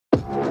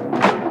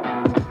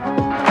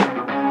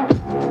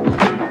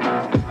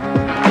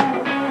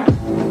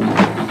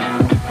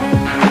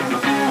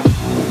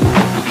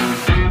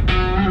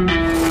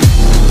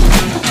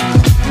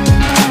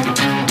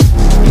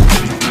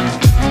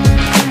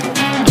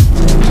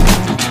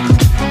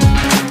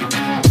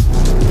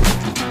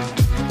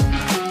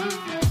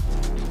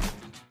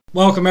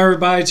Welcome,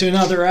 everybody, to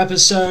another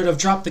episode of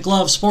Drop the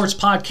Glove Sports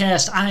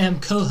Podcast. I am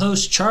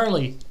co-host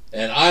Charlie.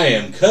 And I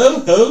am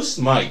co-host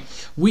Mike.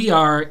 We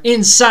are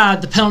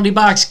inside the penalty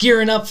box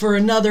gearing up for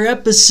another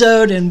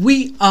episode, and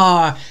we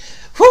are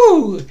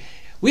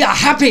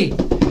happy.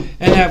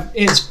 And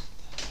it's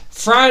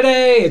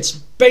Friday, it's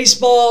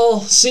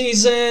baseball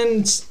season,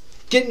 it's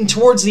getting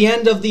towards the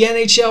end of the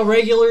NHL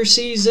regular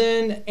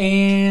season,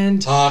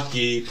 and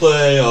Hockey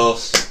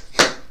playoffs.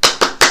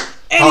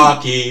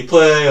 Hockey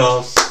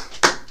playoffs.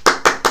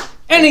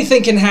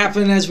 Anything can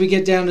happen as we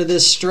get down to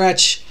this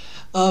stretch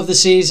of the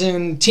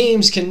season.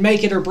 Teams can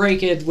make it or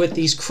break it with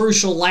these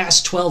crucial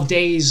last 12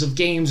 days of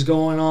games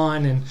going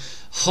on. And,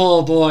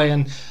 oh boy,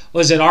 and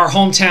was it our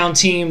hometown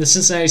team, the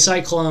Cincinnati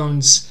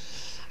Cyclones?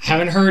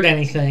 Haven't heard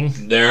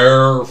anything.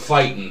 They're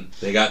fighting.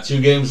 They got 2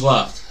 games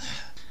left.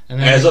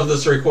 And as of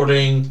this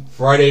recording,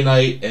 Friday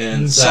night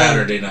and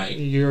Saturday night.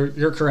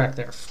 You're correct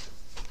there.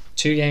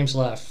 2 games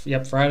left.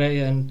 Yep, Friday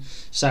and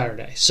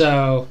Saturday.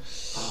 So...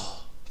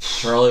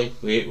 Charlie,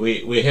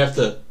 we have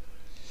to...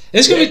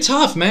 It's going to be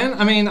tough, man.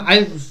 I mean,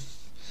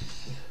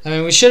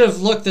 we should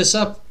have looked this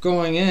up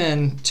going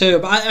in, too.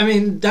 But,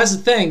 that's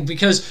the thing,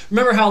 because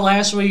remember how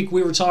last week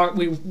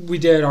we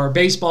did our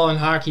baseball and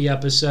hockey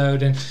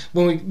episode, and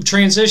when we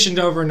transitioned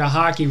over into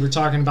hockey, we were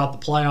talking about the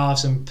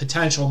playoffs and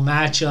potential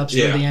matchups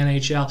for the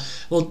NHL.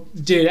 Well,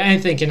 dude,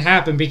 anything can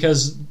happen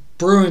because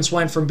Bruins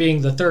went from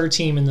being the 3rd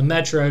team in the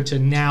Metro to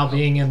now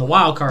being in the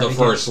wild card. The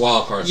first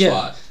wild card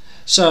spot.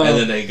 So, and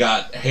then they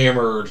got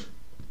hammered,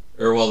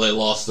 they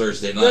lost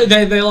Thursday night.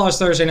 They lost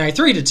Thursday night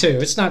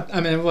 3-2. It's not.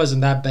 It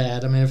wasn't that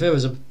bad. If it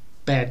was a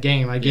bad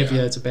game, I'd give you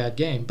it's a bad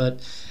game,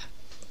 but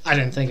I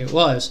didn't think it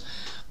was.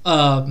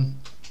 But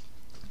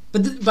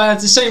at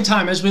the same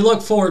time, as we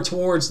look forward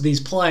towards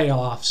these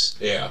playoffs,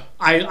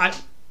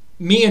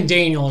 me and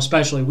Daniel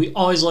especially, we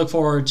always look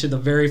forward to the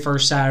very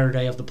first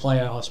Saturday of the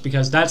playoffs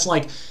because that's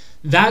like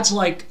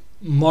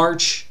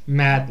March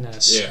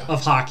Madness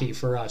of hockey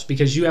for us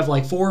because you have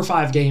 4 or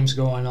 5 games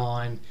going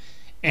on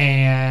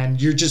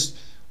and you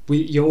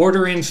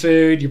order in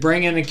food, you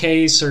bring in a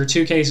case or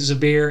 2 cases of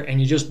beer and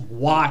you just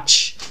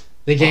watch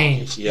the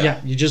games.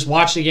 You just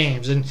watch the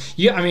games. And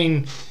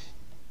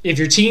if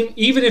your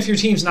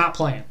team's not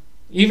playing,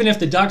 even if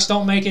the Ducks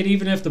don't make it,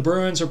 even if the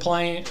Bruins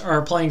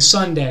are playing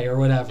Sunday or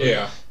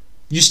whatever,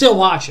 you still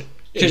watch it.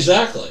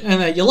 Exactly.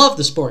 And you love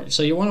the sport,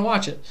 so you want to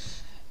watch it.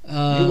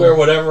 You wear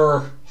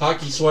whatever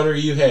hockey sweater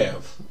you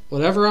have.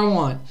 Whatever I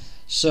want.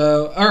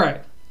 So, all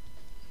right.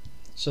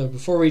 So,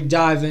 before we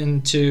dive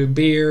into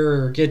beer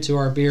or get to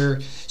our beer,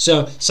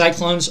 so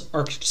Cyclones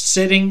are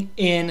sitting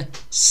in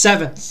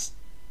 7th.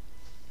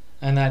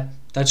 And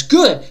that's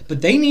good,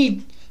 but they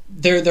need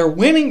their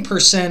winning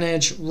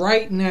percentage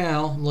right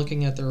now. I'm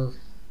looking at their...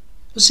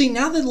 But see,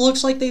 now that it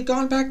looks like they've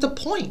gone back to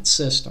point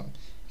system.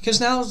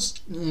 Because now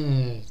it's...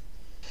 And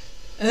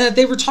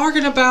they were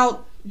talking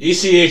about...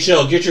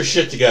 ECHL, get your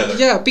shit together.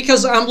 Yeah,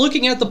 because I'm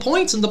looking at the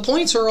points, and the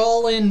points are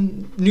all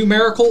in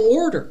numerical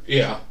order.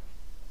 Yeah.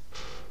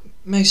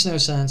 Makes no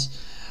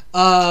sense.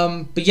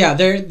 But yeah,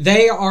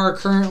 they are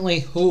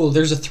currently...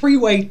 there's a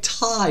 3-way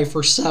tie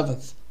for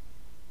 7th.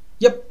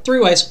 Yep, 3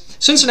 ways.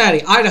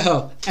 Cincinnati,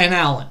 Idaho, and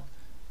Allen.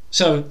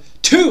 So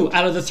 2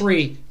 out of the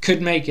 3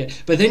 could make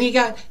it. But then you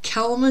got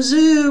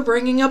Kalamazoo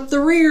bringing up the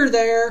rear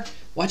there.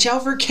 Watch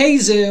out for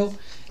Kazoo.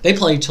 They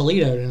played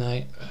Toledo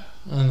tonight.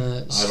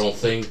 I don't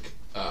think...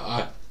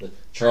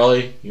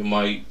 Charlie, you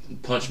might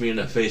punch me in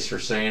the face for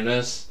saying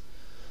this,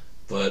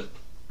 but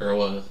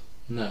no.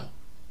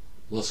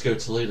 Let's go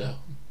Toledo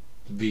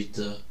to beat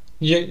the...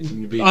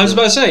 I was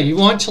about to say, you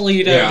want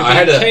Toledo to beat I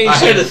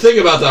had to think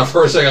about that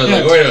for a second. I was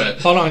like, wait a minute.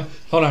 Hold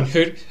on.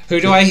 Who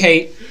do I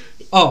hate?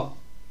 Oh,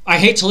 I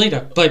hate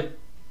Toledo, but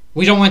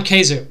we don't want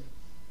Kazoo.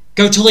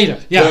 Go Toledo.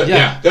 Go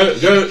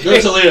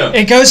Toledo.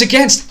 It goes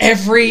against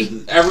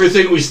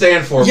everything we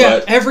stand for.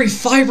 But every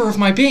fiber of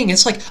my being.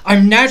 It's like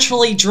I'm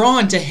naturally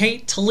drawn to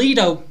hate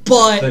Toledo,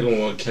 but I think I'm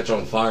going to catch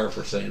on fire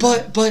for saying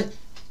that. But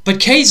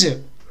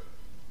Kazoo.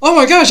 Oh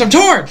my gosh, I'm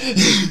torn.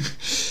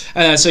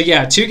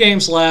 2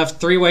 games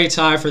left, 3-way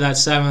tie for that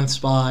 7th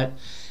spot.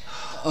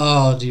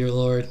 Oh dear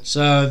Lord.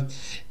 So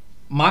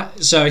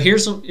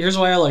here's the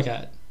way I look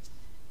at it.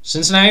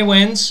 Cincinnati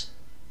wins.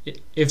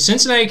 If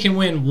Cincinnati can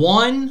win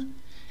 1.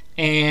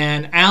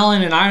 And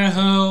Allen and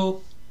Idaho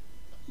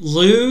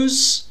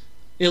lose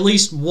at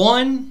least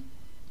 1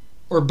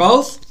 or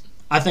both,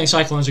 I think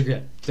Cyclones are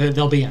good.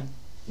 They'll be in.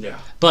 Yeah.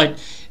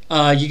 But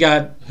you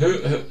got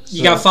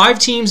 5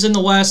 teams in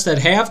the West that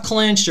have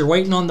clinched. You're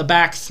waiting on the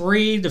back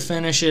 3 to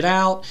finish it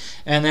out.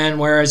 And then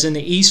whereas in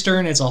the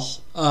Eastern, it's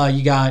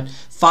you got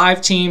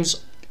 5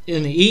 teams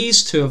in the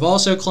East who have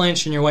also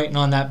clinched, and you're waiting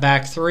on that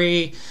back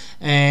 3.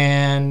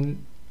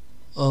 And...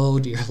 oh,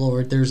 dear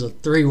Lord, there's a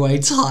 3-way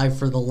tie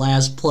for the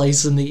last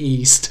place in the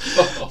East.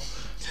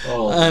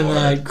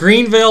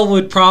 Greenville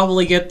would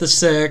probably get the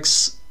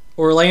 6.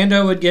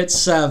 Orlando would get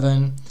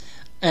 7.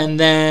 And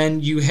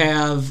then you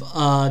have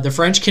the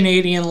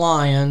French-Canadian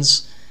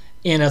Lions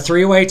in a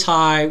 3-way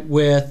tie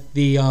with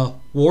the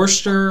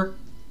Worcester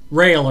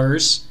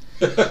Railers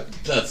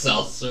That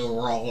sounds so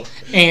wrong.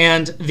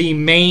 And the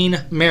Maine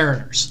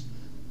Mariners.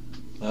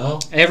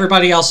 Well,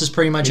 everybody else is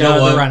pretty much you know out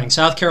of what? the running.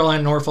 South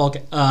Carolina, Norfolk,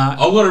 I'm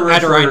going to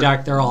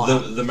Adirondack, they're all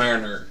out. the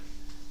Mariners.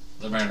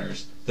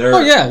 They're,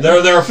 Oh, yeah.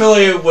 They're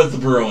affiliated with the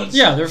Bruins.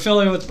 Yeah, they're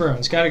affiliated with the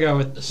Bruins. Got to go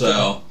with.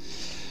 So,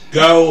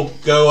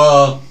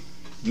 go,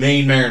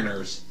 Maine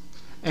Mariners.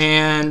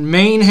 And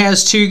Maine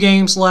has 2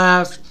 games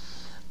left.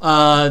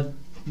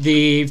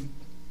 The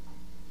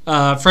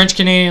French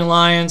Canadian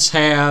Lions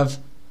have.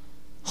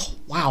 Oh,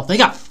 wow, they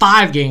got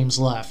 5 games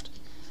left.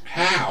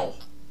 How?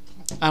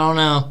 I don't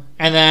know.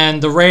 And then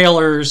the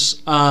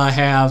Railers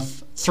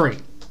have 3.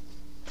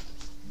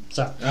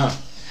 So.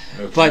 Oh,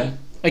 okay. But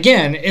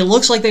again, it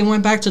looks like they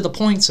went back to the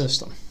point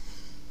system.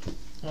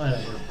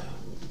 Whatever.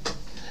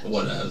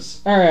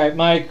 Whatevs. All right,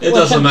 Mike. It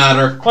doesn't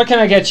matter. What can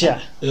I get you?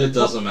 It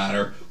doesn't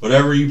matter.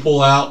 Whatever you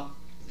pull out,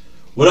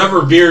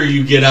 whatever beer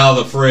you get out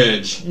of the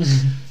fridge,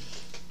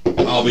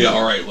 I'll be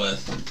all right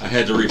with. I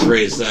had to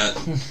rephrase that.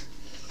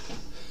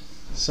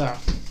 So,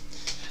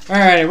 all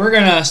right, we're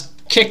gonna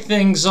kick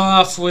things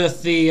off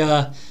with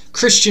the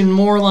Christian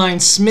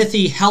Moorline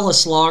Smithy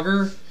Helles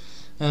Lager.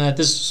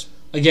 This,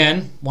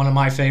 again, one of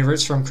my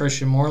favorites from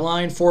Christian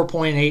Moorline.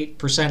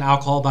 4.8%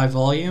 alcohol by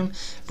volume,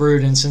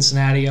 brewed in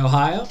Cincinnati,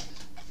 Ohio.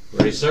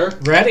 Ready, sir?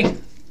 Ready?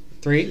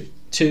 3,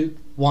 2,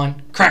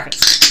 1, crack it.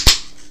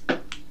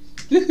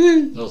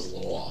 That was a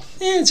little off.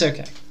 It's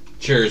okay.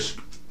 Cheers,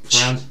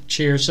 friend.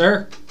 Cheers,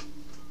 sir.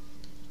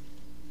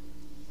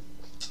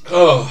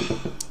 Oh.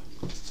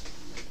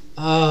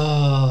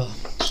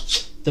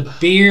 The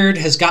beard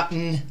has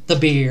gotten the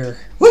beer.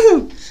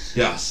 Woohoo!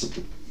 Yes.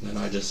 And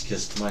I just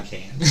kissed my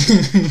can.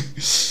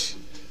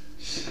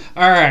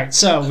 All right,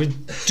 so we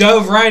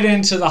dove right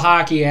into the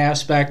hockey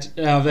aspect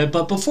of it,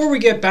 but before we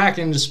get back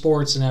into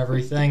sports and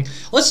everything,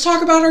 let's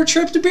talk about our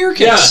trip to Beer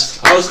Kiss. Yes,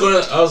 I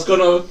was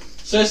gonna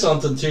say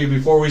something to you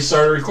before we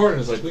started recording.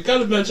 It's like we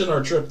gotta mention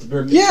our trip to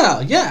Beer Kiss.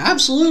 Yeah,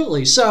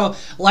 absolutely. So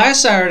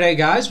last Saturday,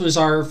 guys, was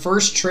our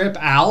first trip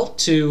out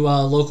to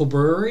a local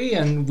brewery,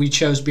 and we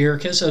chose Beer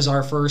Kiss as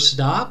our first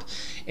stop.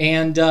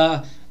 And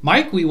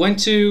Mike, we went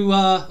to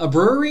a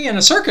brewery and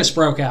a circus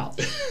broke out.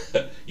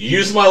 You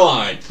used my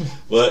line,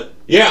 but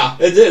yeah,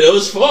 it did. It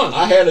was fun.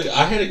 I had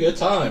a good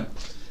time.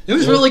 It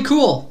was really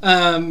cool.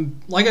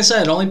 Like I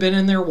said, only been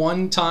in there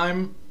one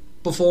time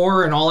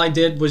before, and all I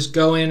did was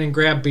go in and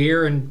grab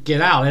beer and get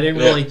out. I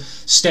didn't really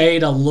stay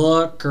to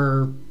look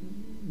or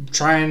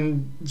try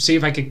and see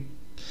if I could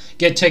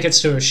get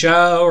tickets to a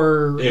show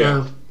or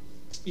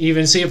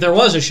even see if there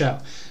was a show.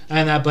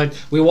 And but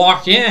we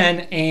walked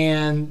in,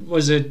 and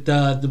was it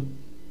the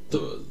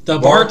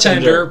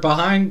bartender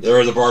behind,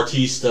 or the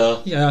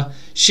bartista? Yeah,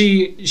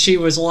 she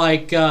was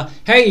like,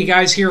 "Hey, you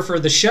guys here for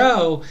the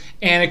show?"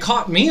 And it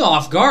caught me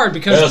off guard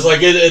because it's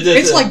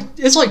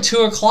like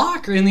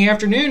 2:00 in the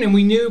afternoon, and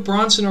we knew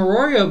Bronson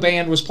Arroyo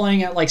Band was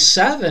playing at like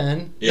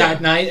 7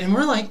 that night, and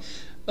we're like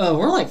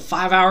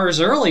 5 hours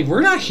early.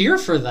 We're not here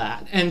for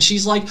that. And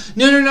she's like,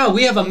 "No,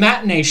 we have a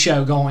matinee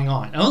show going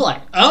on." And I was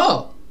like,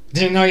 "Oh,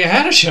 didn't know you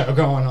had a show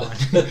going on."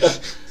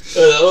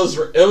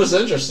 It was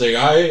interesting.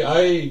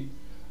 I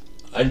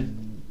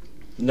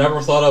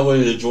never thought I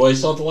would enjoy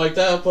something like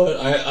that, but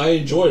I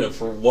enjoyed it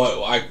for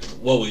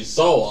what we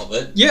saw of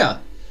it. Yeah,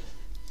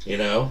 you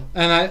know,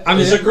 and I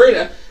mean, it's a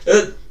great.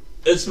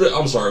 It's been.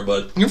 I'm sorry,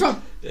 bud. You're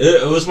fine.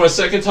 It was my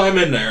second time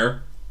in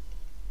there.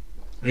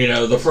 You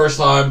know, the first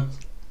time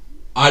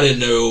I didn't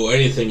know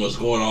anything was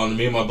going on.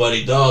 Me and my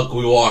buddy Doug,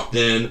 we walked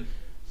in,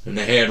 and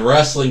they had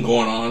wrestling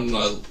going on. And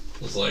I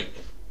was like,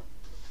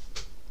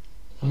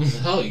 "What the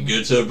hell? You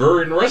go to a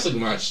brewery and a wrestling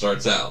match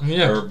starts out,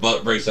 or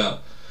breaks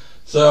out."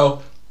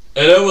 So,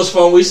 and it was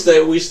fun. We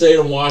stayed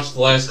and watched the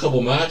last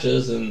couple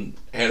matches and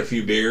had a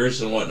few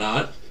beers and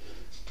whatnot,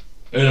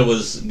 and it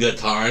was good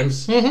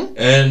times. Mm-hmm.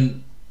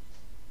 And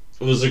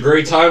it was a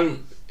great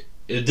time.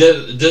 It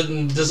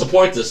didn't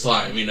disappoint this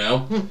time, you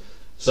know.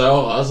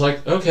 So I was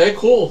like, okay,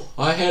 cool.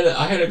 I had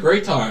a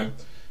great time.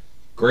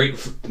 Great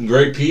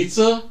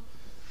pizza.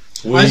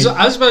 I was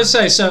about to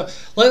say, so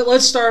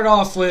let's start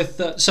off with,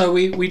 so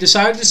we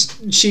decided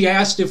she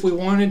asked if we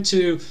wanted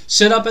to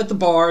sit up at the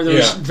bar. There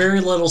was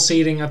very little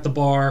seating at the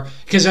bar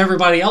because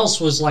everybody else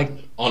was like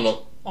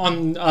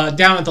down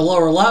at the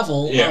lower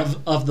level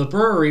of the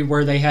brewery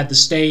where they had the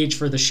stage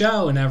for the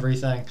show and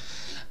everything.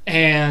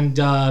 And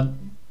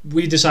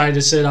we decided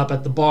to sit up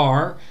at the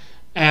bar,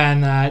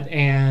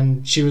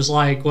 and she was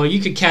like, well,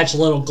 you could catch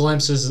little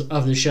glimpses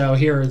of the show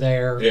here or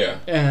there. Yeah.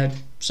 And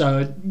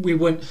so we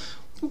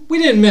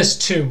didn't miss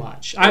too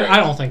much. I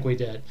don't think we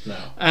did. No.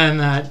 And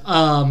that,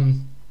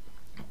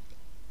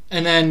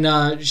 and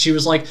then she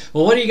was like,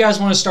 "Well, what do you guys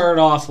want to start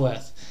off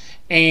with?"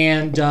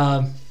 And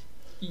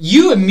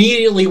you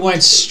immediately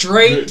went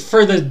straight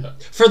for the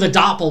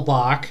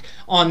Doppelbock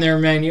on their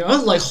menu. I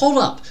was like, "Hold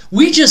up,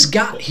 we just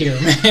got here,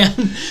 man."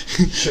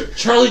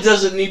 Charlie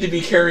doesn't need to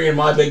be carrying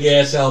my big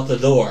ass out the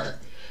door.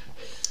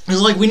 It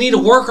was like, we need to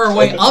work our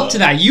way up to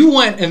that. You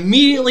went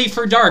immediately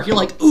for dark. You're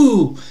like,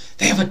 "Ooh,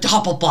 they have a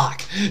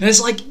Doppelbock." And it's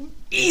like,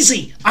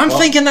 easy. I'm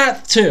thinking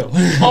that too.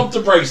 Pump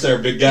the brakes there,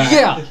 big guy.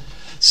 Yeah.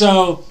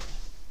 So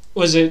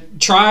Was it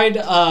tried?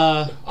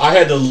 I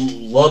had the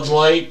Lud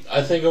Light,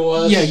 I think it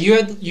was. Yeah,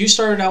 you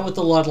started out with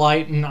the Lud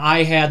Light, and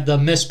I had the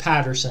Miss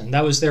Patterson.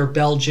 That was their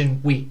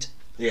Belgian wheat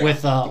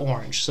with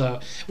orange. So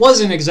it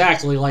wasn't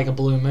exactly like a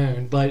Blue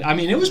Moon, but I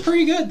mean it was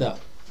pretty good though.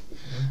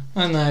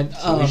 And that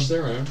each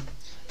their own.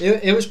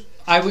 It was.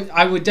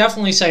 I would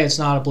definitely say it's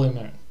not a Blue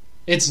Moon.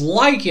 It's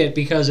like it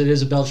because it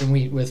is a Belgian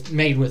wheat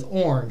made with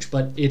orange,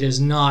 but it is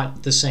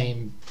not the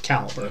same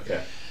caliber.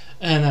 Okay.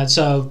 And that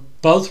so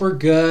both were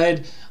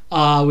good.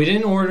 We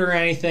didn't order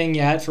anything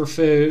yet for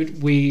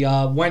food. We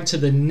went to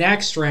the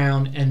next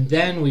round, and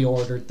then we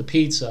ordered the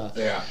pizza.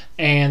 Yeah.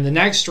 And the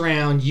next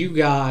round, you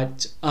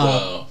got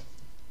the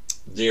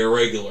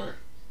irregular.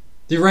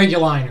 The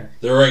Reguliner.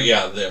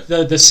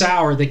 The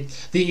sour. The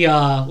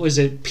was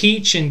it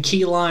peach and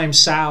key lime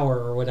sour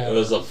or whatever? It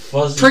was a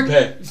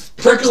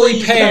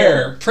prickly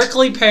pear.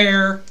 Prickly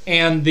pear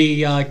and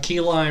the key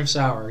lime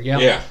sour.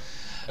 Yep. Yeah.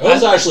 It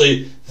was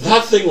actually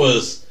that thing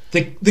was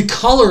the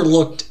color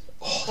looked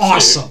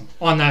awesome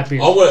on that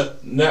beer. I'm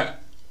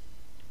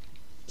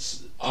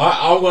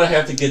gonna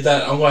have to get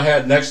that. I'm gonna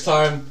have next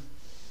time.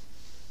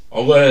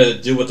 I'm gonna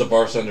do what the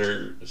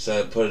bartender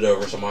said. Put it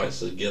over some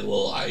ice to get a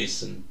little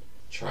ice and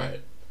try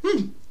it.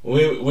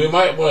 We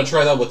might want to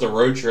try that with the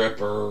road trip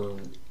or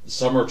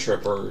summer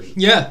trip or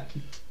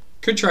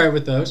could try it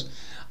with those.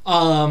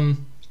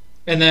 And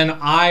then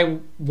I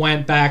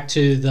went back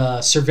to the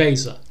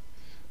Cerveza.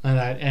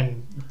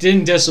 And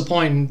didn't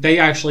disappoint. They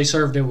actually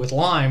served it with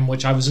lime,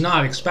 which I was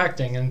not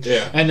expecting. And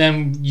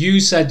then you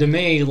said to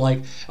me,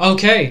 like,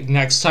 okay,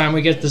 next time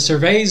we get the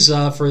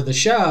Cerveza for the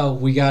show,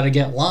 we got to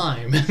get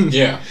lime.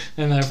 Yeah.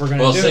 And if we're going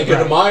to do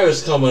Cinco de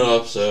Mayo's coming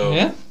up, so...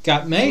 Yeah,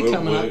 got May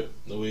coming up.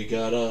 We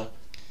got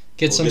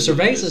get some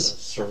Cervezas.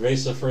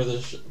 Cerveza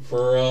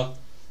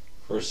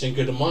for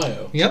Cinco de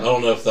Mayo. Yep. I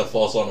don't know if that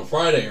falls on a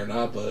Friday or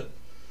not, but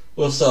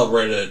we'll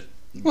celebrate it.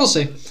 We'll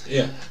see.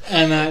 Yeah.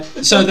 And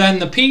so then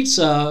the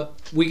pizza,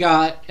 we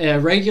got a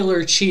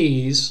regular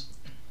cheese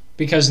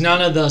because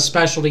none of the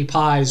specialty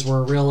pies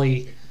were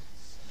really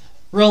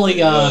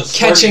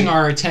catching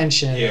our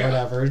attention or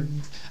whatever.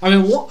 I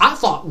mean, I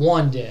thought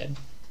one did.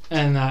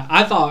 And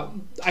I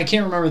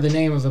can't remember the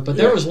name of it, but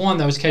there was one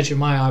that was catching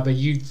my eye, but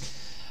you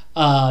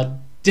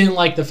didn't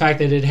like the fact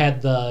that it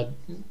had the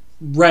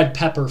red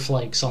pepper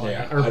flakes on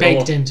it or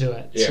baked into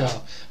it. So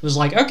it was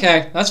like,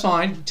 okay, that's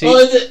fine.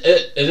 Well,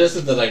 it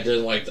isn't that I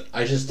didn't like it.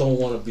 I just don't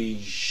want to be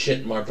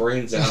shitting my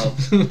brains out.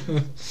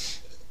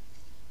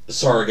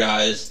 Sorry,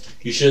 guys.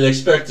 You should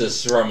expect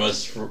this from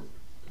us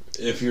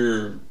if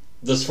you're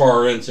this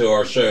far into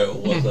our show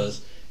with us.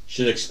 You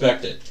should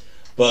expect it.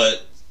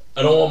 But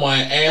I don't want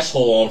my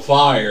asshole on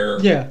fire.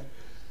 Yeah.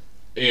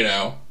 You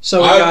know.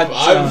 So I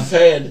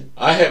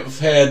have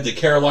had the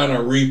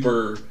Carolina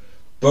Reaper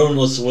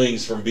boneless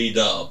wings from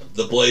B-Dub,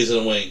 the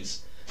Blazing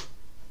Wings.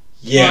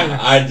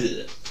 Yeah,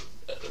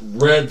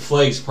 red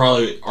flakes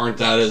probably aren't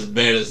that as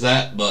bad as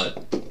that,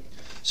 but...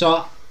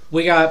 So,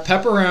 we got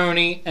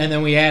pepperoni, and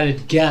then we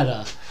added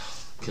Gouda.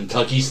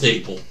 Kentucky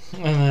staple.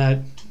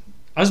 And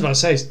I was about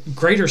to say,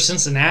 greater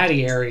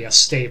Cincinnati area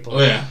staple.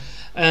 Oh, yeah.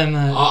 And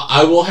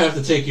I will have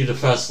to take you to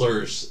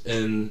Fessler's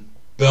in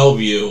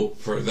Bellevue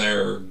for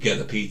their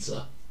Gouda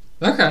pizza.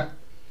 Okay.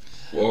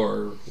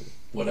 Or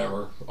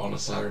whatever, on a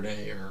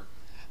Saturday or...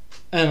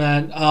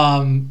 And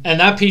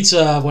that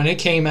pizza, when it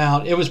came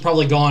out, it was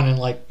probably gone in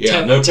like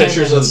 10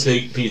 pictures minutes. of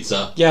the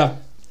pizza. Yeah,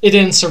 it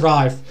didn't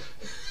survive.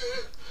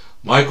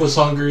 Mike was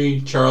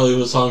hungry. Charlie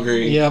was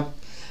hungry. Yep.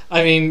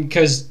 I mean,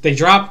 because the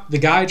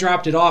guy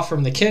dropped it off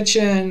from the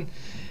kitchen,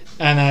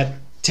 and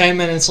 10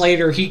 minutes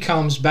later, he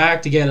comes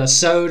back to get a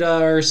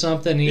soda or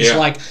something. He's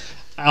like,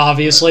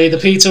 obviously, the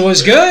pizza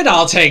was good.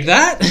 I'll take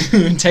that.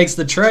 Takes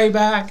the tray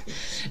back.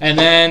 And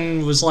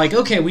then was like,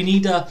 okay, we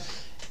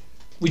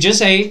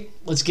just ate.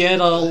 Let's get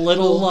a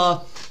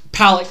little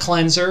palate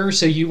cleanser.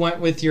 So you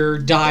went with your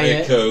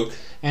diet. Coke.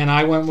 And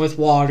I went with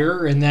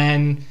water. And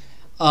then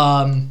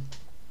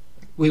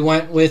we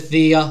went with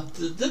the...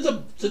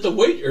 Did the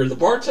wait or the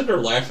bartender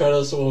laugh at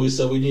us when we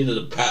said we needed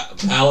a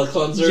palate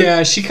cleanser?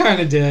 Yeah, she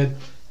kind of did.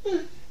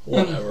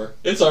 Whatever.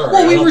 It's all right.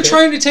 Well, we were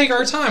trying to take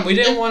our time. We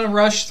didn't want to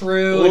rush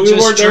through and we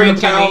just weren't there to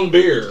drink pound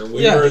beer.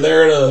 We were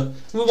there to...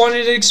 We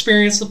wanted to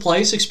experience the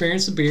place,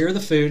 experience the beer, the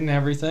food, and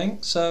everything.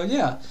 So,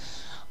 yeah.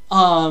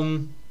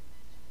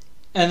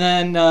 And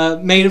then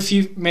made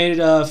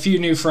a few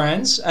new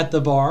friends at the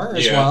bar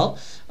as well.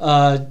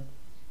 A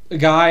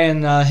guy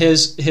and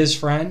his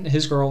friend,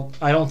 his girl.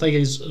 I don't think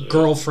his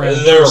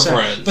girlfriend. They were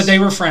friends, but they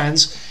were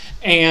friends,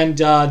 and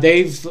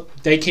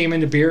they came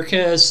into Beer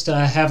Kiss to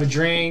have a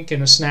drink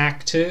and a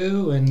snack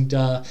too, and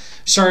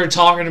started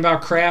talking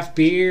about craft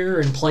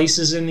beer and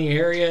places in the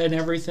area and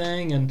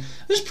everything. And it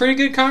was a pretty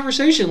good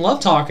conversation.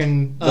 Love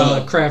talking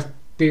craft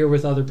beer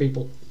with other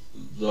people.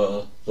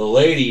 The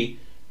lady,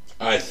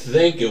 I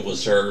think it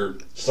was her,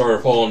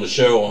 started following the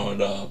show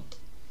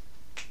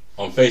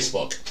on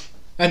Facebook.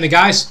 And the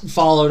guys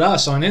followed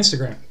us on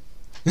Instagram.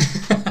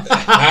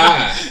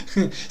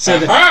 So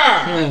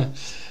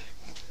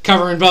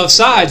covering both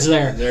sides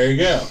there. There you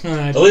go.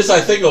 At least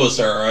I think it was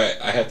her.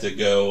 I had to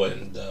go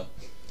and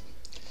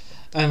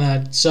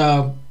And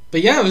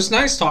but yeah, it was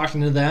nice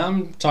talking to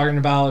them, talking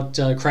about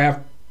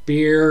craft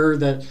beer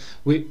that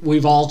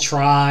we've all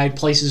tried,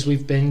 places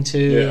we've been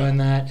to, and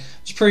that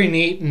it's pretty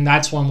neat. And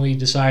that's when we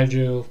decided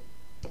to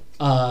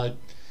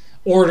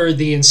order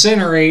the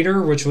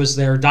Incinerator, which was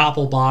their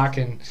Doppelbock,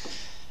 and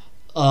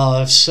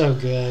so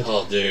good.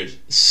 Oh, dude,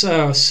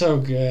 so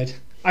good.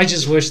 I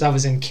just wish that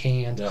was in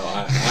canned. No,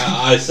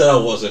 I said I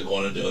wasn't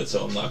going to do it,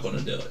 so I'm not going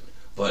to do it.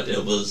 But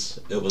it was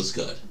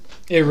good.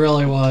 It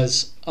really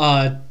was.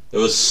 It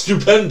was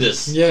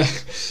stupendous. Yeah.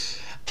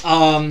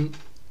 And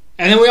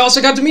then we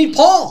also got to meet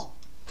Paul.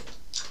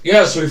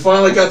 Yes, we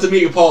finally got to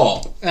meet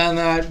Paul.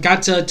 And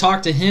got to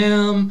talk to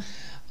him.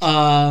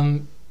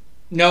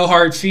 No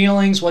hard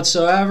feelings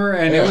whatsoever,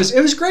 and it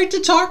was great to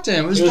talk to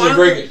him. He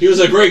was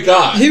a great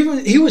guy.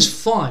 He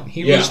was fun.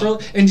 He was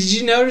really. And did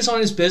you notice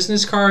on his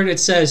business card it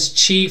says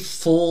Chief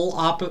Full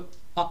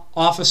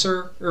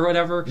Officer or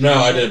whatever? No,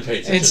 I didn't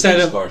pay attention to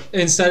his card.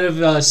 Instead of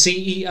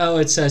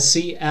CEO, it says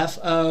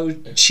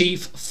CFO,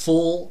 Chief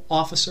Full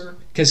Officer,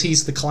 because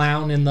he's the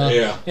clown in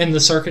the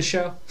circus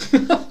show.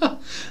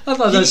 I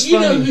thought that was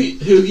funny. You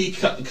know who he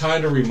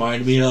kind of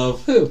reminded me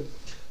of? Who?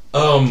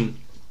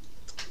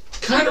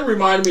 Kind of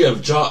reminded me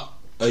of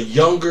a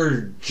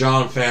younger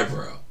Jon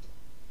Favreau.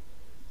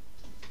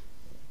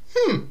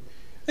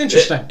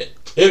 Interesting.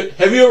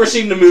 Have you ever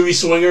seen the movie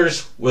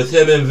Swingers with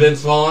him and Vince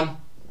Vaughn?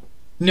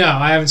 No,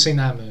 I haven't seen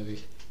that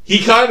movie.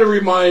 He kind of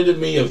reminded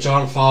me of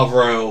Jon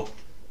Favreau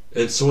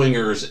in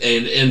Swingers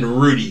and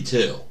Rudy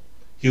too.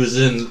 He was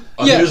in.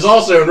 He was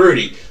also in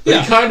Rudy,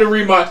 but he kind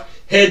of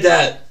had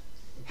that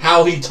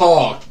how he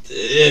talked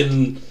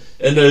in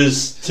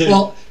those two.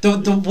 Well,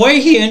 the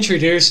way he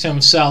introduced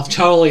himself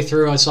totally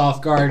threw us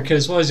off guard,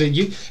 because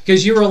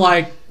you were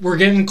like, we're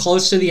getting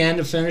close to the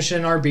end of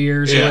finishing our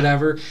beers or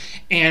whatever,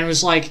 and it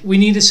was like, we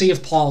need to see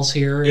if Paul's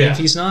here, and if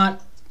he's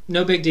not,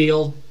 no big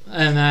deal.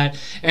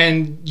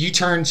 And you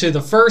turn to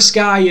the first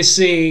guy you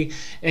see,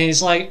 and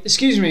he's like,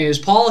 excuse me, is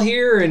Paul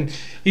here? And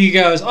he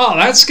goes, oh,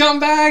 that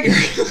scumbag?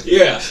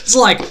 Yeah. It's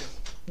like,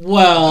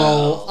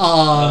 well,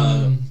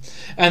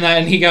 and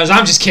then he goes,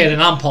 I'm just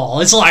kidding, I'm Paul.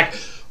 It's like,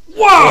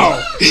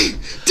 whoa!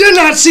 Did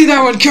not see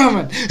that one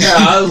coming. Yeah,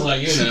 I was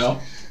like,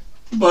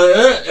 but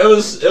it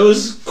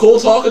was cool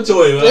talking to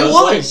him.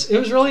 It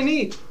was really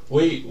neat.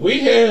 We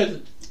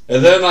had,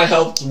 and then I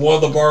helped one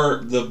of the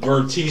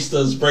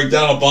Batistas break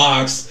down a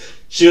box.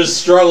 She was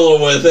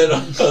struggling with it.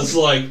 I was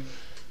like,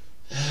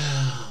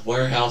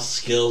 warehouse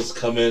skills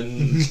come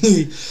in.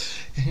 It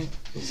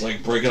was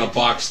like breaking a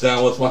box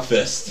down with my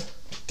fist.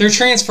 They're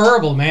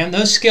transferable, man.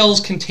 Those skills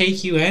can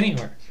take you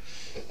anywhere.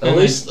 At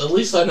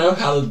least I know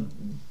how to.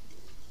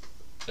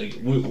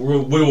 We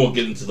won't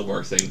get into the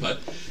work thing,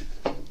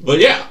 but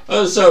yeah.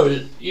 So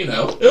it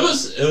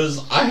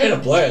was. I had a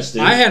blast,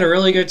 dude. I had a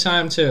really good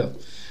time too,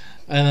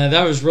 and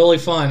that was really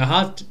fun.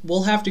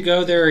 We'll have to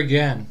go there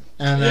again,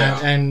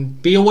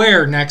 and be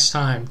aware next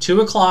time.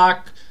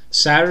 2:00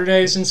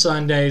 Saturdays and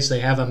Sundays they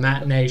have a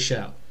matinee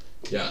show.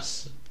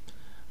 Yes.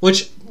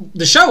 Which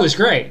the show was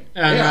great,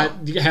 and I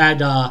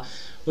had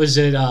was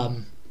it I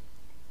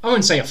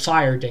wouldn't say a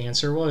fire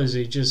dancer. What was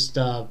he? Just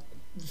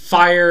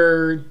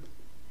fire.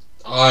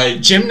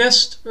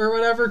 Gymnast or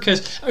whatever,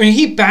 because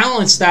he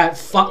balanced that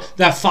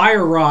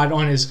fire rod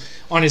on his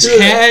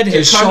head,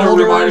 his shoulders. It kind of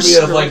reminded me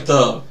of like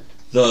the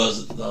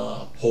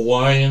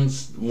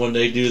Hawaiians when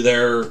they do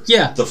their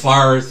the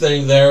fire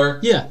thing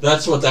there. Yeah,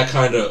 that's what that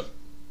kind of.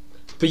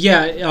 But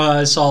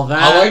I saw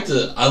that.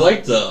 I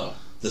liked the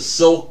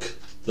silk.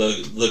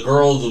 The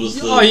girl that was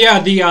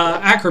the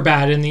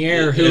acrobat in the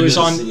air who was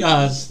on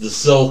the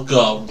silk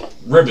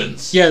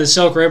ribbons. Yeah, the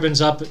silk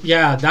ribbons up.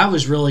 Yeah, that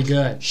was really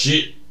good.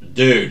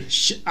 Dude,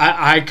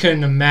 I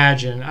couldn't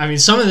imagine. I mean,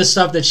 some of the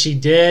stuff that she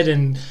did,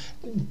 and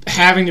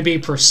having to be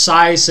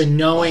precise and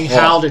knowing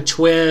how to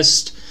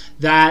twist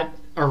that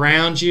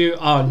around you.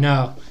 Oh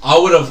no! I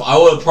would have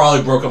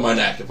probably broken my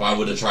neck if I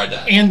would have tried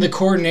that. And the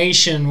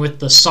coordination with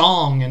the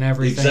song and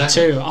everything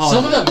too. Oh,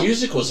 some of that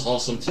music was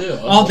awesome too.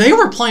 They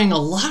were playing a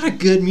lot of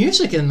good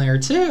music in there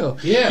too.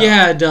 Yeah. You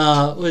had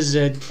was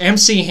it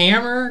MC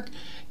Hammer?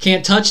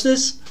 Can't Touch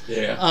This?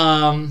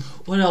 Yeah.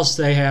 What else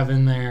do they have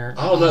in there?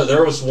 I don't know.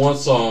 There was one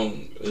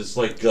song. It's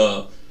like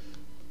the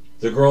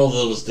girl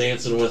that was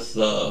dancing with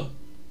the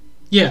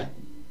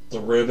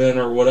ribbon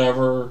or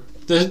whatever.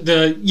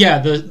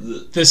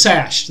 The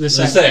sash. The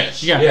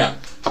sash. Yeah.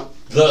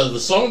 The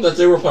song that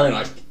they were playing,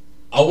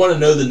 I want to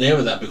know the name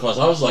of that, because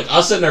I was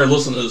sitting there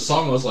listening to the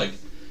song. I was like,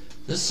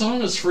 this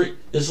song is free.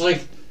 It's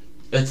like,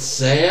 it's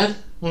sad,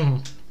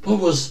 but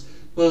was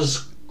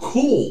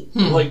cool.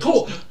 Like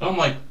cool. I'm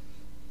like,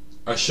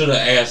 I should have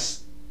asked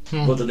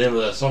what the name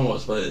of that song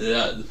was, but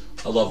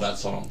I love that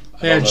song.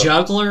 They had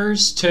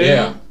jugglers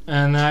too,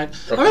 and that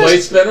plate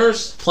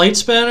spinners. Plate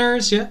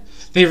spinners, yeah.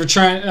 They were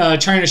trying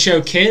to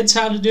show kids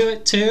how to do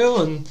it too,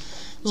 and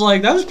it was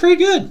like, that was pretty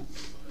good.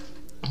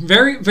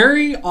 Very,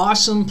 very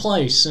awesome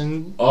place,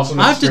 and awesome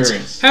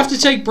experience. I have to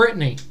take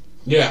Brittany.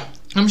 Yeah,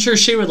 I'm sure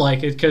she would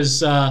like it,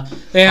 because I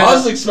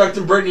was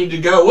expecting Brittany to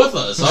go with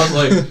us. I was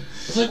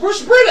like,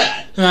 where's Britt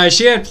at?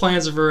 She had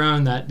plans of her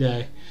own that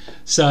day.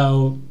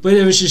 So, but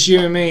it was just you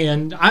and me,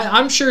 and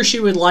I'm sure she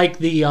would like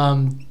the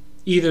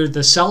either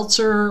the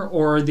seltzer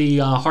or the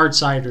hard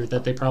cider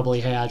that they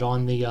probably had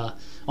on the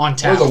on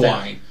tap. Or the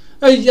wine.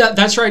 Yeah,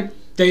 that's right.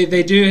 They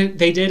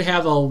did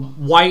have a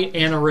white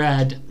and a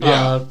red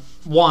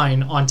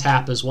wine on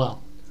tap as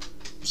well.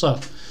 So,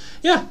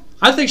 yeah,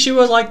 I think she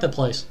would like the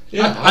place.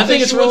 Yeah, I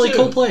think it's a really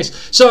cool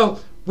place. So,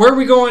 where are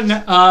we going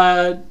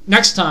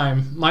next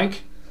time,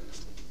 Mike?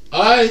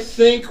 I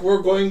think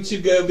we're going to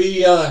go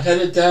be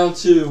headed down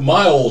to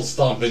my old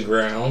stomping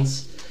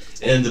grounds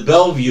in the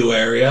Bellevue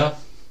area,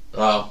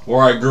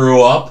 where I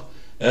grew up,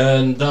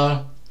 and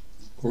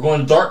we're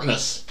going to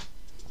Darkness.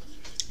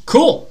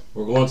 Cool.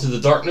 We're going to the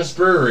Darkness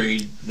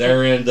Brewery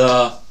there in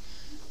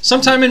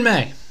sometime in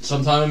May.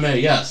 Sometime in May,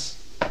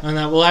 yes. And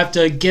we'll have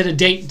to get a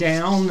date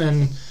down,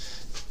 and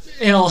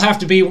it'll have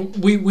to be.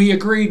 We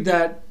agreed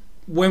that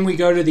when we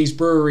go to these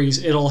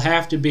breweries, it'll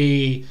have to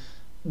be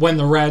when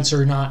the Reds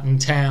are not in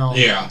town.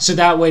 Yeah. So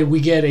that way we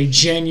get a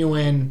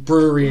genuine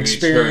brewery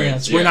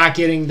experience. Yeah. We're not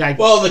getting that.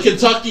 Well, the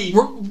Kentucky.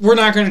 We're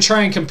not going to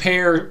try and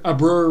compare a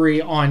brewery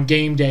on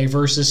game day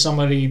versus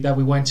somebody that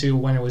we went to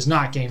when it was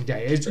not game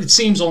day. It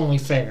seems only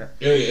fair.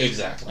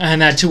 Exactly.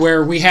 And that to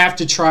where we have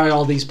to try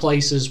all these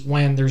places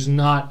when there's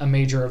not a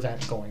major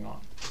event going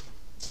on.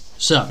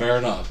 So fair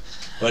enough.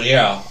 But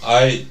yeah,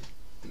 I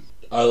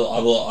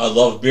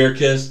love Beer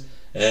Kiss,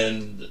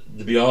 and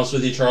to be honest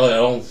with you, Charlie,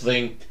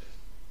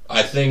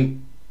 I think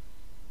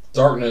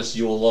Darkness,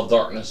 you will love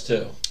Darkness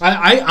too.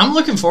 I'm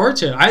looking forward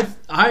to it.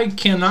 I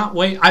cannot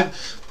wait.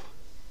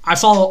 I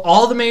follow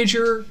all the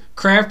major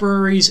craft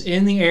breweries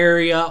in the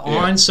area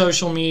on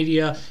social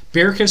media.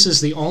 Beer Kiss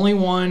is the only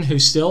one who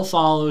still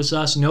follows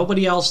us.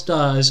 Nobody else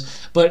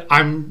does. But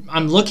I'm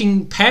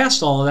looking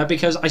past all of that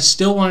because I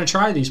still want to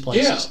try these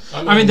places. Yeah,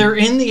 I mean, they're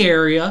in the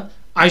area.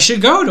 I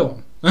should go to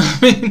them. I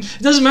mean,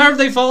 it doesn't matter if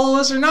they follow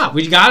us or not.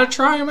 We got to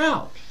try them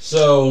out.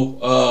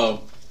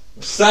 So,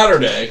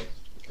 Saturday,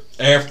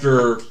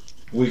 after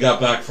we got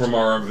back from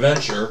our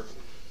adventure,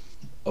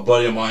 a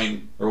buddy of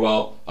mine,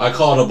 I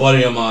called a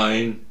buddy of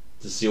mine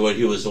to see what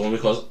he was doing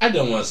because I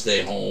didn't want to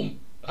stay home.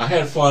 I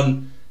had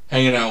fun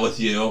hanging out with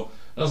you.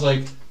 I was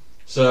like,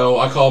 so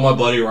I called my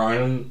buddy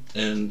Ryan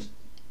and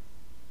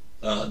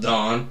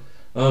Don.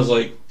 I was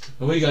like,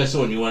 what are you guys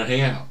doing? You want to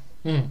hang out?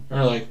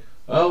 They're like,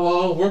 oh,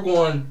 well, we're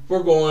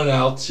going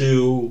out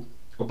to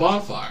a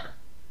bonfire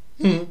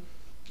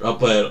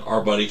up at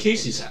our buddy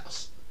Casey's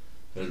house.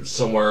 And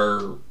somewhere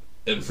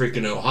in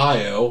freaking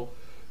Ohio.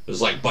 It was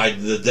like by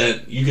the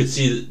dent. You could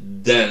see the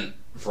dent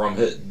from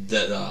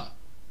the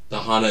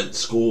haunted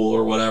school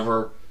or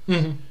whatever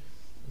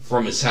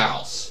from his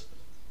house.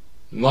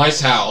 Nice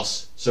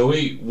house. So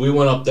we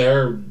went up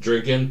there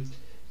drinking,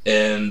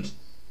 and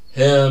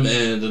him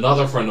and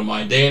another friend of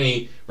mine,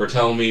 Danny, were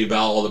telling me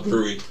about all the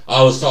brewery.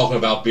 I was talking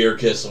about Beer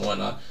Kiss and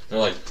whatnot. They're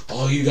like,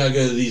 oh, you gotta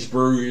go to these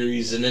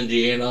breweries in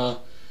Indiana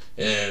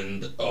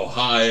and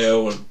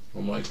Ohio, and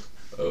I'm like,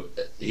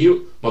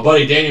 my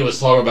buddy Danny was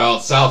talking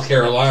about South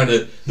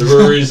Carolina, the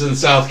breweries in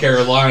South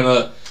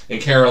Carolina and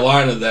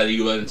Carolina that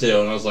he went to,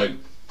 and I was like,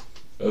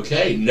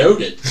 okay,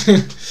 noted.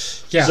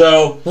 Yeah.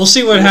 So we'll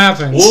see what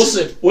happens. We'll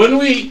see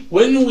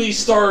when we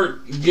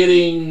start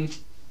getting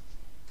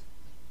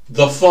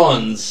the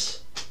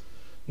funds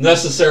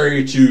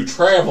necessary to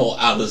travel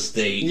out of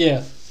state.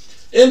 Yeah.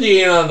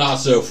 Indiana, not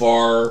so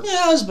far.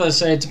 Yeah, I was about to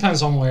say, it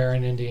depends on where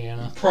in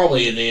Indiana.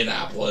 Probably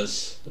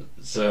Indianapolis.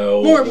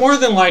 So more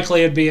than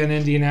likely it'd be in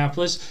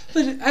Indianapolis.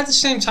 But at the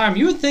same time,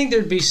 you would think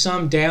there'd be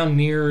some down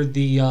near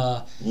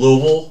the...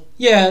 Louisville?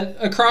 Yeah,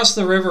 across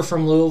the river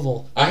from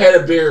Louisville. I had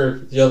a beer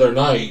the other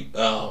night.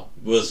 It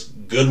was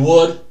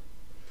Goodwood.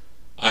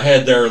 I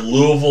had their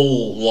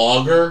Louisville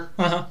lager.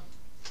 Uh-huh.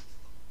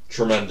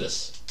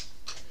 Tremendous.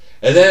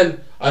 And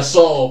then I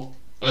saw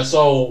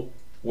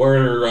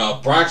where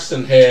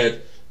Braxton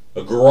had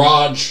a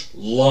garage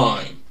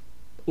lime.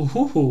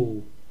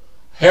 Ooh.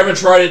 Haven't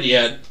tried it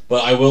yet,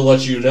 but I will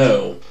let you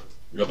know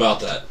about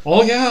that.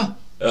 Oh, yeah.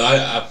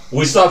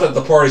 We stopped at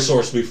the Party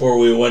Source before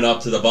we went up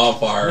to the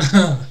bonfire.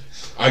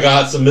 I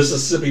got some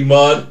Mississippi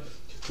Mud.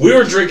 We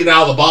were drinking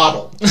out of the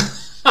bottle.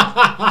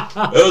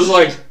 It was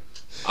like,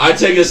 I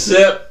take a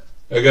sip.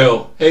 I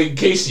go, hey,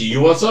 Casey,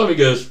 you want some? He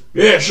goes,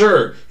 yeah,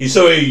 sure.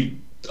 He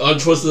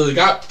untwisted the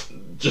guy.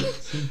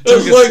 It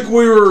was like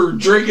we were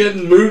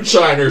drinking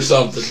moonshine or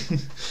something.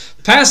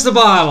 Pass the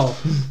bottle.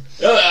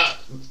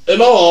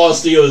 In all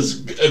honesty, it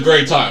was a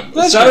great time.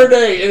 That's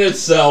Saturday good. In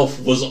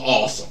itself was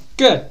awesome.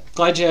 Good.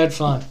 Glad you had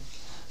fun.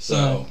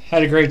 So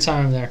had a great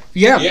time there.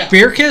 Yeah.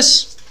 Beer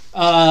Kiss.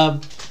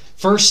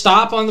 First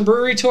stop on the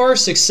brewery tour.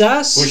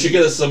 Success. We should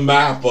get us a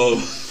map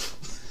of.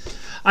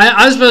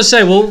 I was about to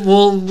say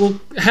we'll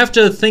have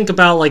to think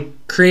about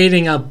like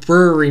creating a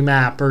brewery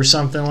map or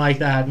something like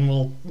that, and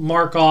we'll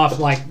mark off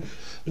like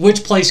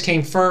which place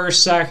came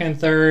first, second,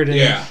 third,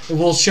 and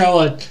we'll show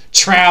a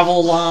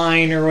travel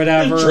line or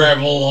whatever.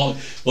 Travel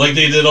like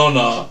they did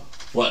on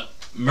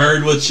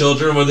Married with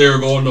Children when they were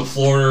going to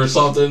Florida or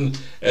something,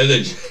 and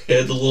then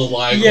had the little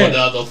line going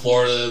down to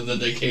Florida, and then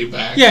they came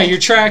back. Yeah, you're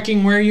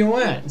tracking where you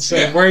went,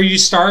 so where you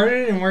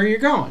started and where you're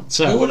going.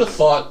 So who would have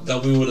thought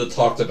that we would have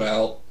talked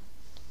about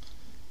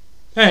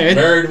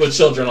Married with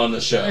Children on the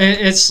show?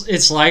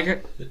 It's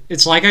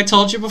like I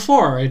told you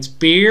before. It's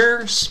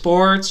beer,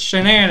 sports,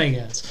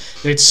 shenanigans.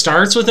 It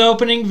starts with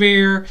opening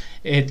beer.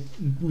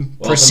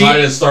 Tonight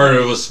it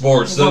started with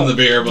sports, then the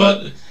beer,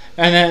 but.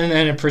 And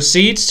then it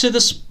proceeds to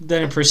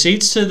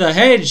the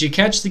hey, did you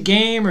catch the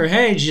game, or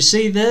hey, did you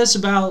see this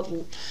about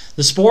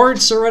the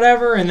sports or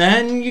whatever, and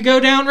then you go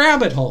down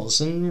rabbit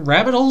holes, and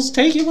rabbit holes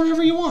take you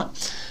wherever you want,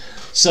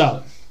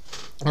 so,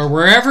 or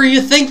wherever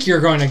you think you're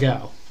going to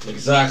go.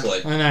 Exactly.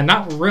 And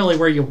not really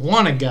where you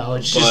want to go.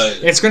 It's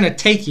just it's going to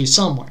take you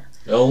somewhere.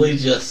 It'll lead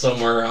you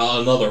somewhere,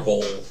 another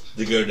hole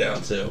to go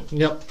down to.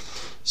 Yep.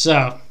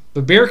 So,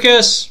 but Beer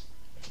Kiss,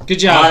 good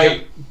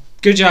job.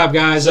 Good job,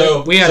 guys.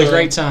 We had a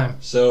great time.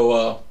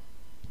 So,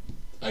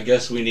 I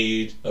guess we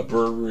need a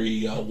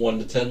brewery 1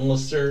 to 10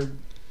 lister.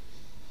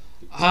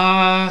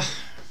 You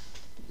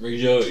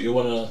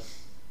want to?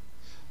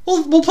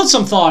 We'll put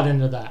some thought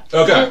into that.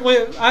 Okay.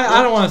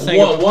 I don't want to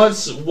think.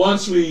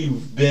 Once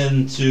we've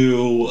been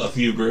to a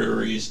few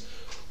breweries,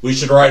 we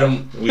should write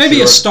them. Maybe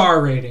a star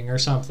rating or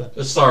something.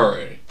 A star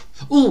rating.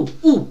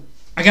 Ooh.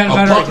 I got a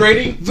better puck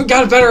rating?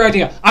 Got a better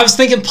idea. I was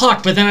thinking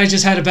puck, but then I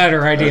just had a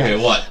better idea.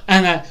 Okay, what?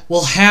 And that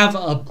we'll have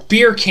a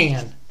beer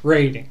can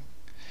rating.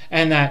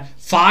 And that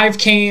 5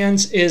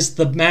 cans is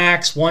the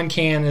max, 1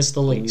 can is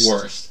the least.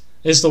 Worst.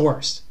 Is the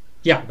worst.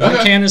 Yeah, 1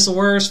 can is the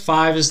worst,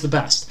 5 is the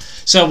best.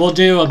 So we'll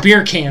do a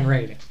beer can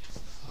rating.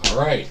 All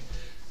right.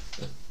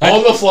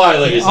 On the fly,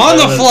 ladies. On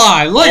the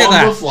fly. Look at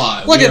that. On the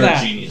fly. Look at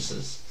that.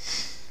 Geniuses.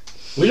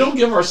 We don't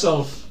give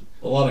ourselves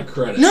a lot of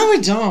credit. No, we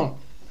don't.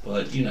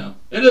 But,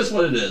 it is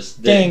what it is.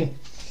 Dang.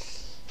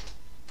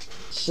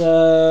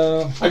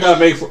 So I gotta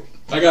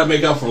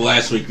make up for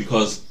last week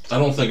because I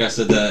don't think I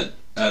said that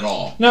at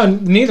all. No,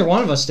 neither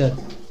one of us did.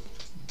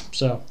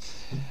 So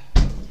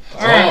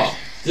all right.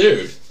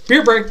 Dude.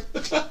 Beer break.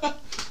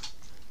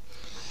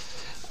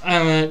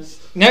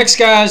 Next,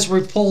 guys,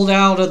 we pulled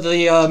out of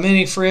the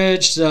mini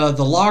fridge the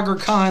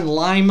LagerCon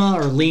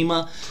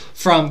Lima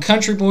from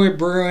Country Boy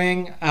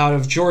Brewing out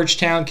of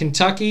Georgetown,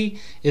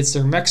 Kentucky. It's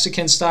their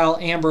Mexican-style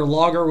amber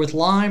lager with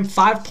lime,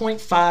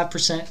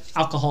 5.5%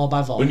 alcohol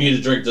by volume. We need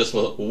to drink this.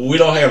 We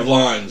don't have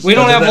limes. We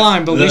don't have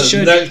lime, but we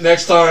should.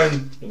 Next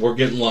time, we're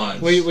getting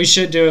limes. We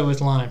should do it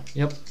with lime.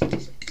 Yep.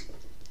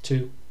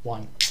 2,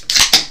 1.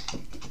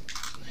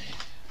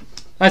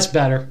 That's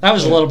better. That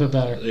was a little bit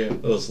better. Yeah,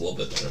 it was a little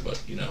bit better, but,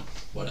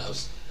 what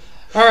else?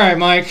 All right,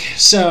 Mike.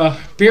 So,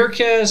 Beer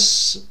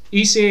Kiss,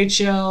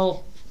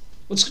 ECHL.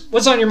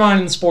 What's on your mind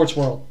in the sports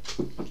world?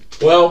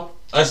 Well,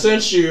 I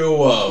sent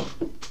you a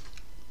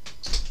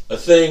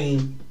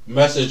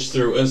message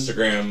through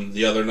Instagram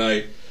the other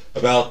night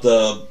about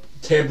the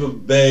Tampa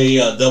Bay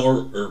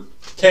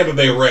Tampa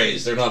Bay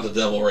Rays. They're not the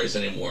Devil Rays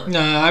anymore. No,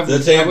 I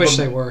wish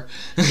they were.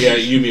 Yeah,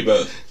 you, me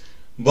both.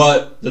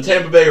 But the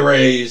Tampa Bay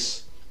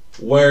Rays,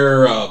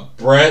 where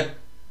Brett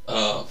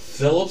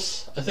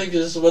Phillips, I think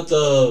is what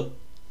the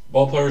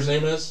ball player's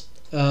name is.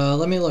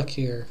 Let me look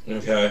here.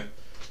 Okay.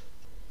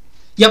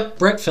 Yep,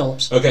 Brett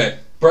Phillips. Okay,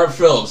 Brett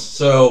Phillips.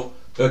 So,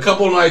 a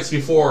couple nights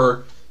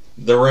before,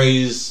 the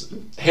Rays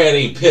had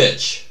a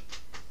pitch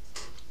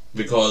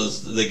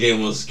because the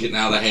game was getting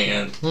out of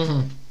hand.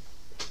 Mm-hmm.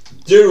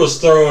 Dude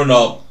was throwing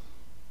up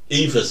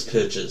Ephus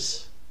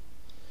pitches.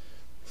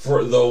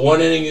 For the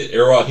 1 inning,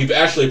 he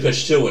actually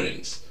pitched 2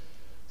 innings.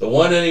 The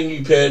 1 inning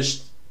he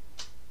pitched,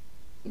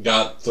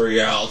 got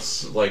 3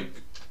 outs,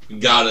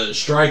 got a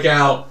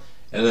strikeout,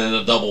 and then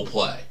a double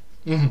play.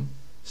 Mm-hmm.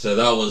 So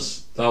that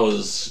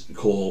was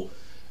cool.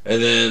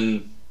 And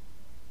then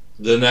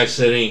the next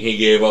inning he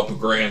gave up a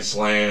grand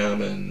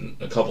slam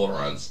and a couple of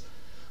runs.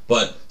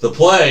 But the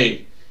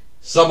play,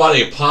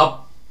 somebody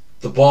popped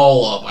the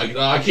ball up.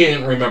 I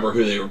can't remember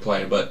who they were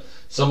playing, but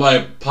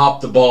somebody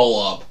popped the ball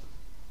up.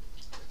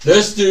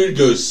 This dude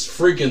goes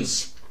freaking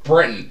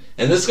sprinting.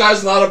 And this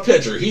guy's not a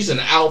pitcher. He's an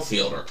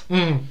outfielder.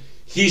 Mm.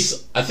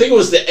 I think it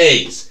was the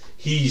A's.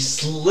 He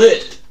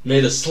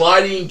made a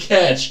sliding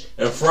catch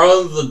in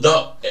front of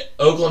the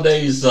Oakland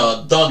A's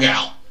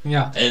dugout.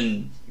 Yeah.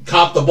 And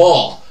caught the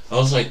ball. I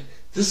was like,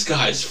 this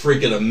guy's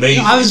freaking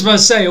amazing. I was about to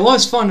say, it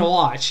was fun to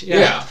watch.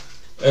 Yeah.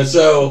 And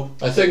so,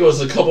 I think it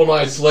was a couple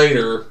nights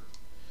later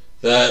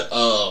that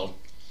a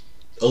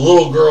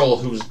little girl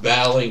who was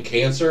battling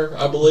cancer,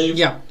 I believe.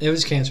 Yeah, it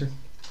was cancer.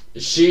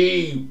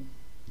 She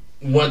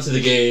went to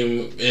the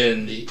game,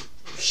 and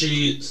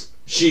she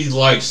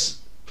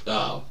likes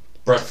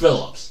Brett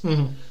Phillips.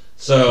 Mm-hmm.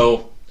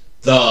 So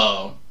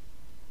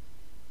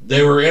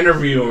they were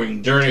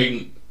interviewing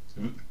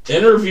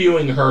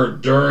her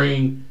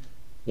during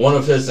one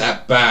of his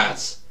at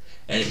bats,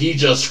 and he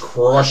just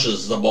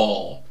crushes the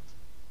ball.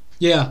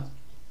 Yeah.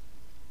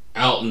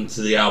 Out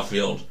into the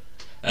outfield,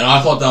 and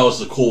I thought that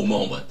was a cool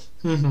moment.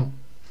 Mm-hmm.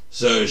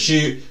 So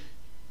she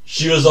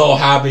was all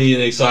happy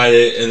and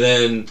excited, and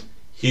then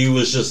he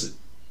was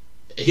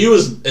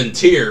in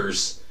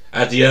tears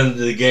at the end of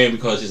the game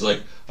because he's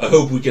like, I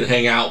hope we can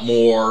hang out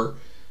more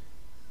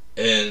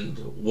and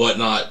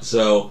whatnot.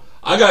 So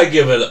I gotta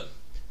give it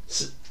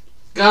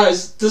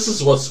guys, this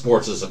is what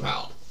sports is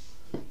about.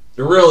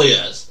 It really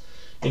is.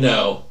 You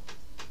know,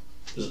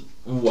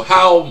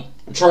 how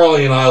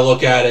Charlie and I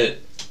look at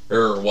it,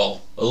 or,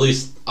 well, at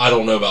least I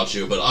don't know about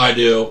you, but I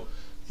do,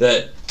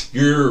 that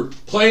you're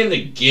playing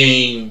the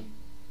game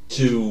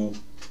to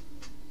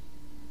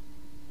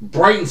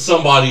brighten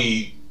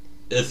somebody,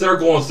 if they're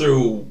going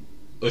through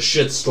a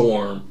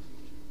shitstorm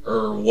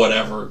or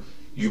whatever,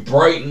 you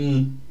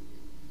brighten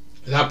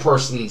that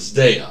person's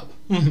day up.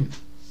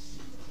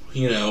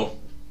 You know?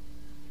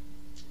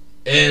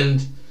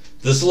 And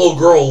this little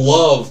girl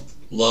loved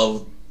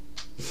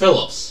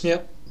Phillips.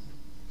 Yep.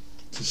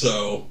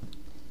 So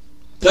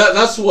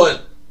that's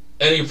what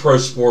any pro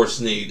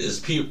sports need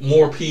is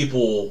more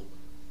people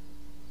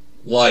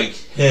like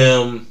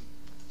him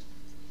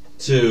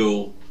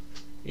to,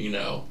 you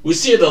know, we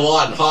see it a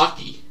lot in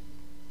hockey.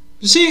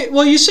 You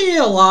see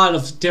a lot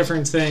of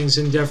different things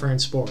in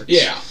different sports.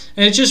 Yeah.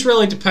 And it just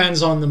really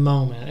depends on the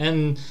moment.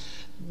 And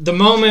the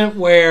moment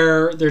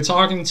where they're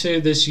talking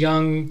to this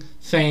young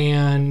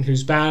fan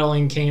who's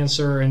battling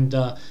cancer and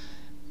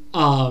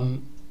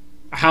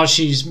how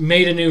she's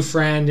made a new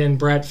friend in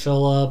Brett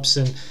Phillips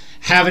and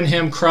having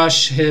him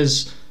crush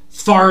his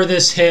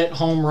farthest hit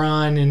home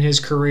run in his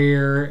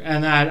career,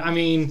 and that, I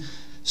mean,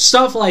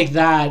 stuff like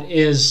that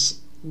is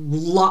a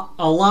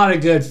lot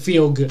of good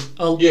feel good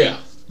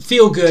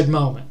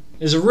moment.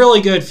 It's a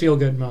really good feel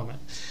good moment.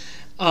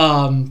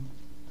 And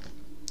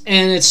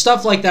it's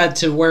stuff like that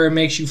to where it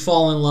makes you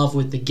fall in love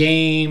with the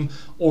game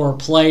or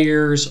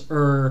players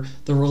or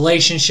the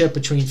relationship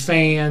between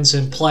fans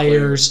and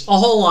players a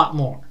whole lot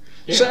more.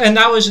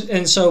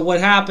 Yeah. So what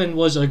happened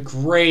was a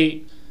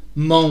great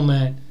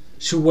moment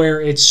to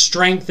where it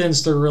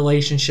strengthens the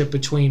relationship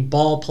between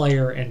ball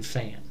player and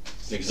fan.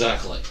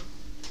 Exactly.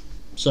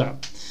 So,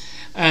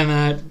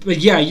 but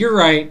yeah, you're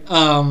right.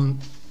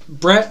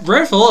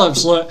 Brett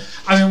Phillips.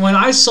 I mean, when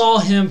I saw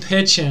him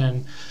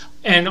pitching,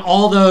 and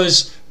all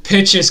those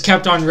pitches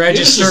kept on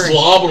registering, he was just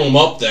lobbing them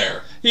up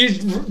there.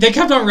 They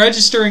kept on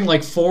registering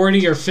like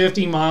 40 or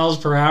 50 miles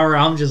per hour.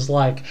 I'm just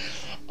like,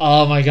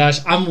 oh my gosh,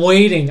 I'm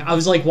waiting. I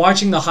was like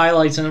watching the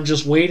highlights and I'm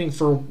just waiting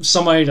for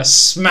somebody to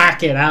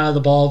smack it out of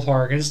the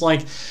ballpark. And it's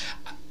like,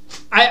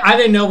 I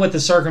didn't know what the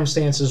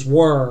circumstances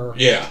were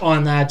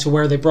on that to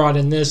where they brought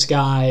in this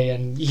guy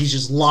and he's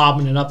just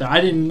lobbing it up there.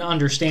 I didn't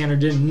understand or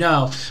didn't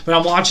know. But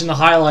I'm watching the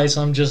highlights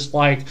and I'm just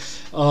like,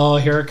 oh,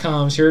 here it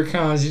comes.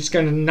 He's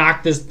going to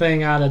knock this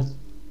thing out of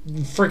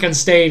freaking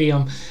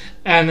stadium.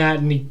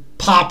 And he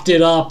popped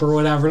it up or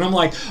whatever, and I'm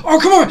like, oh,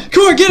 come on,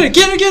 get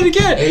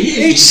it.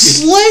 He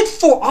slid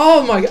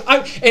oh my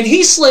God, and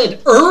he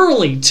slid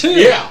early too.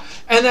 Yeah.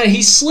 And then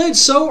he slid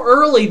so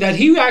early that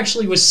he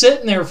actually was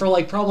sitting there for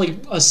like probably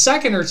a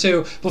second or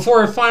two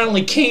before it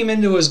finally came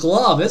into his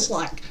glove. It's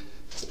like,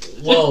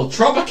 well,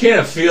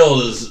 Tropicana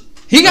Field is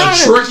a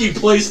tricky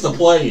place to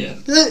play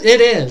in.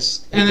 It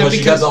is, because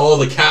you got all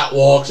the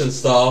catwalks and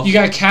stuff. You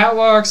got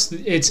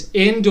catwalks. It's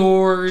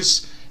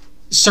indoors.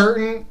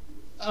 Certain.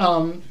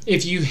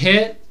 If you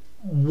hit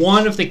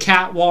one of the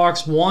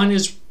catwalks, one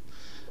is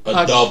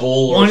a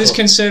double. One is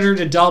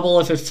considered a double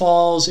if it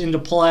falls into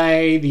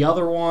play. The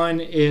other one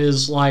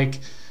is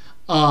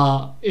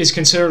is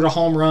considered a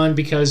home run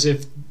because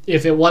if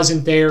it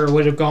wasn't there, it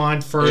would have gone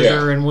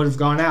further and would have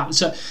gone out.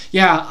 So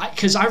yeah,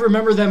 because I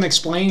remember them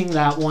explaining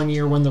that one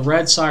year when the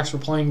Red Sox were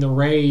playing the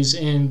Rays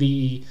in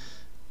the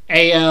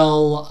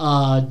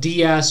AL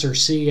DS or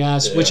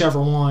CS,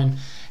 whichever one.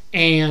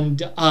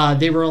 And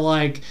they were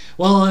like,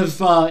 well, if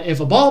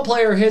a ball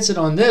player hits it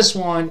on this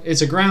one,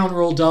 it's a ground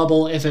rule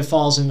double if it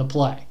falls into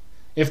play.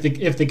 If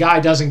the guy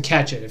doesn't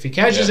catch it. If he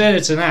catches it,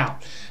 it's an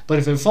out. But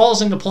if it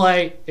falls into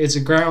play, it's a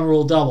ground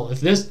rule double.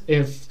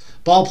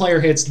 If ball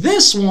player hits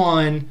this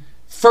one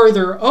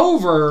further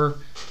over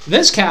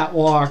this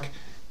catwalk,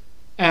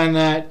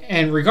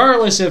 and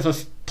regardless if a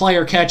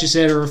player catches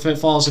it or if it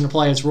falls into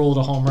play, it's ruled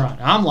a home run.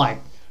 I'm like,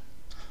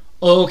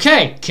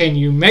 okay, can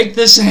you make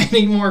this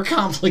any more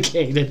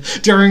complicated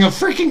during a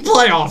freaking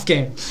playoff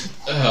game?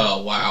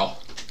 Oh, wow.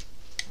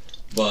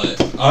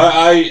 But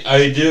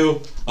I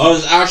do. I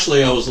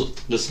was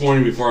this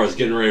morning before I was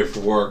getting ready for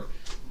work,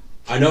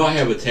 I know I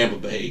have a Tampa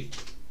Bay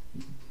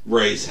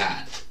Rays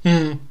hat.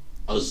 I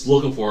was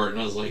looking for it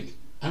and I was like,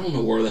 I don't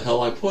know where the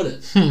hell I put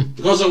it.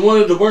 Because I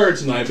wanted to wear it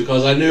tonight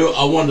because I knew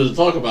I wanted to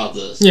talk about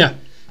this. Yeah.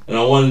 And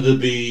I wanted to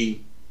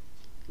be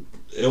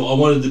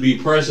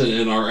present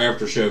in our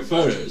after show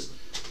photos.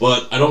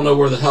 But I don't know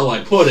where the hell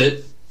I put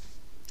it.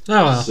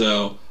 Oh, well.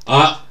 So,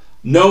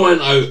 knowing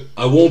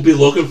I won't be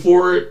looking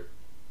for it,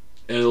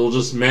 and it'll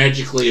just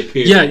magically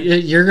appear. Yeah,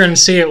 you're going to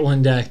see it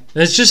one day.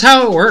 That's just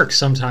how it works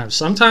sometimes.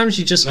 Sometimes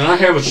you just... And I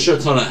have a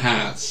shit ton of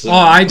hats. So. Oh,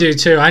 I do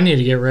too. I need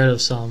to get rid of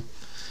some.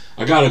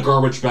 I got a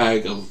garbage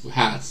bag of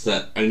hats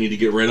that I need to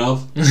get rid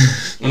of.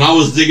 And I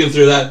was digging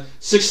through that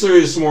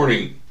 6:30 this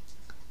morning,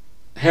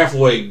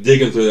 halfway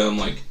digging through that. I'm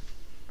like,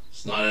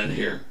 it's not in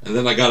here. And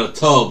then I got a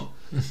tub,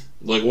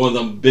 like one of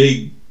them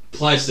big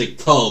plastic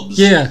tubs.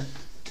 Yeah.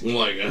 I'm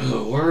like,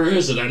 oh, where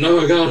is it? I know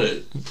I got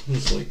it.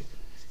 It's like,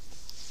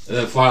 and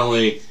then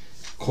finally,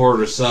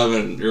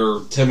 6:45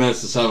 or 10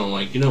 minutes to 7, I'm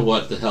like, you know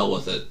what? The hell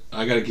with it.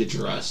 I gotta get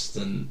dressed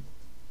and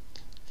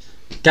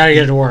Gotta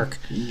get to work.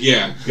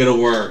 yeah, get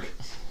to work.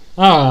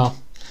 Oh, well.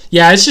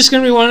 Yeah, it's just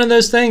going to be one of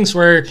those things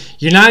where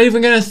you're not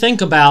even going to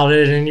think about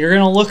it, and you're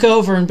going to look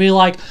over and be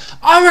like,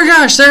 oh my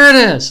gosh, there it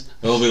is.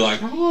 It'll be like,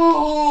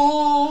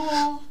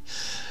 oh.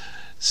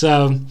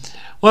 So,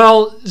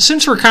 well,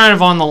 since we're kind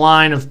of on the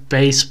line of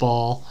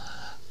baseball,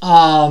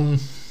 so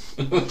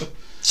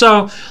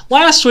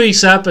last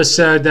week's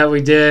episode that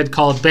we did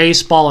called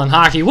Baseball and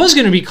Hockey was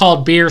going to be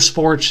called Beer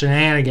Sports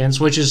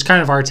Shenanigans, which is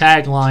kind of our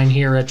tagline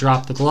here at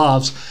Drop the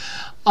Gloves.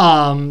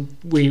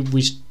 We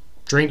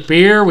drink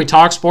beer, we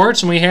talk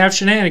sports, and we have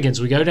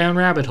shenanigans. We go down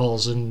rabbit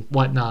holes and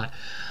whatnot.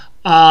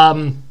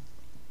 That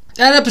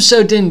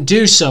episode didn't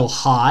do so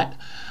hot,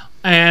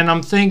 and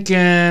I'm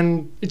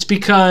thinking it's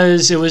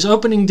because it was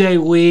opening day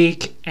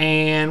week,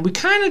 and we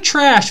kind of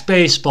trashed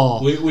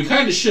baseball. We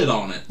kind of shit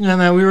on it. And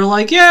then we were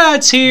like, yeah,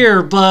 it's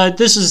here, but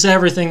this is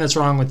everything that's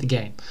wrong with the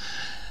game.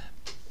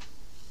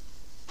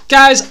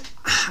 Guys,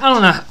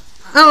 I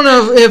don't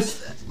know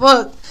if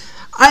well,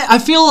 I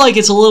feel like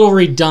it's a little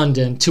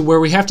redundant to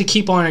where we have to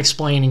keep on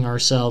explaining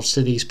ourselves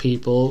to these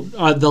people,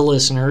 the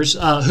listeners,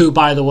 who,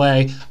 by the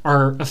way,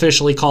 are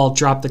officially called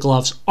Drop the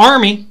Gloves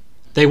Army.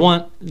 They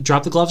won.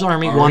 Drop the Gloves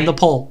Army won the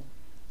poll.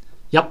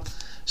 Yep.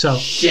 So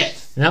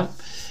shit. Yep.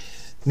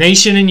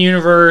 Nation and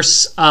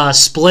Universe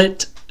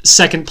split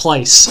second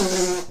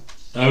place.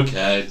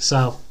 Okay.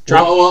 So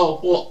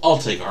well, I'll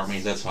take Army.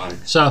 That's fine.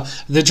 So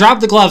the Drop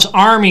the Gloves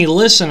Army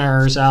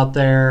listeners out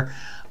there,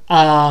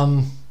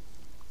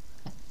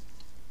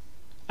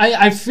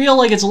 I feel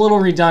like it's a little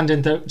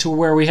redundant to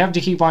where we have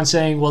to keep on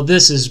saying, well,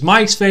 this is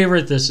Mike's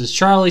favorite, this is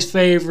Charlie's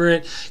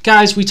favorite.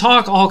 Guys, we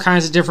talk all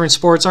kinds of different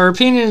sports. Our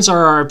opinions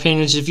are our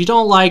opinions. If you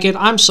don't like it,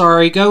 I'm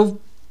sorry. Go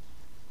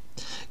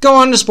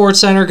on to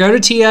SportsCenter, go to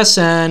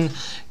TSN,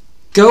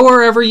 go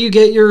wherever you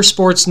get your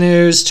sports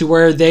news to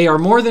where they are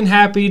more than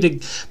happy to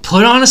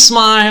put on a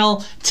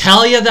smile,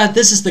 tell you that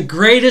this is the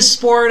greatest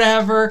sport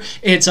ever,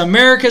 it's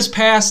America's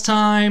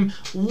pastime,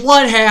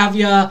 what have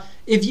you.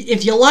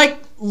 If you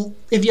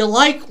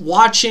like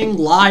watching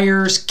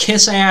liars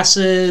kiss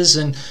asses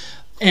and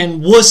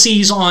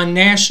wussies on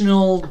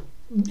international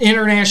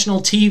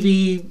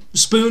TV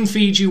spoon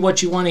feed you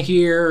what you want to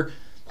hear,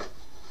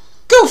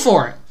 go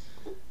for it.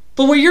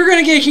 But what you're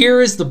going to get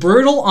here is the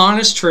brutal,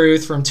 honest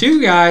truth from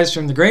two guys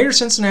from the greater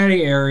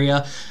Cincinnati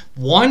area.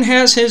 One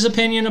has his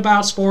opinion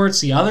about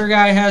sports. The other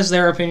guy has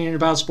their opinion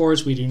about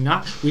sports. We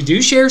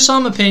do share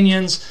some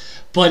opinions.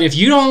 But if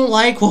you don't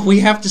like what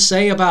we have to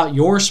say about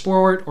your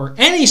sport or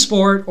any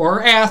sport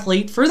or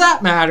athlete for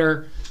that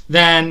matter,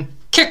 then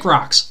kick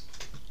rocks.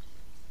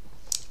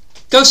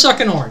 Go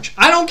suck an orange.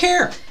 I don't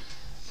care.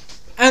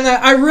 And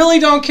I really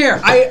don't care.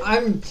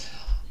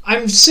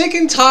 I'm sick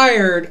and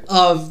tired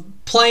of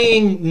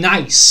playing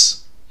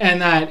nice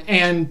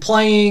and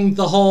playing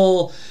the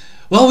whole,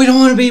 well, we don't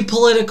want to be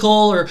political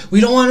or we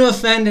don't want to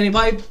offend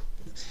anybody.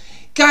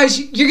 Guys,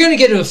 you're going to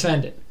get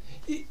offended.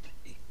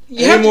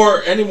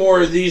 Any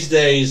more these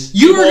days,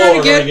 you are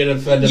going to get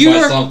offended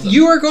by something.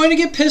 You are going to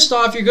get pissed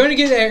off. You're going to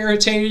get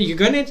irritated. You're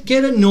going to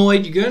get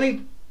annoyed. You're going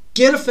to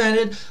get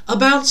offended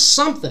about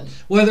something.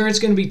 Whether it's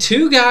going to be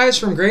two guys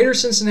from Greater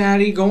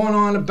Cincinnati going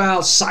on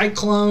about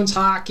Cyclones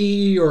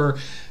hockey or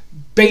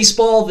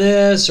baseball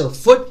this or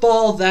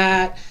football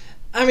that.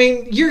 I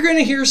mean, you're going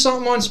to hear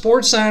something on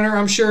SportsCenter.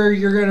 I'm sure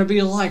you're going to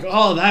be like,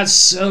 oh, that's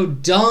so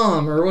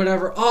dumb or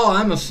whatever. Oh,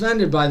 I'm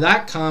offended by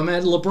that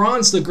comment.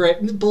 LeBron's the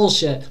great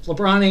bullshit.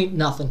 LeBron ain't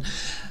nothing.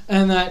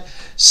 And that,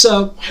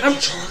 so,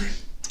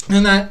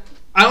 and that,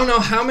 I don't know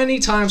how many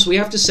times we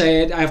have to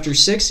say it after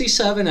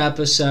 67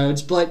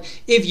 episodes, but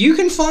if you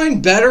can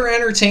find better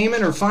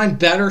entertainment or find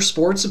better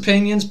sports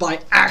opinions by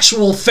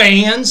actual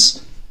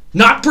fans,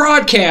 not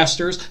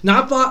broadcasters,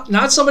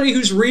 not somebody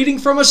who's reading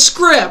from a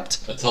script.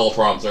 A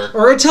teleprompter.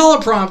 Or a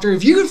teleprompter.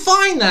 If you can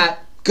find that,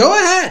 go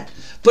ahead.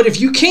 But if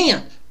you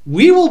can't,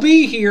 we will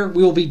be here,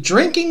 we will be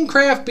drinking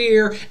craft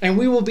beer, and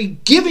we will be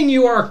giving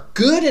you our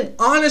good and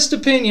honest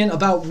opinion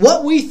about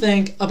what we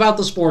think about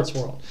the sports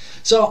world.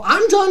 So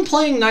I'm done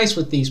playing nice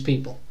with these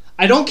people.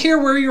 I don't care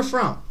where you're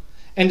from.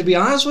 And to be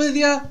honest with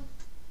you,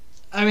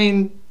 I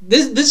mean,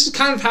 this is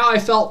kind of how I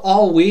felt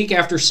all week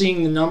after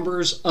seeing the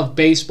numbers of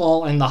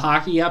baseball and the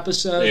hockey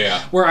episode,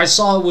 where I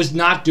saw it was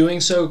not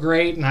doing so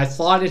great, and I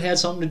thought it had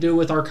something to do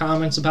with our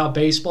comments about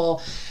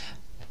baseball.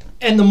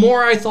 And the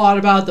more I thought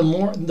about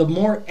it, the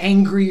more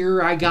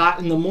angrier I got,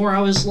 and the more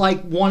I was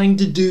like wanting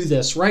to do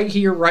this right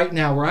here, right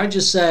now, where I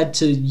just said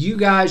to you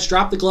guys,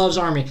 Drop the Gloves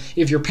Army,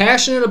 if you're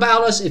passionate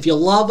about us, if you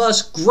love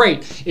us,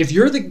 great. If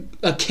you're the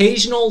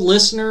occasional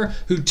listener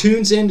who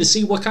tunes in to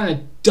see what kind of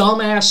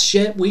dumbass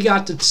shit we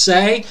got to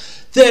say,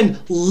 then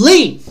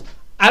leave.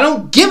 I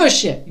don't give a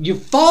shit. You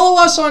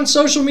follow us on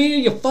social media,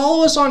 you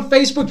follow us on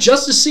Facebook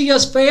just to see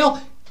us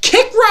fail,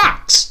 kick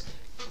rocks.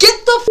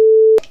 Get the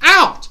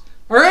out,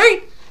 all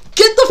right?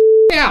 Get the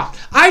out.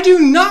 I do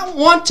not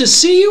want to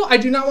see you. I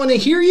do not want to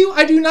hear you.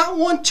 I do not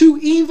want to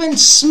even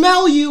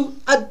smell you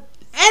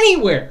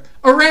anywhere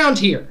around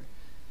here.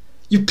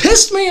 You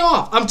pissed me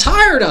off. I'm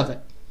tired of it.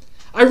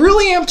 I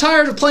really am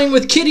tired of playing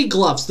with kitty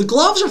gloves. The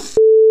gloves are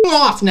f***ing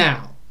off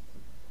now.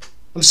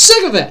 I'm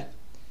sick of it.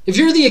 If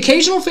you're the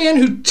occasional fan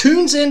who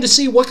tunes in to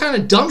see what kind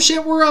of dumb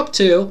shit we're up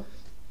to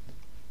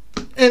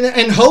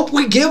and hope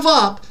we give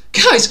up,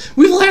 guys,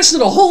 we've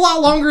lasted a whole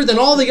lot longer than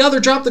all the other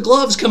Drop the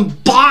Gloves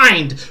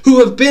combined who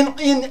have been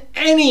in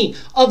any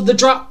of the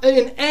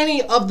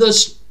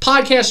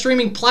podcast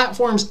streaming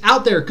platforms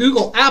out there.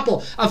 Google,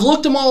 Apple, I've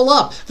looked them all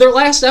up. Their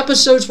last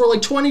episodes were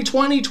like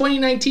 2020,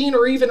 2019,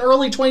 or even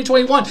early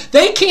 2021.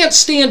 They can't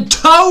stand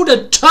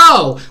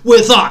toe-to-toe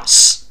with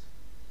us.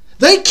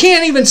 They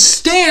can't even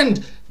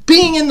stand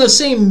being in the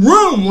same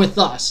room with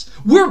us.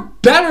 We're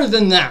better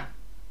than that.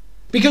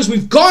 Because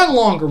we've gone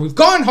longer, we've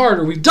gone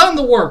harder, we've done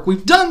the work,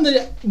 we've put in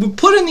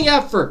the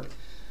effort.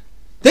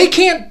 They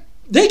can't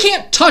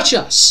touch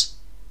us.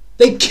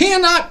 They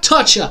cannot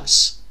touch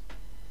us.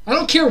 I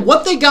don't care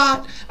what they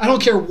got. I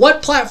don't care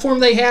what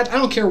platform they had. I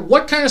don't care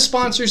what kind of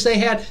sponsors they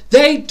had.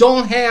 They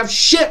don't have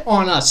shit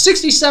on us.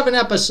 67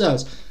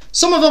 episodes.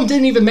 Some of them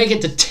didn't even make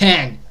it to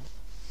 10.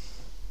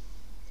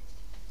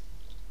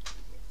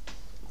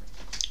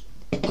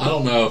 I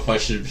don't know if I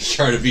should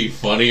try to be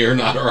funny or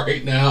not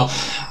right now,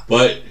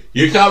 but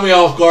you caught me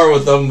off guard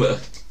with them a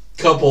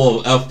couple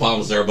of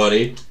F-bombs there,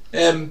 buddy.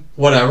 And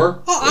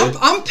whatever. Oh,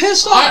 I'm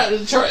pissed off.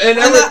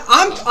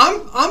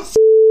 I'm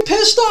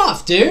pissed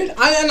off, dude.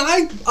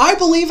 I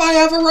believe I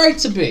have a right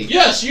to be.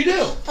 Yes, you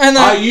do. And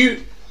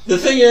the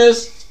thing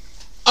is,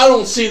 I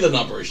don't see the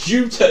numbers.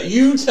 You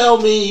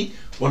tell me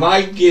when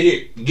I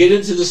get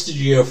into the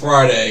studio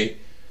Friday.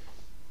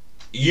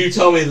 You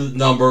tell me the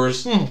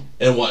numbers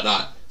and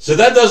whatnot. So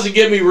that doesn't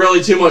give me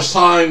really too much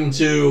time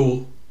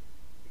to.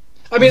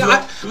 I mean,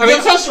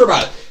 get fester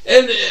about it,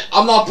 and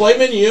I'm not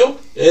blaming you.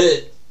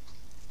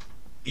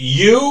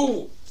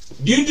 You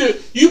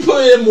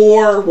put in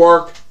more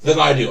work than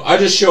I do. I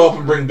just show up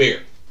and bring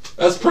beer.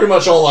 That's pretty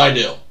much all I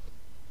do,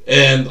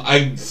 and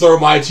I throw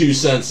my 2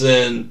 cents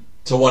in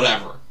to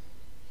whatever.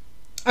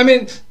 I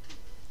mean,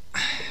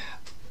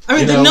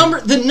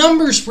 the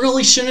numbers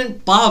really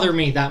shouldn't bother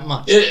me that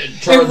much.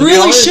 It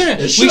really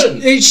shouldn't.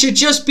 It should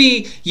just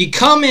be you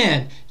come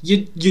in,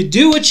 you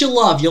do what you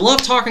love. You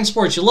love talking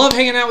sports. You love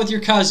hanging out with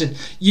your cousin.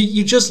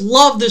 You just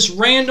love this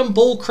random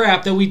bull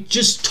crap that we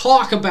just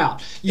talk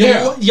about.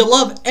 You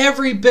love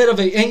every bit of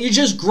it, and you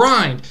just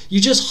grind.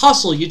 You just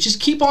hustle. You just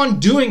keep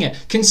on doing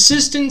it.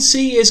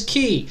 Consistency is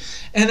key.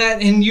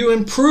 And you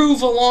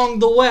improve along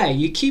the way.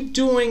 You keep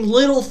doing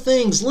little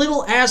things,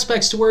 little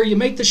aspects to where you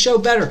make the show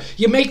better.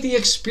 You make the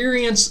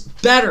experience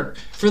better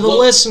for the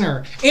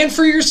listener and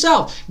for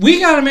yourself.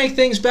 We got to make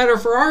things better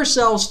for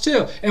ourselves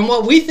too. And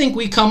what we think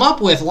we come up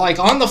with, like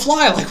on the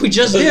fly, like we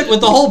just did with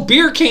the whole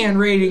beer can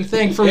rating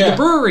thing for the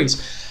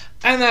breweries.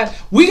 And that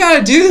we got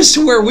to do this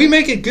to where we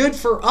make it good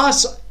for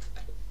us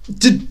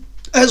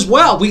as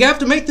well. We have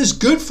to make this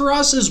good for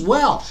us as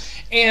well.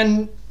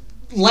 And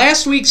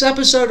last week's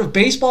episode of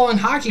baseball and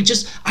hockey,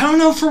 I don't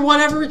know, for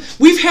whatever,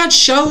 we've had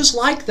shows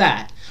like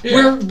that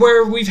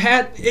where we've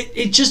had,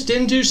 it just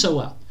didn't do so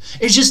well.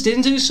 It just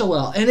didn't do so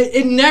well. And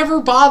it never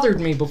bothered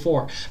me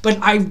before. But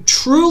I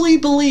truly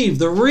believe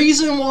the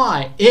reason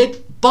why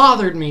it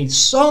bothered me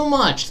so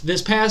much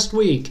this past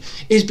week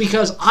is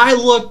because I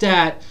looked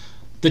at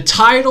the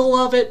title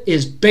of it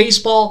is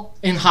baseball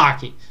and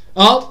hockey.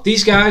 Oh,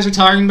 these guys are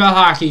talking about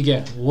hockey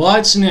again.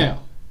 What's new?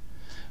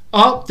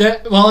 Oh,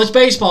 it's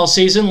baseball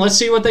season. Let's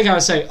see what they got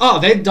to say. Oh,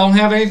 they don't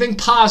have anything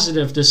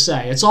positive to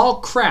say. It's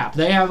all crap.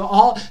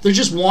 They're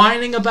just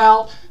whining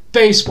about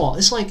baseball.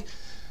 It's like,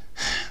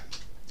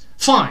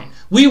 fine.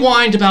 We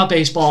whined about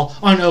baseball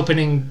on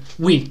opening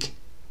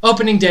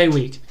day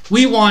week.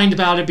 We whined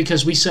about it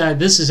because we said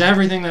this is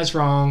everything that's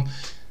wrong.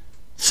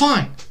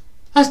 Fine.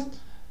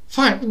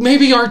 Fine.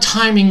 Maybe our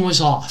timing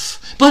was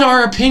off, but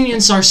our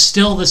opinions are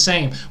still the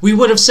same. We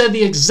would have said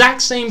the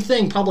exact same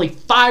thing probably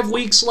 5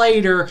 weeks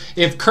later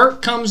if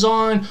Kirk comes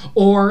on,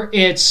 or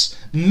it's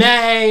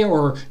May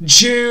or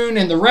June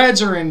and the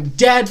Reds are in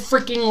dead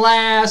freaking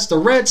last. The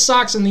Red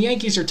Sox and the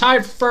Yankees are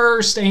tied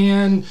first,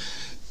 and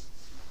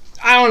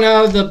I don't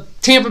know, the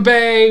Tampa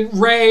Bay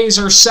Rays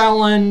are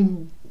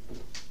selling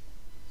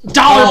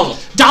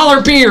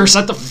dollar beers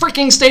at the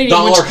freaking stadium.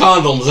 Dollar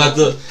condoms at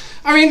the...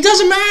 I mean, it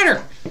doesn't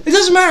matter. It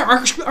doesn't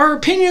matter. Our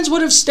opinions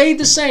would have stayed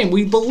the same.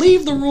 We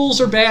believe the rules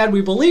are bad.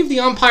 We believe the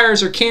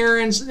umpires are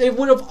Karens. It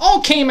would have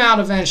all came out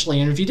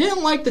eventually. And if you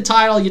didn't like the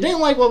title, you didn't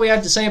like what we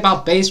had to say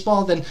about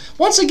baseball, then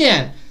once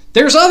again,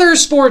 there's other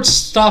sports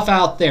stuff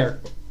out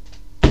there.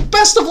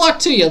 Best of luck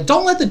to you.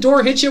 Don't let the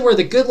door hit you where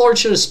the good Lord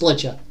should have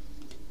split you.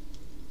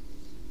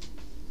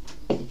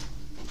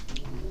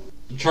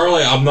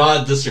 Charlie, I'm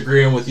not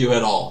disagreeing with you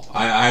at all.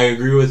 I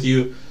agree with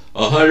you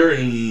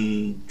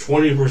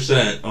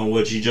 120% on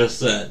what you just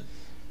said.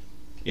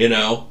 You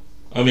know,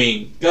 I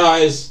mean,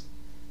 guys,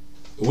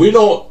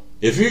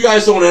 if you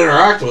guys don't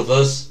interact with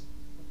us,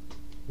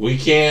 we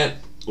can't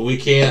we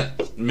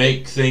can't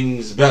make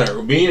things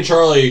better. Me and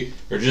Charlie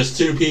are just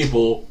two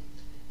people,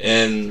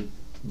 and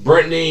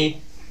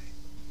Brittany,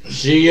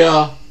 she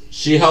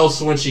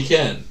helps when she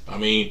can. I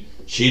mean,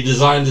 she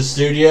designed the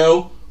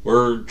studio.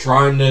 We're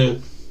trying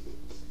to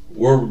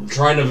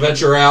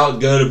venture out,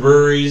 go to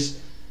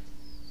breweries.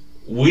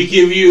 We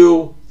give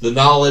you the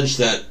knowledge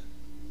that,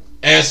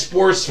 as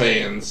sports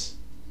fans,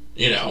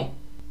 we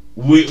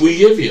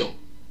give you.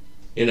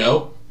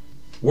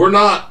 We're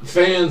not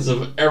fans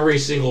of every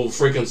single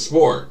freaking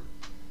sport.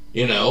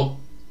 I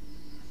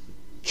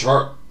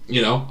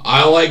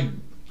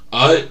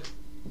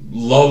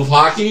love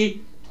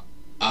hockey.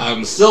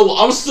 I'm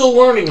still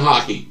learning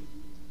hockey.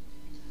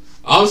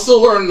 I'm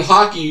still learning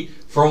hockey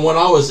from when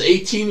I was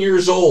 18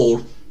 years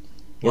old,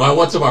 when I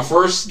went to my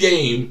first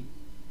game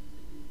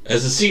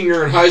as a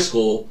senior in high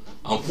school.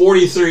 I'm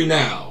 43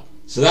 now.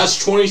 So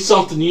that's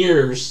 20-something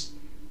years,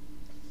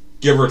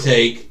 give or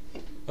take,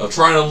 of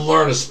trying to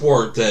learn a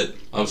sport that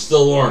I'm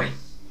still learning.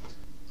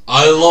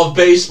 I love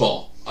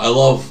baseball. I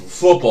love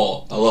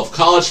football. I love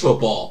college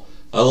football.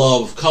 I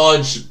love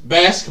college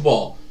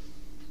basketball.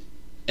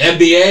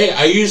 NBA,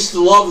 I used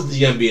to love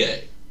the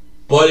NBA,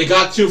 but it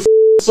got too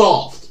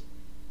soft.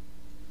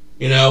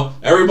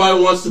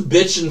 Everybody wants to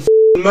bitch and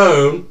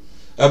moan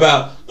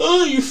about,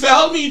 oh, you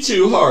fouled me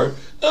too hard.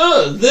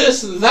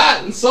 This and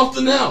that and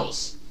something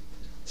else.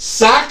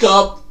 Sack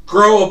up,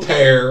 grow a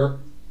pair,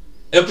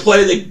 and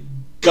play the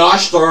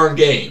gosh darn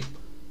game.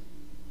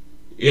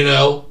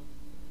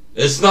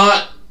 It's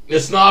not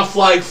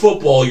flag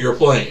football you're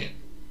playing.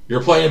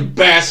 You're playing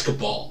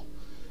basketball.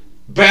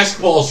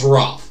 Basketball's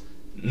rough.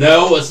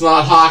 No, it's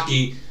not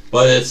hockey,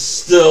 but it's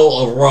still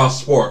a rough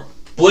sport.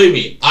 Believe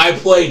me, I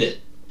played it.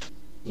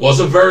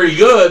 Wasn't very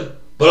good,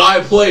 but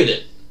I played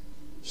it.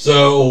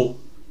 So,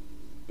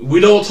 we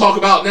don't talk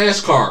about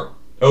NASCAR.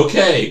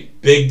 Okay,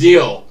 big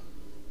deal.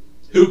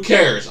 Who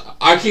cares?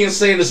 I can't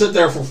stand to sit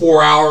there for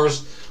 4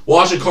 hours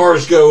watching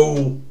cars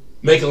go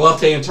making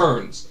left-hand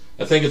turns.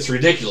 I think it's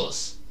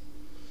ridiculous.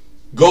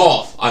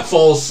 Golf, I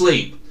fall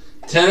asleep.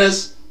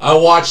 Tennis, I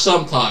watch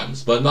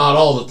sometimes, but not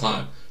all the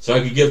time. So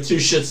I could give two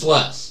shits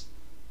less.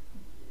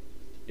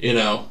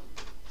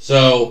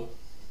 So,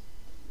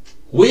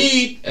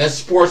 we, as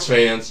sports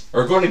fans,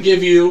 are going to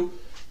give you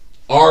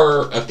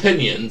our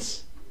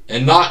opinions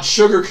and not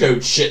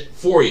sugarcoat shit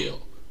for you.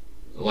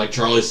 Like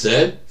Charlie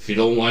said, if you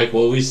don't like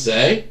what we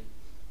say,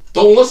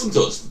 don't listen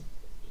to us.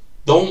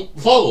 Don't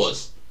follow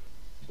us.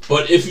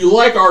 But if you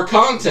like our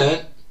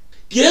content,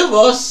 give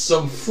us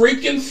some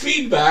freaking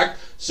feedback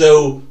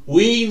so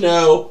we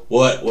know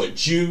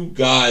what you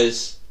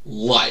guys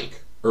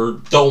like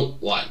or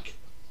don't like.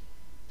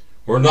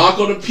 We're not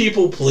going to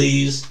people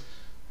please.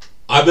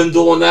 I've been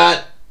doing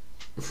that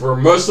for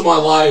most of my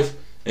life,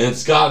 and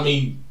it's got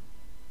me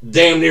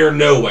damn near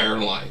nowhere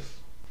in life.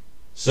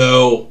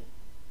 So,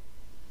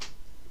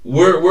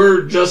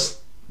 we're just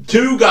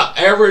two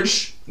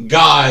average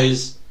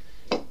guys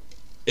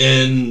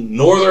in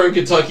northern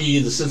Kentucky,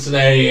 the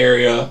Cincinnati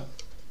area,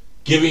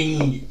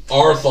 giving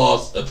our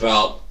thoughts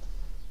about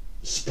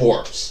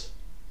sports.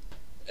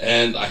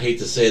 And I hate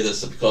to say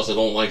this because I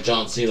don't like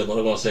John Cena, but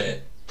I'm going to say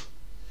it.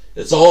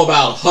 It's all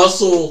about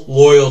hustle,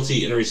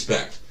 loyalty, and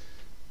respect.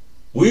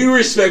 We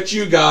respect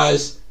you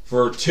guys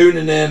for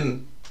tuning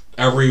in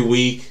every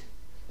week,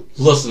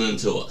 listening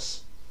to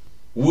us.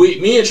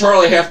 Me and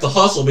Charlie have to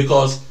hustle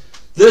because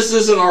this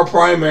isn't our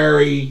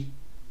primary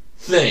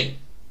thing.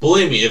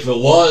 Believe me, if it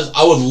was,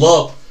 I would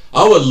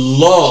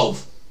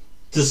love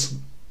to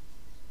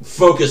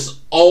focus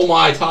all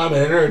my time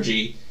and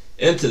energy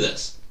into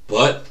this.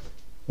 But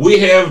we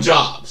have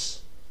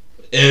jobs,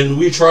 and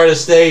we try to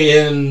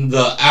stay in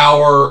the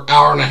hour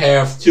and a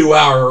half, 2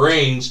 hour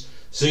range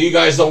so you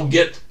guys don't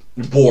get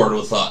bored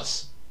with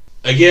us.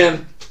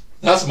 Again,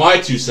 that's my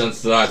 2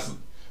 cents that I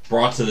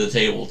brought to the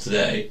table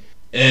today,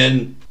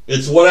 and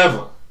it's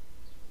whatever.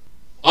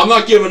 I'm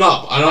not giving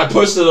up, and I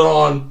posted it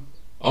on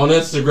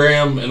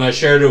Instagram, and I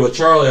shared it with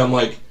Charlie. I'm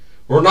like,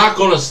 we're not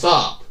going to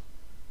stop.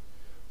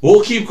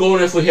 We'll keep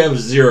going if we have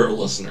 0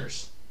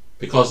 listeners,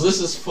 because this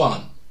is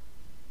fun.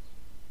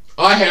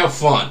 I have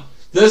fun.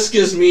 This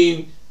gives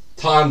me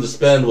time to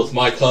spend with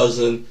my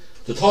cousin,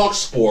 to talk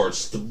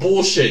sports, to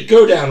bullshit,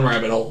 go down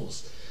rabbit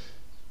holes,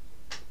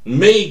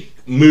 make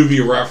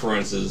movie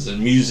references and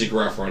music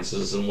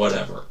references and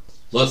whatever.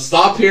 Let's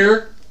stop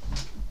here.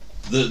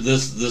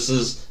 This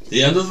is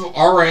the end of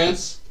our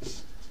rants.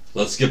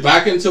 Let's get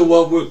back into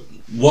what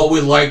we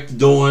like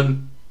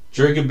doing: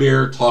 drinking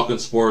beer, talking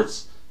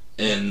sports,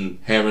 and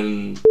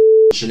having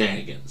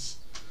shenanigans.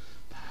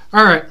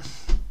 All right.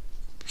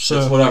 So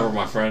it's whatever,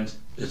 my friend.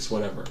 It's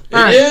whatever.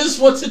 Right. It is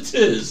what it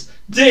is.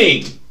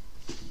 Ding.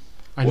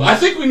 I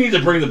think we need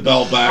to bring the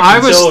bell back.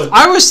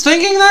 I was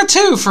thinking that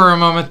too for a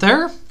moment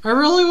there. I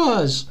really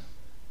was.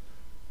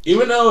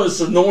 Even though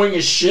it's annoying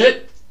as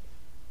shit,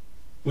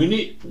 we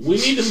need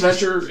to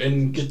measure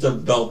and get the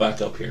bell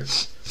back up here.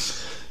 Sorry.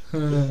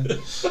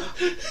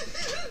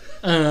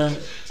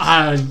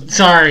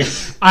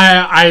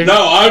 I'm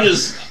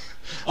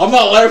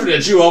not laughing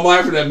at you. I'm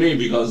laughing at me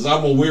because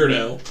I'm a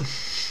weirdo.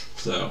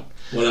 So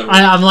Whatever.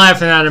 I'm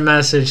laughing at a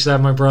message that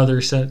my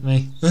brother sent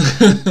me.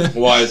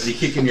 Why, is he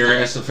kicking your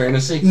ass in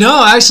fantasy?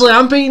 No, actually,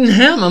 I'm beating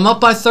him. I'm up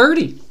by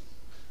 30.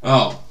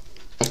 Oh.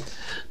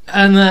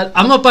 And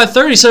I'm up by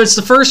 30, so it's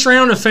the first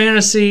round of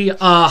fantasy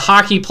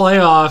hockey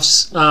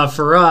playoffs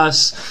for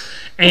us.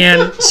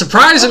 And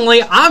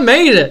surprisingly, I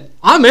made it.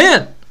 I'm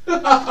in.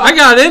 I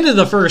got into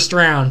the first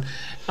round.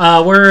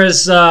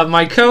 Whereas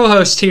my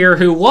co-host here,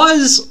 who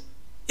was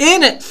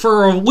in it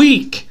for a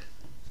week,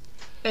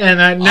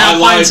 and I now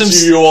lied to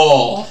you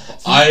all.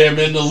 I am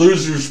in the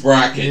losers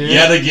bracket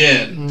yet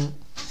again.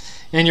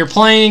 And you're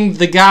playing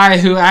the guy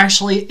who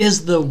actually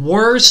is the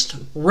worst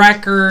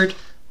record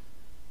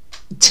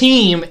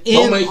team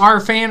in our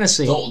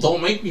fantasy.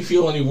 Don't make me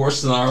feel any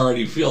worse than I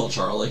already feel,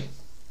 Charlie.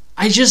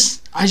 I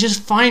just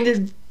find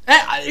it.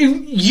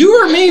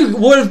 You or me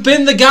would have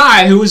been the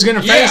guy who was going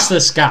to face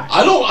this guy.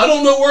 I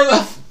don't know where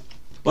the,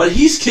 but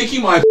he's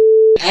kicking my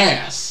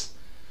ass.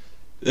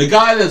 The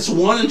guy that's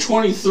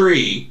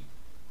 1-23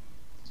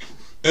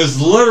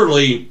 is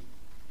literally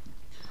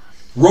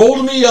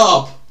rolled me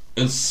up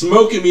and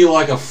smoking me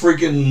like a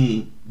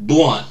freaking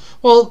blunt.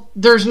 Well,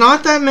 there's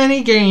not that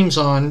many games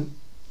on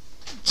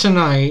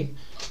tonight.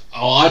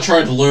 Oh, I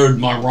tried to load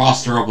my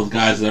roster up with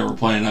guys that were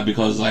playing that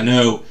because I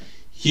know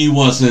he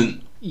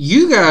wasn't.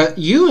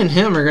 You and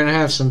him are going to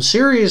have some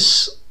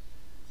serious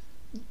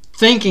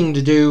thinking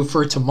to do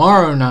for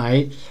tomorrow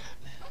night,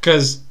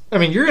 because I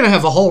mean you're going to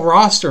have a whole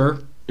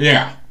roster.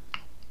 Yeah.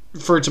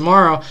 For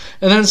tomorrow,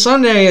 and then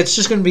Sunday it's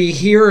just going to be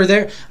here or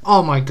there.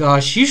 Oh my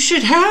gosh, you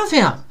should have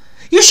him.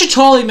 You should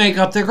totally make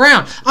up the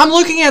ground. I'm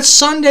looking at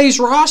Sunday's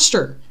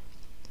roster.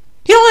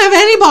 He don't have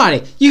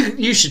anybody.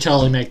 You should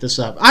totally make this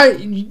up.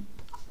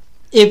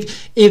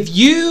 If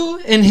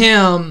you and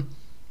him,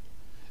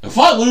 if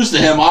I lose to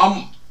him,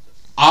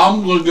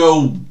 I'm gonna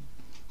go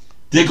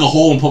dig a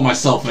hole and put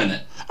myself in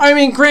it. I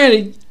mean,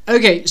 granted,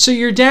 okay, so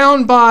you're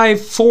down by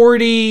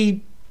 42.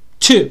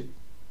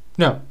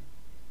 No.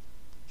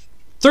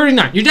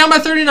 39. You're down by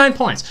 39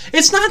 points.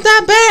 It's not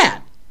that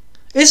bad.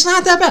 It's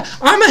not that bad.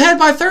 I'm ahead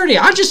by 30.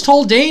 I just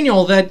told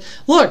Daniel that,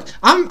 look,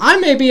 I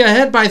may be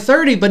ahead by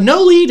 30, but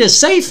no lead is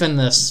safe in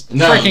this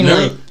freaking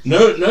league.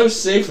 No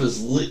safe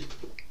is lead.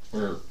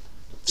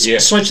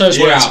 Switch those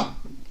words.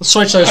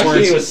 Switch those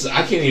words.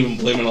 I can't even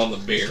blame it on the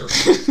beer.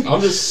 I'm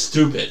just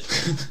stupid.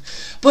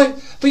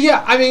 But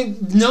yeah, I mean,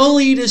 no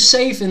lead is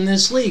safe in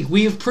this league.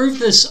 We have proved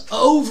this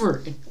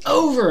over and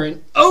over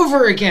and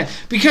over again.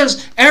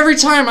 Because every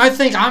time I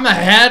think I'm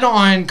ahead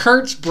on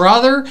Kurt's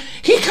brother,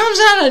 he comes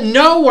out of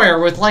nowhere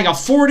with like a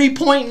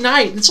 40-point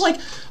night. It's like,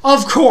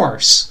 of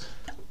course.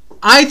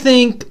 I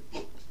think,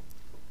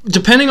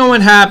 depending on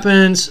what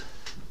happens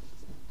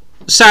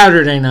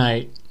Saturday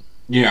night,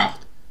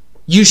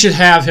 you should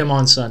have him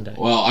on Sunday.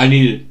 Well, I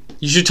need it.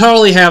 You should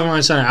totally have him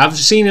on Sunday. I've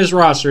seen his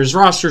roster. His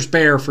roster's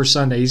bare for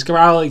Sunday. He's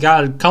probably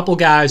got a couple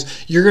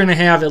guys. You're going to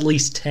have at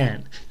least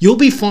 10. You'll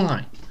be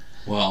fine.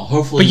 Well,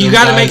 hopefully. But you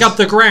got to make up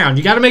the ground.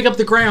 You got to make up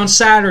the ground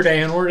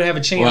Saturday in order to have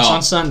a chance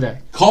on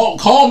Sunday.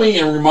 Call me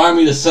and remind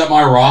me to set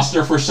my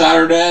roster for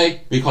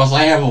Saturday because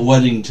I have a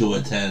wedding to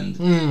attend.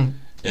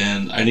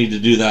 And I need to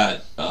do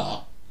that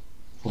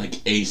like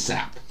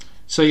ASAP.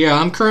 So yeah,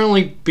 I'm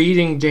currently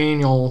beating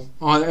Daniel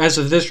as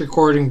of this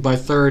recording by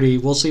 30.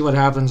 We'll see what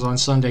happens on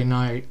Sunday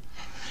night.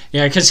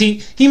 Yeah, because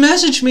he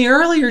messaged me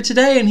earlier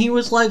today and he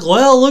was like,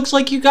 "Well, looks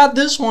like you got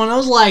this one." I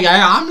was like,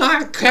 "I'm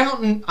not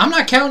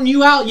counting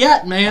you out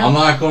yet, man. I'm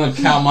not going to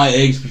count my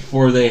eggs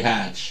before they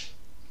hatch.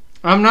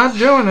 I'm not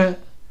doing it.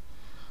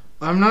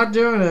 I'm not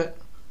doing it."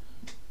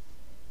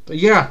 But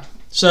yeah,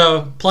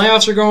 so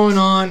playoffs are going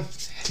on.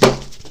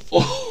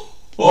 Oh!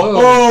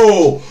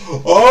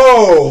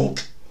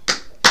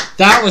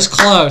 That was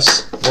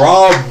close.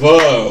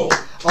 Bravo!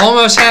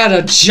 Almost had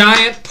a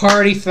giant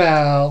party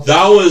foul.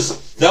 That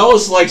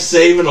was like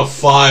saving a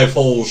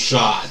 5-hole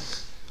shot.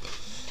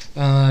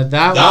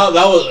 That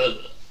was.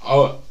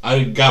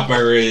 I got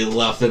barely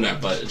left in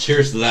that, but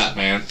cheers to that,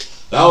 man.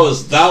 That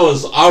was.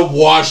 I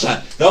watched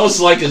that. That was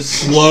like in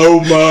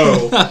slow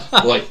mo.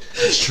 Like,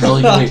 is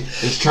Charlie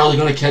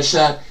gonna catch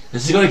that?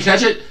 Is he gonna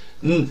catch it?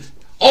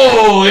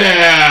 Oh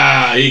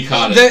yeah, he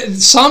caught it.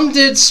 Some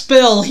did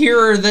spill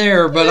here or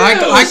there, but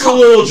I caught a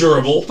little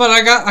durable. But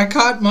I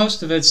caught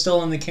most of it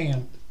still in the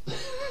can.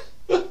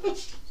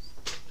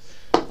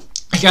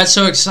 I got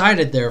so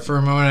excited there for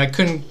a moment I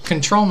couldn't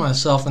control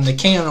myself, and the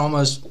can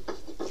almost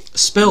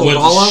spilled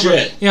all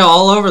over. Yeah,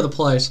 all over the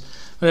place.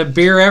 I had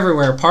beer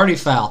everywhere, party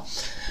foul.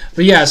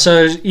 But yeah,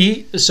 so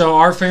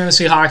our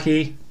fantasy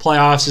hockey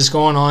playoffs is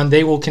going on.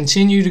 They will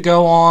continue to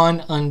go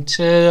on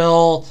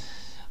until,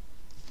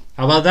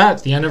 how about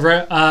that? The end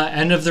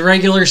of the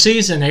regular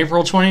season,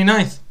 April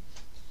 29th,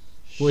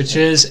 which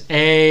is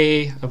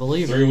I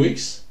believe 3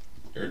 weeks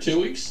or 2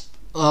 weeks.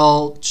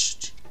 Oh,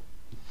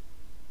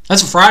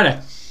 that's a Friday.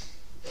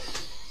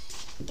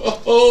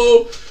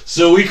 Oh,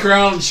 so we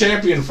crown a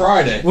champion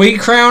Friday. We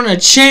crown a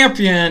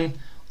champion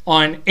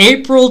on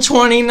April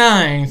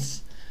 29th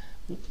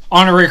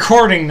on a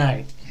recording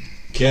night.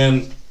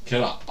 I'm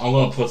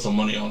going to put some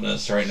money on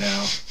this right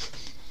now.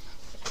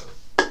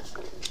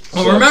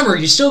 Well, remember,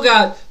 you still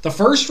got the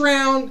first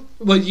round,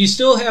 but you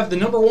still have the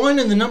number 1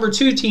 and the number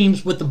 2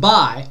 teams with the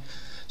bye.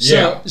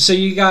 So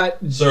you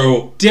got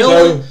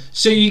Dylan.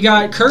 So you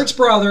got Kurt's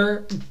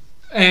brother,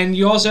 and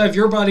you also have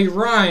your buddy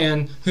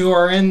Ryan, who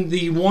are in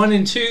the 1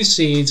 and 2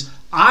 seeds.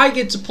 I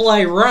get to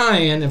play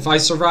Ryan if I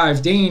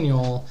survive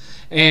Daniel,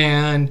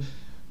 and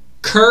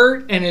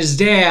Kurt and his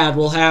dad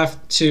will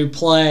have to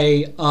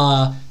play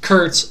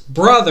Kurt's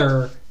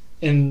brother,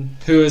 who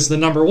is the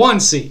number 1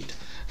 seed.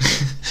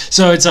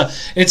 So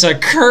it's a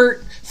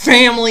Kurt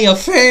family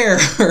affair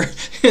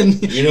in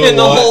the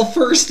whole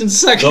first and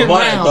second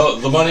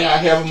round. The money I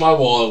have in my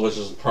wallet, which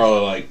is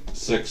probably like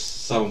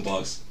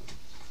 $6-7,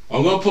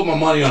 I'm gonna put my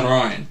money on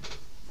Ryan.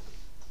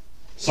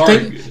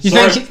 Sorry.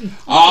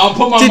 I'll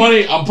put my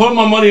money. I'm putting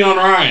my money on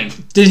Ryan.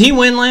 Did he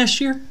win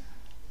last year?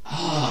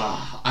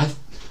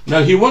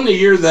 No, he won the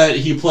year that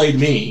he played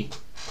me.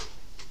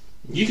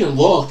 You can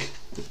look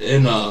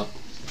in the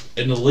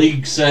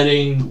league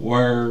setting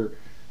where.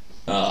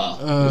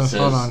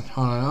 Hold on.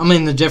 I'm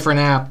in the different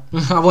app.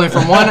 I went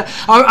from one.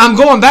 I'm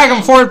going back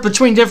and forth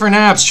between different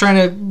apps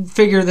trying to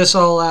figure this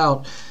all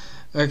out.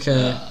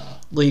 Okay,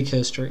 league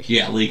history.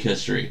 Yeah, league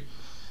history.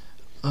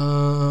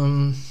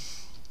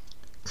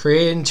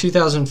 Created in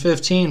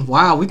 2015.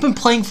 Wow, we've been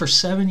playing for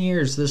 7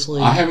 years. This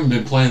league. I haven't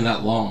been playing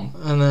that long.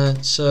 And then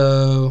let's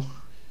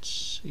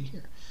see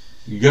here.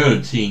 You go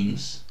to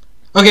teams.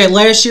 Okay,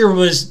 last year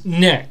was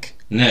Nick.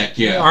 Nick,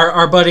 yeah,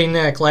 our buddy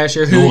Nick last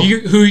year,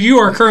 who you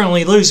are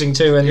currently losing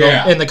to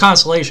in the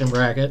consolation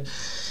bracket.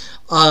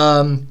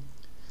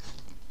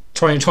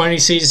 2020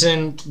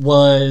 season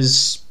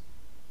was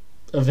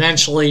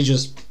eventually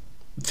just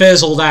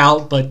fizzled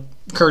out, but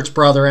Kurt's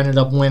brother ended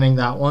up winning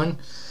that one.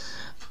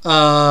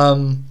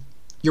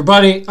 Your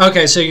buddy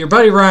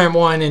Ryan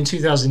won in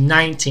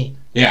 2019.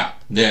 Yeah,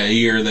 the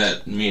year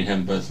that me and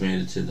him both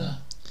made it to the.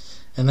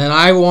 And then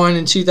I won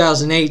in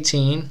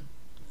 2018,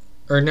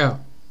 or no.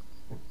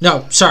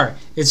 No, sorry.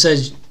 It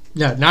says,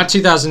 no, not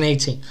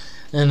 2018.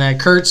 And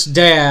Kurt's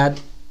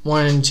dad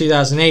won in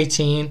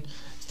 2018.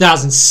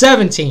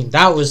 2017,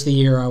 that was the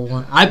year I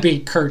won. I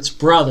beat Kurt's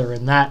brother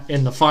in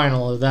the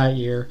final of that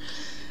year.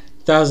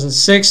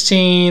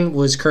 2016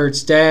 was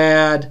Kurt's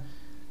dad.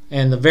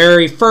 And the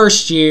very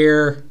first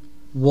year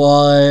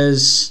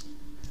was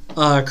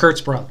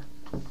Kurt's brother.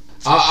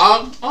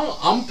 I'm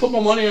putting my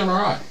money on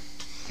Ryan.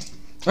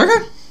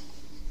 Okay.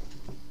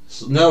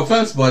 No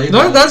offense, buddy.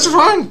 No, that's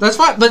fine. That's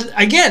fine. But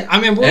again, I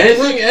mean,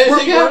 anything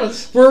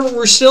happens.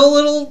 We're still a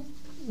little.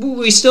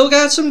 We still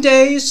got some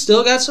days.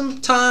 Still got some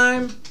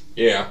time.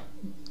 Yeah.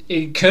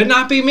 It could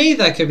not be me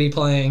that could be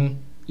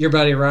playing your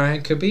buddy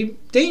Ryan. Could be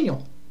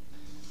Daniel.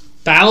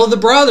 Battle of the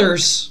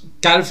Brothers.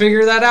 Got to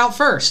figure that out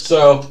first.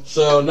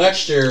 So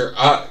next year,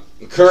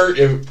 Kurt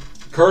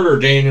or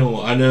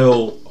Daniel, I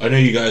know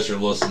you guys are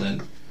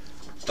listening.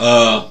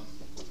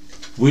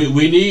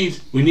 We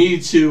need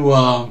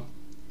to.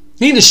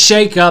 Need to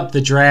shake up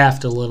the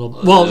draft a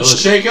little. Well,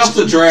 shake up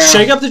the draft.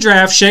 Shake up the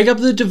draft. Shake up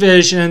the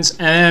divisions,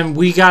 and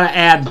we got to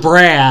add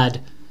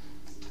Brad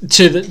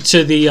to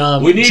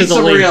the. We need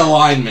some league.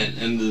 realignment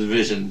in the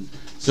division.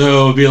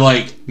 So it'd be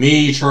like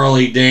me,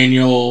 Charlie,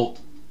 Daniel.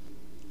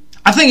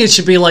 I think it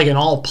should be like an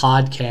all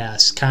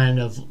podcast kind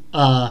of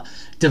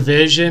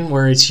division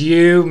where it's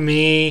you,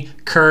 me,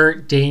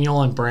 Kurt,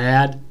 Daniel, and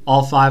Brad.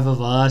 All 5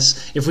 of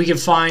us. If we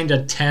could find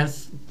a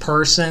 10th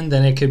person,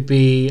 then it could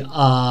be.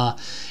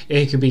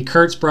 It could be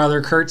Kurt's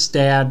brother, Kurt's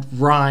dad,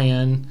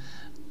 Ryan,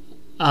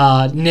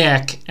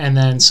 Nick, and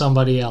then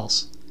somebody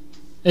else.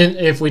 And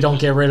if we don't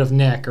get rid of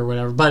Nick or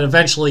whatever. But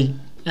eventually,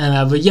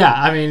 but yeah,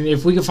 I mean,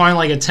 if we could find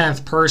like a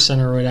 10th person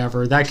or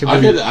whatever, that could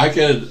be. I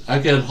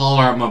could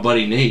holler at my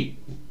buddy Nate.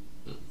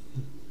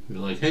 Be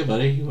like, hey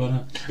buddy, you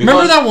wanna?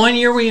 Remember that one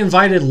year we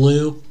invited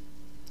Lou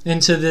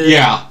into the.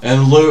 Yeah,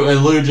 and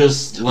Lou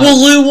just.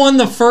 Well, Lou won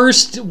the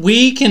first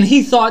week, and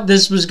he thought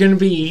this was going to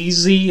be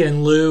easy,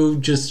 and Lou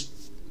just.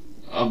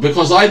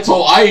 Because I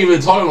even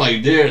told him,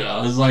 like, dude,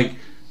 I was like,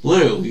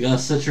 Lou, you gotta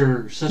set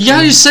your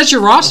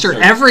roster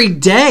every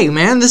day,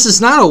 man. This is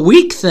not a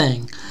week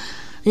thing.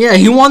 Yeah,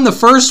 he won the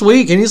first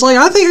week, and he's like,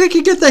 I think I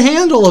could get the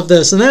handle of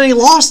this, and then he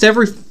lost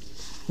every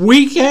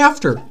week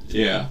after.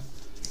 Yeah.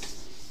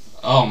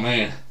 Oh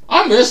man,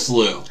 I miss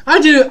Lou. I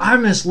do. I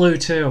miss Lou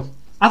too.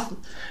 I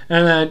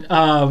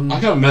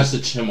gotta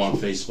message him on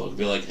Facebook.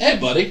 Be like, hey,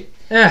 buddy.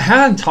 Yeah, I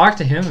hadn't talked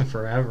to him in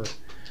forever.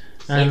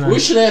 Like, we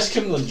should ask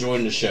him to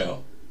join the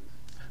show.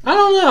 I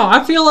don't know.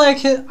 I feel like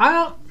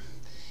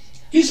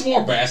He's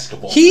more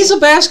basketball. He's a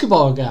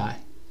basketball guy.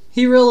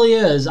 He really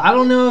is. I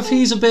don't know if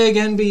he's a big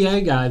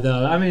NBA guy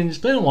though. I mean, it's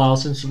been a while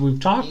since we've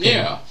talked to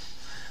him.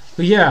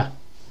 But yeah,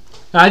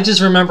 I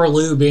just remember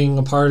Lou being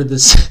a part of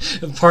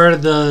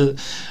the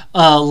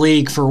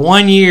league for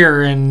 1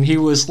 year, and he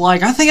was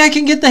like, "I think I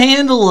can get the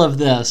handle of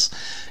this."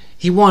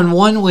 He won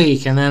 1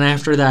 week, and then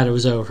after that, it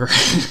was over.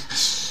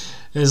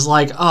 It's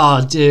like,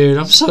 oh, dude,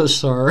 I'm so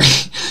sorry.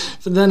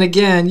 But then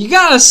again, you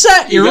gotta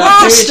set your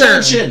roster. Pay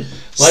attention.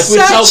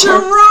 Set your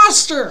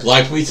roster.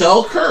 Like we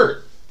tell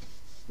Kurt.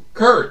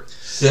 Kurt,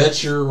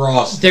 set your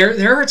roster.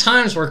 There are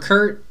times where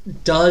Kurt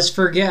does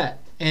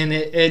forget, And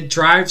it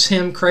drives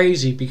him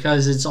crazy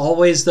because it's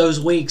always those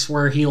weeks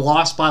where he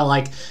lost by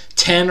like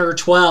 10 or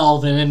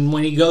 12, and then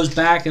when he goes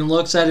back and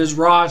looks at his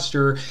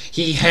roster,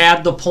 he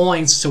had the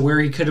points to where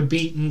he could have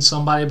beaten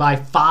somebody by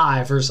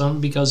 5 or something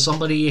because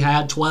somebody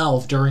had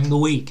 12 during the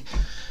week.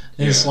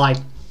 And it's like,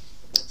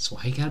 that's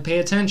why you got to pay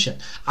attention.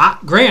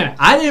 Granted,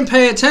 I didn't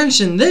pay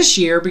attention this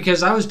year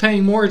because I was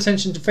paying more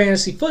attention to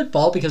fantasy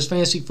football because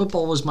fantasy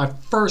football was my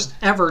first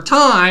ever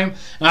time,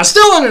 and I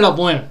still ended up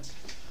winning.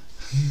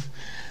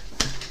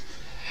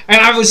 And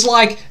I was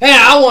like, hey,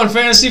 I want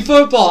fantasy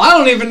football. I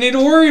don't even need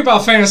to worry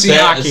about fantasy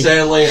hockey.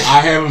 Sadly,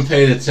 I haven't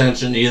paid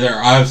attention either.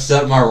 I've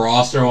set my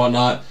roster and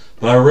whatnot,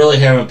 but I really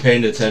haven't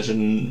paid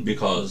attention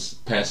because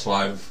past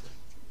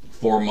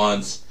 4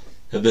 months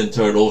have been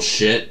total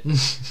shit.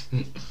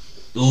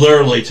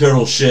 Literally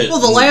total shit. Well,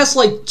 the last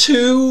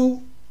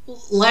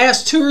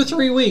two or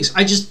 3 weeks,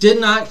 I just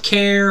did not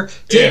care,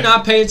 did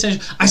not pay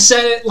attention. I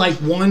said it like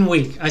 1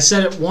 week. I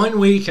said it 1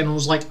 week and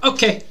was like,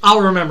 okay,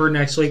 I'll remember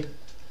next week.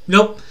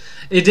 Nope.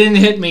 It didn't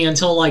hit me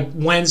until like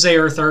Wednesday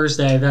or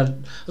Thursday that I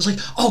was like,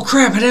 oh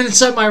crap, I didn't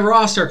set my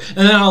roster.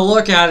 And then I'll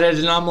look at it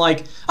and I'm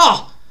like,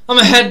 oh, I'm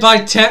ahead by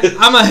 10.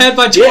 I'm ahead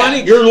by 20. Yeah,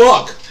 your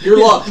luck. Your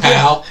luck,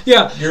 pal.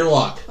 Yeah. Your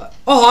luck.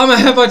 Oh, I'm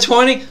ahead by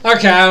 20?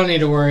 Okay, I don't need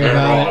to worry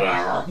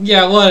about it.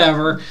 Yeah,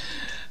 whatever.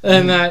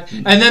 And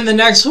then the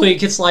next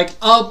week it's like,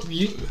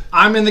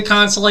 I'm in the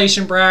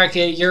consolation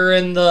bracket, you're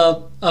in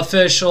the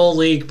official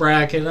league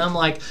bracket. And I'm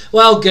like,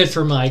 well, good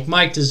for Mike.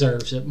 Mike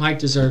deserves it.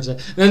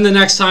 Then the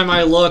next time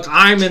I look,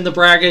 I'm in the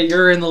bracket,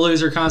 you're in the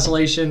loser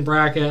consolation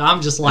bracket.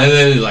 I'm just like, and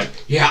then he's like,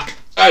 yeah,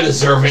 I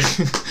deserve it.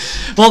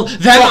 Well,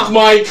 then fuck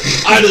Mike,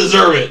 I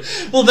deserve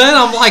it. Well, then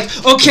I'm like,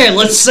 okay,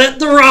 let's set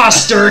the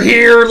roster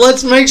here.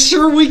 Let's make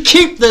sure we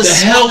keep this.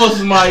 The hell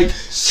with Mike.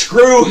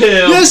 Screw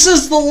him. This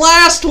is the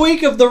last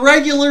week of the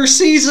regular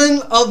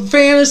season of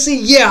fantasy.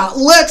 Yeah,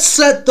 let's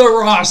set the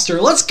roster.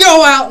 Let's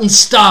go out in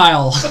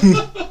style.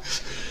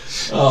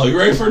 Oh, you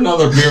ready for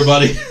another beer,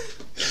 buddy?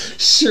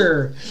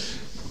 Sure.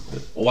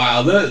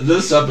 Wow,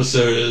 this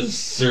episode is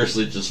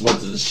seriously just went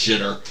to the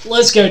shitter.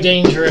 Let's go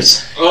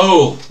dangerous.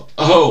 Oh,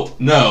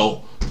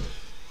 no.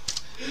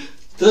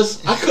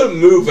 I couldn't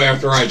move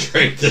after I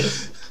drank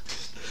this.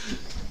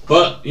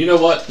 But, you know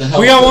what? The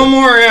hell we got one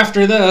more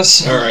after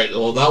this. Alright,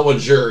 well, that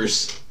one's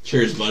yours.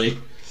 Cheers, buddy.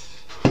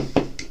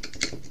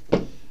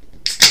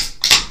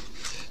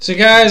 So,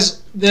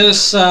 guys,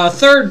 this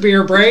third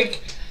beer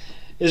break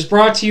is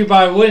brought to you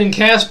by Wood and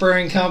Cask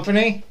Brewing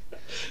Company.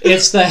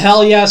 It's the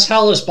Hell Yes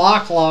Helles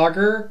Bock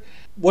Lager.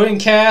 Wood and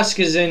Cask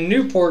is in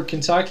Newport,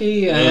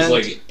 Kentucky. And it was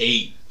like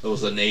 8. It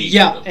was an 8.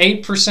 Yeah,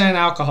 8%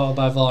 alcohol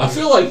by volume. I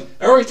feel like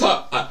every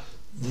time...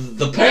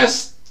 the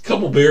past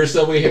couple beers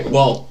that we had...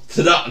 Well,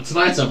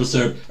 tonight's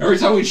episode, every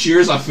time we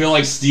cheers, I feel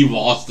like Steve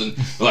Austin.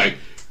 Like...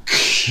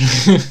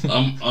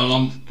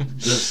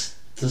 This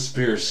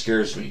beer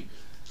scares me.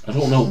 I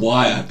don't know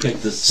why I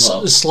picked this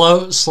up.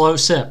 Slow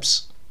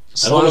sips.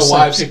 I don't know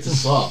why I picked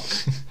this up.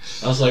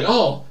 I was like,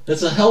 oh,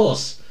 it's a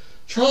Helles.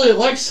 Charlie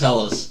likes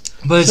Helles.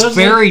 But it's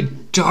very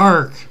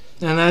dark.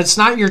 And it's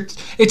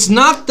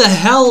not the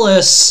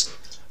Helles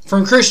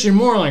from Christian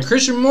Moorline.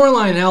 Christian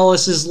Moorline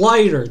Helles is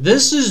lighter.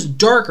 This is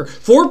darker.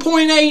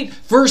 4.8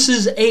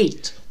 versus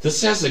 8.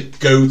 This has a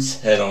goat's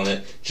head on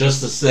it,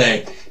 just to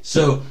say,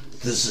 so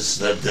this is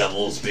the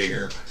devil's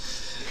beer.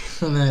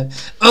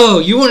 Oh,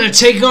 you want to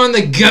take on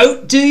the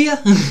goat, do you?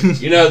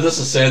 You know, this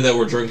is sad that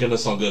we're drinking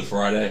this on Good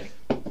Friday.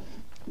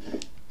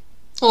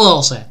 A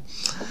little sad.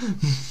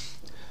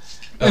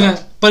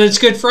 But it's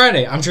Good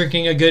Friday. I'm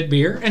drinking a good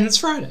beer, and it's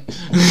Friday.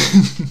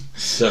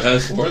 So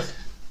henceforth,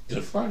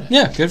 Good Friday.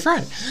 Yeah, Good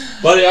Friday.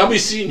 Buddy, I'll be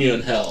seeing you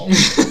in hell.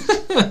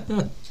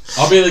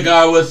 I'll be the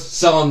guy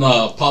selling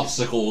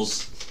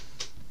popsicles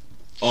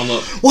on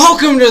the...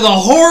 Welcome to the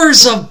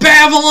Horrors of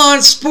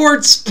Babylon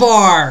Sports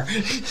Bar.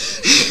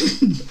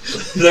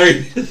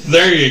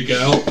 There you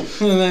go.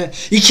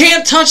 You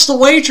can't touch the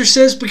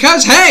waitresses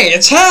because, hey,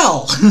 it's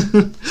hell.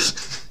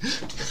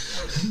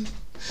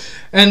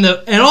 And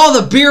all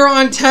the beer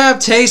on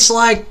tap tastes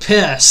like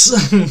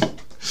piss.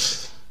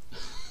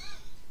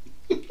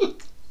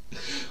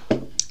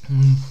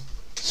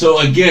 So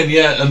again,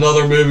 yet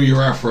another movie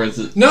reference.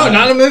 No,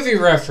 not a movie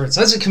reference.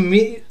 That's a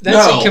comedian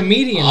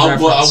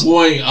reference.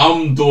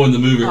 I'm doing the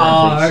movie reference.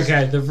 Oh,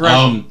 okay.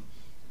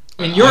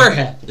 In your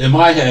head. In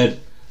my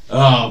head,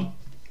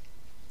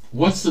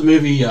 what's the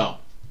movie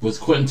with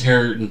Quentin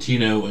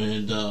Tarantino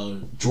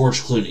and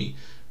George Clooney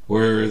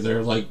where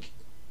they're like,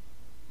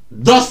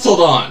 Dusk Till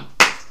Dawn.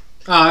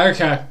 Oh,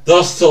 okay.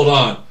 Dusk Till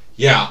Dawn.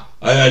 Yeah,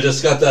 I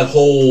just got that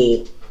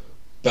whole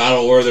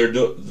battle where they're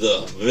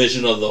the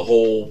vision of the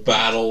whole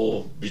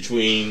battle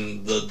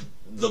between the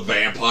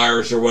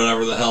vampires or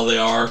whatever the hell they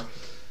are.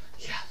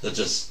 Yeah, that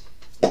just...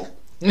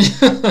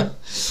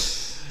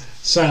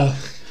 So,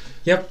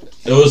 yep.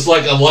 It was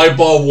like a light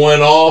bulb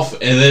went off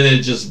and then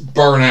it just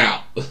burned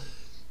out.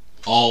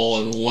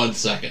 All in 1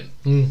 second.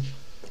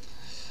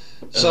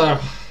 So...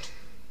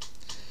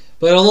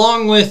 But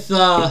along with,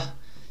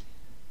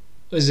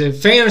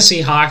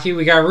 fantasy hockey,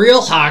 we got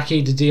real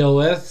hockey to deal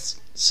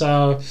with.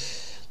 So,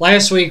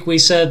 last week we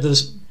said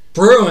the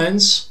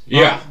Bruins,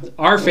 Yeah.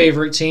 our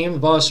favorite team, the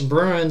Boston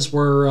Bruins,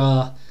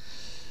 were,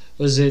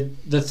 was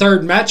it the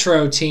third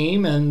Metro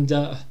team? And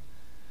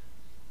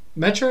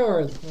Metro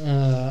or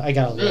I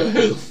gotta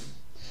look.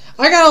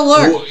 I gotta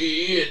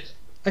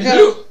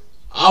look.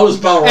 I was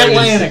about ready.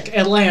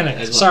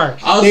 Atlantic. Sorry,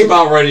 I was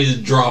about ready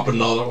to drop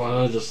another one.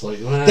 I was just like,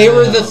 wow. They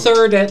were the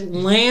third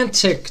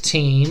Atlantic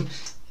team,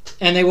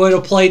 and they would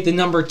have played the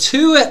number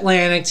 2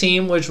 Atlantic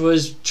team, which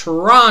was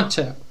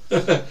Toronto.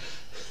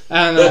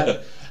 And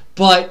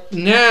but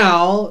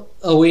now,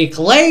 a week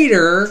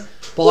later,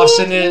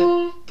 Boston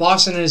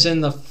is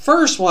in the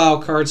first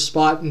wild card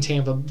spot, and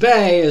Tampa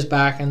Bay is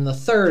back in the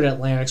third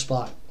Atlantic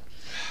spot.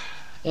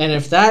 And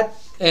if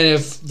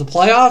the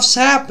playoffs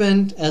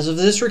happened as of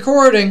this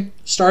recording,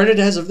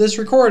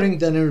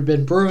 then it would have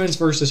been Bruins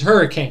versus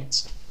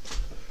Hurricanes.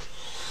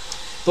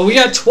 But we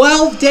got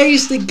 12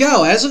 days to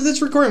go. As of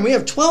this recording, we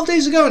have 12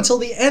 days to go until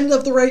the end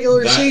of the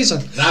regular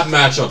season. That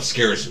matchup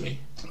scares me.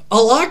 A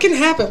lot can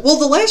happen. Well,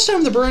 the last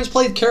time the Bruins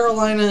played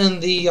Carolina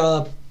in the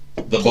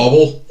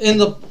bubble? In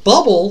the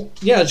bubble,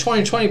 the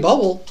 2020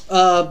 bubble,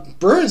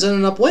 Bruins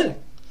ended up winning.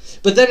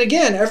 But then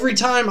again, every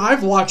time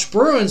I've watched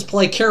Bruins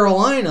play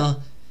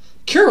Carolina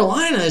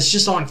is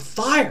just on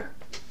fire.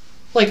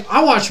 Like,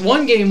 I watched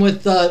one game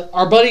with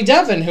our buddy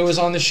Devin, who was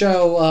on the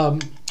show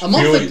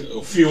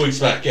a few weeks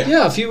back, yeah.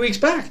 Yeah, a few weeks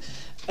back.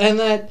 And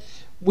that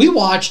we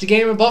watched a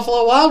game of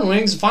Buffalo Wild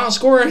Wings. The final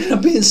score ended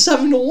up being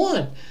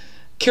 7-1,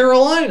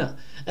 Carolina.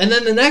 And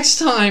then the next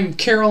time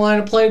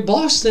Carolina played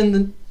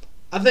Boston,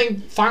 I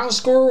think final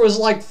score was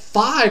like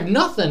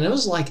 5-0. It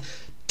was like,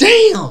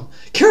 damn,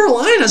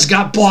 Carolina's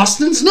got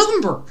Boston's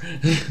number.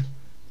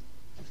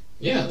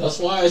 Yeah, that's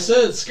why I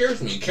said it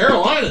scares me.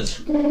 Carolina's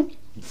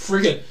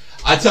freaking...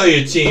 I tell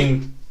you a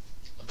team,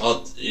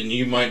 and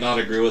you might not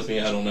agree with me,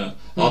 I don't know.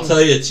 I'll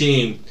tell you a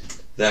team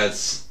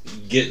that's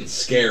getting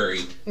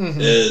scary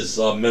is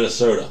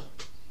Minnesota.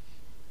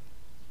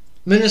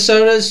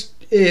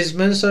 Is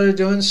Minnesota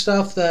doing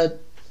stuff that...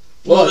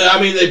 Well, I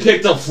mean, they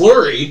picked up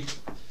Fleury.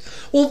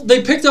 Well,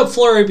 they picked up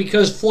Fleury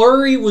because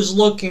Fleury was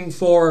looking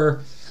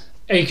for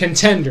a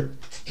contender.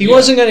 He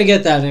wasn't going to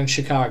get that in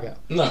Chicago.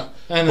 No.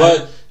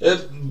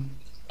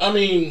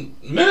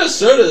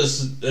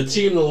 Minnesota's a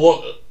team to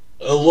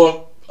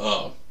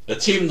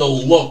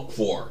look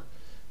for.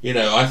 You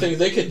know, I think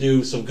they could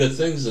do some good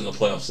things in the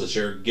playoffs this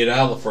year. Get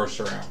out of the first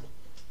round.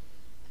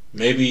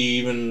 Maybe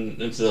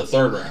even into the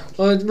third round.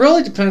 Well, it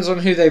really depends on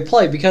who they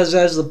play, because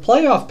as the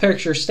playoff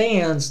picture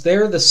stands,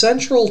 they're the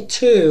Central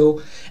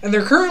 2, and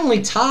they're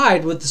currently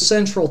tied with the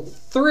Central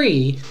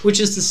 3,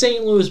 which is the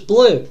St. Louis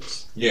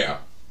Blues. Yeah.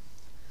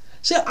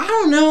 See, I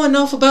don't know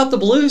enough about the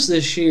Blues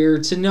this year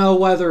to know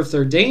whether if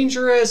they're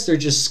dangerous, they're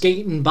just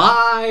skating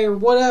by, or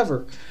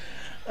whatever.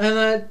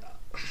 And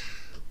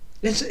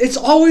it's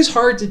always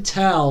hard to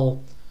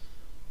tell,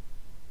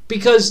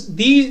 because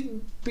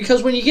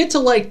when you get to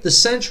like the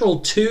Central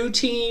 2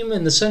 team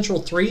and the Central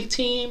 3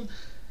 team,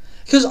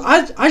 because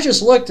I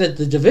just looked at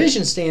the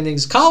division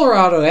standings,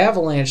 Colorado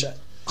Avalanche,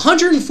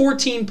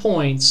 114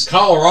 points.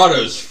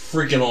 Colorado's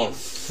freaking on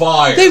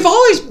fire.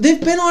 They've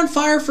been on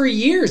fire for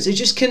years. They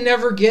just can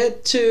never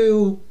get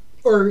to,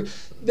 or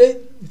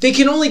they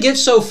can only get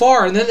so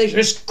far, and then they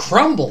just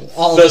crumble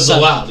all of a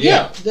sudden. Fizzle out,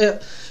 yeah.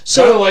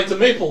 So kind of like the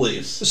Maple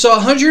Leafs. So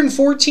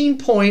 114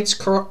 points,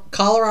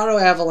 Colorado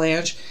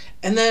Avalanche.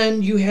 And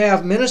then you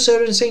have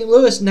Minnesota and St.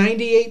 Louis,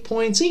 98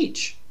 points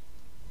each.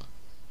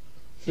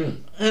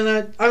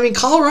 And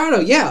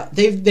Colorado,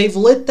 they've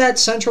lit that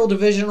Central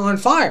Division on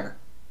fire.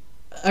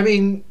 I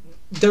mean,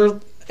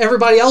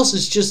 everybody else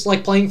is just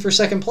like playing for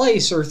second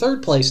place or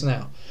third place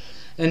now.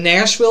 And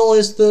Nashville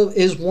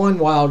is one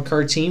wild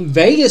card team.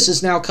 Vegas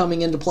is now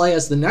coming into play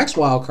as the next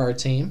wild card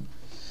team.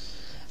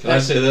 Can I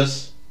say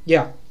this?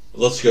 Yeah.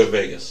 Let's go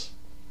Vegas.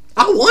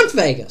 I want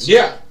Vegas.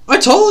 Yeah. I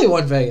totally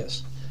want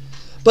Vegas.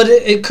 But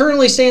it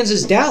currently stands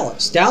as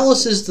Dallas.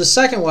 Dallas is the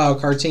second wild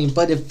card team.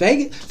 But if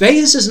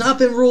Vegas has not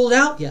been ruled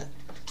out yet.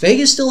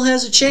 Vegas still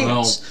has a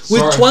chance.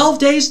 With 12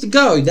 days to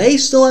go, they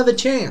still have a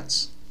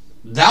chance.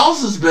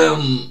 Dallas has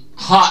been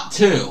hot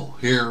too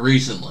here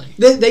recently.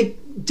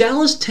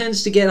 Dallas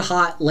tends to get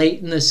hot late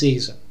in the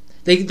season.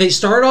 They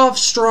start off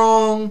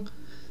strong.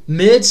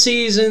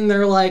 Mid-season,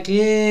 they're like,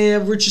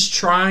 we're just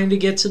trying to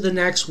get to the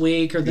next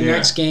week or the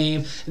next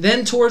game.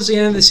 Then towards the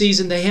end of the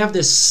season, they have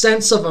this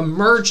sense of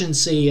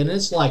emergency, and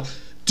it's like,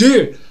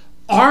 dude,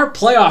 our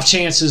playoff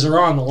chances are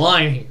on the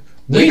line here.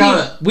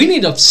 We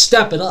need to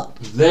step it up.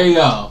 They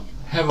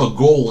have a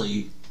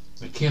goalie.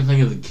 I can't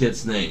think of the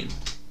kid's name.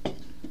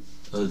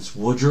 It's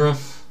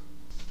Woodruff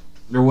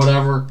or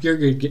whatever.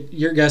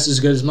 Your guess is as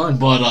good as mine.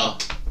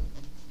 But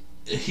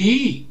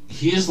he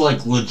is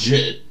like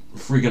legit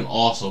freaking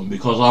awesome,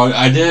 because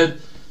I did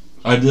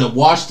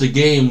watch the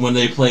game when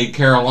they played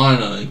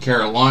Carolina in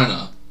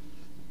Carolina,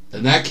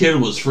 and that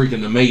kid was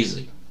freaking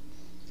amazing,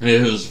 and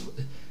it was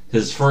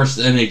his first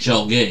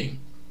NHL game.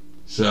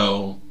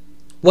 So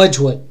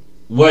Wedgwood,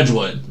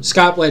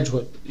 Scott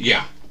Wedgwood.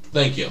 Yeah,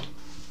 thank you.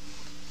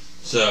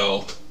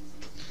 So,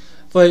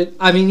 but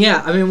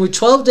with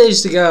 12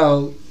 days to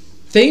go,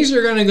 things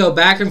are going to go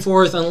back and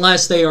forth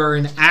unless they are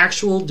an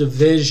actual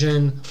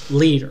division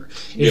leader.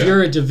 If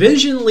you're a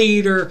division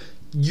leader,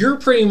 you're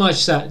pretty much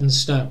set in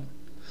stone.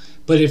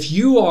 But if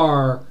you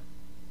are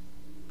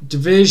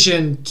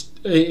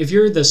if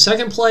you're the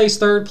second place,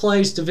 third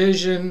place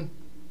division,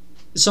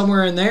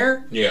 somewhere in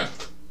there,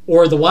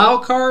 or the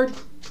wild card,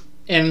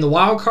 and the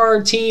wild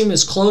card team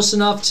is close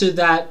enough to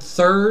that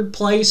third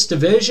place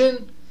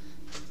division,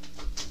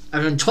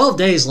 12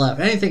 days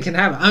left. Anything can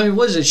happen.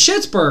 What is it?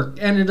 Schittsburg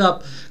ended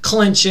up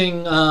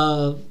clinching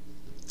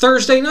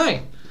Thursday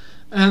night.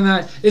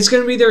 And it's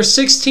going to be their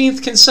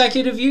 16th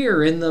consecutive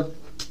year in the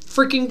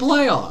freaking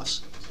playoffs.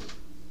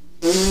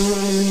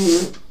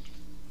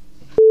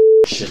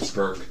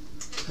 Schittsburg.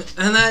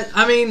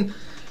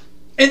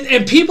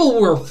 And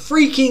people were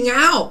freaking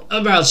out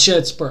about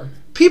Schittsburg.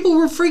 People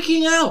were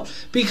freaking out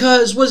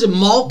because, was it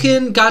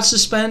Malkin got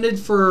suspended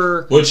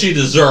for... Which he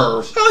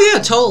deserved. Oh,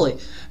 yeah, totally.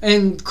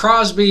 And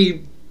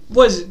Crosby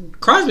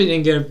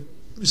didn't get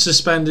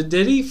suspended,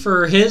 did he,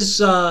 for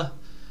his I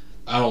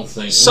don't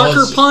think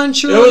sucker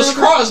punch or whatever? It was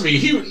whatever? Crosby.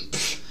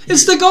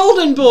 It's the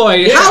Golden Boy.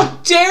 Yeah. How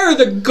dare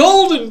the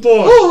Golden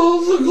Boy?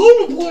 Oh, the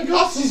Golden Boy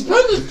got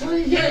suspended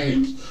 3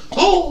 games.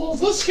 Oh,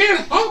 this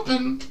can't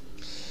happen.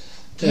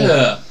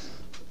 Yeah.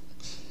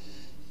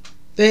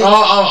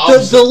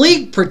 The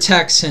league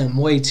protects him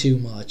way too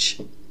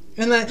much.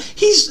 And that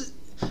he's...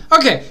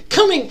 Okay,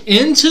 coming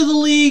into the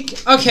league,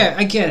 okay,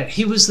 I get it.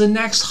 He was the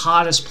next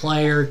hottest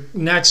player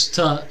next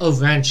to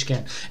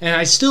Ovechkin. And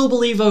I still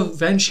believe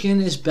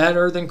Ovechkin is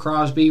better than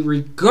Crosby,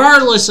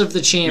 regardless of the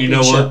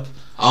championship. You know what?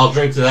 I'll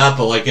drink to that,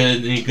 but like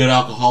any good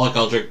alcoholic,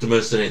 I'll drink to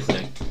most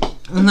anything.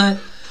 And that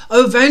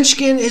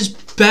Ovechkin is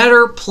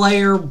better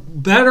player,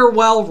 better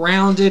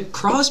well-rounded.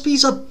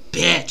 Crosby's a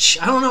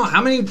bitch. I don't know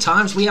how many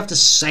times we have to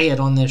say it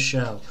on this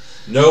show.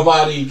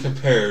 Nobody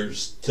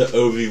compares to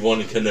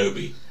Obi-Wan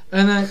Kenobi.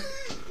 And I'm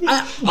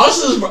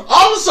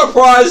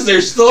surprised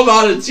there's still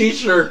not a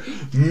t-shirt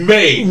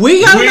made.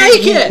 We gotta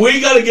make it. We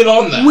gotta get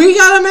on that. We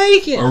gotta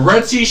make it. A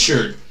red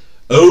t-shirt,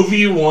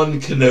 Obi-Wan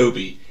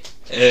Kenobi,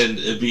 and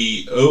it'd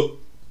be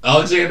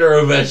Alexander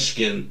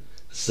Ovechkin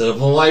instead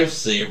of a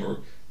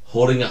lifesaver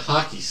holding a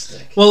hockey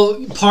stick.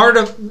 Well, part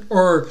of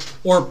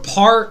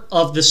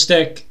the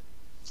stick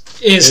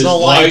is the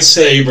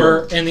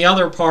lightsaber, and the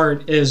other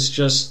part is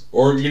just...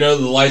 Or, the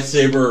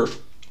lightsaber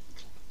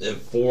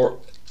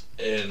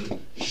in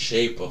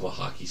shape of a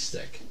hockey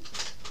stick.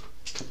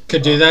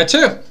 Could do that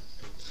too.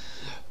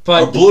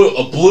 But a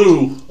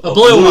blue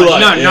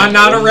one. No,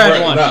 not a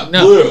red one.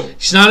 No. Blue.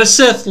 He's not a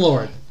Sith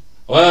Lord.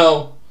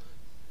 Well,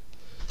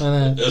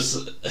 it's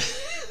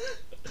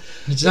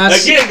not...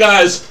 Again,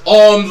 guys,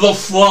 on the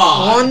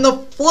fly. On the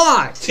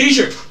fly.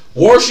 T-shirt.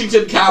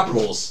 Washington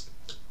Capitals.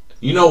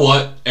 You know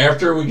what?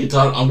 After we get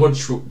done, I'm going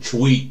to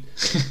tweet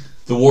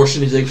the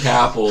Washington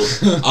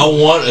Capitals. I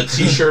want a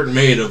t-shirt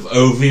made of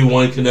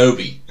Obi-Wan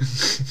Kenobi.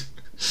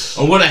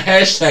 I'm going to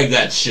hashtag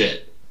that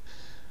shit.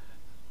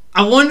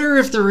 I wonder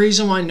if the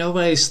reason why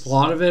nobody's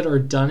thought of it or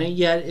done it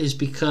yet is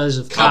because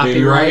of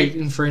copyright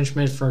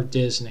infringement for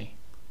Disney.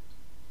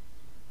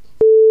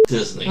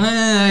 Disney.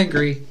 I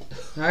agree.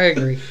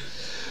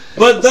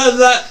 But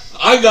that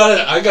I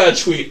got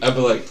a tweet. I'd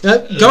be like,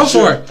 go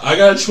for it. I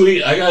got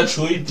a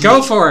tweet.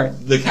 Go for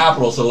it. The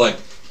Capitals are like,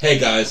 hey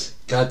guys,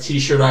 got a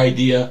t-shirt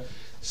idea.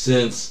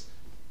 Since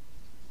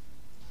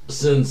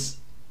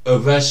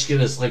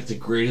Ovechkin is like the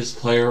greatest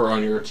player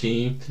on your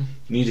team,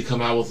 you need to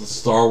come out with a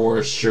Star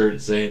Wars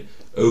shirt saying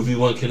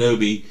Obi-Wan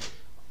Kenobi.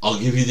 I'll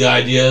give you the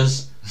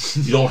ideas.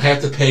 You don't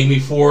have to pay me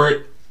for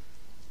it.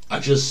 I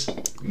just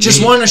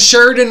want a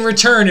shirt in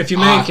return if you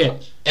make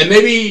it. And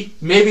maybe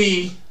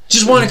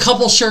just want a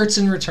couple shirts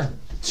in return.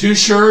 2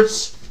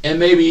 shirts, and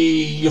maybe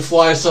you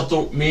fly us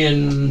me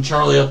and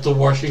Charlie up to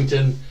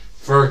Washington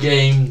for a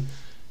game,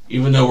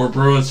 even though we're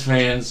Bruins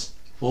fans.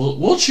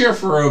 We'll cheer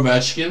for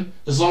Ovechkin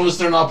as long as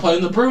they're not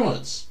playing the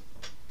Bruins.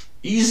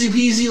 Easy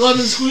peasy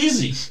lemon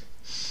squeezy.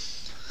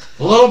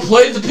 Let them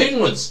play the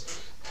Penguins.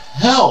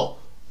 Hell,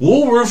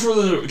 we'll root for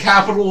the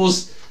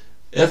Capitals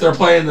if they're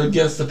playing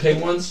against the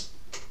Penguins.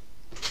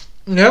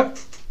 Yep.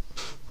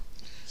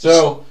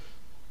 So,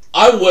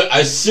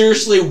 I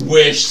seriously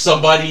wish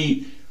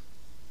somebody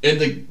in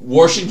the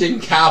Washington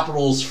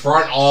Capitals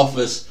front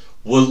office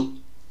would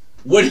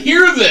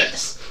hear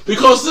this,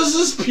 because this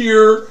is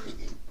pure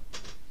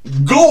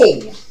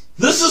gold.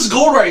 This is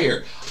gold right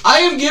here. I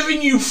am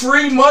giving you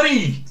free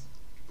money,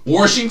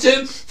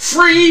 Washington.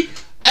 Free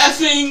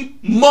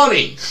effing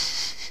money.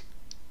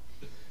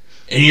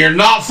 And you're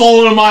not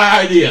following my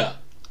idea.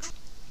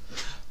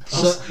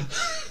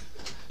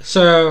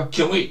 So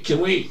can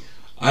we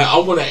I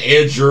want to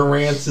add your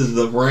rant to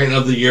the rant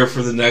of the year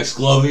for the next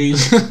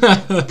Glovies.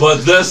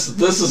 But this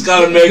has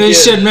got to make it. They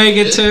should make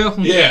it too.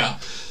 Yeah.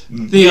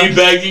 Me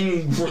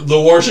begging for the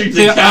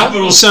Washington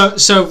Capitals.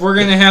 So we're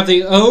going to have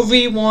the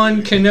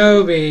Obi-Wan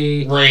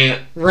Kenobi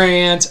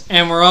rant,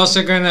 and we're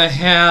also going to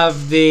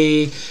have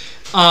the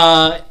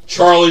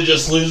Charlie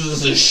just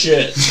loses his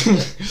shit.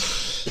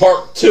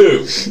 Part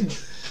 2.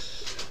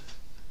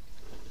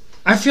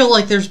 I feel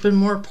like there's been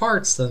more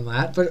parts than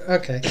that, but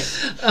okay.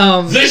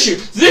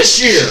 This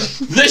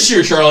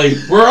year, Charlie,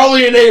 we're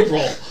only in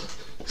April.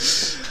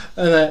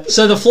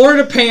 So the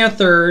Florida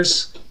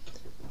Panthers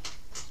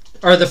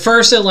are the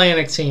first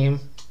Atlantic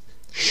team.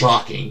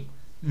 Shocking.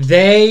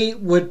 They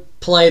would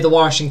play the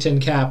Washington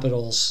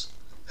Capitals,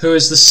 who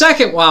is the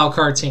second wild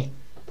card team.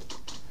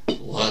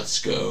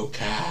 Let's go,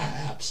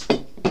 Caps.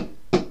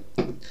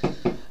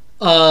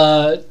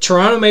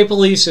 Toronto Maple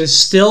Leafs is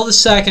still the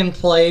second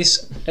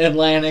place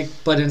Atlantic,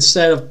 but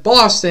instead of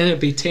Boston, it'd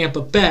be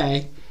Tampa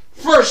Bay.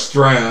 First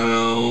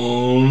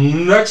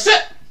round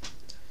exit.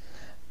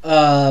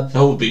 That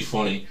would be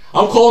funny.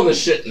 I'm calling this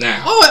shit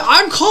now.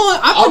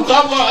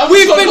 Oh,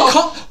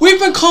 we've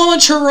been calling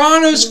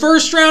Toronto's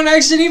first round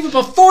exit even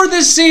before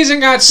this season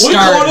got started.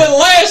 We called it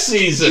last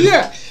season.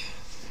 Yeah.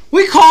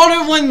 We called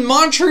it when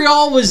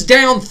Montreal was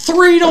down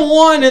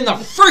 3-1 in the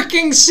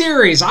freaking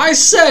series. I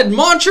said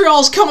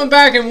Montreal's coming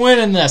back and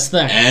winning this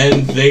thing.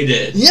 And they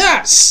did.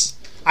 Yes!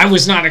 I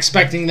was not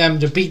expecting them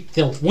to beat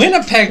the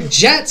Winnipeg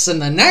Jets in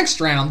the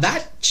next round.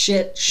 That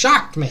shit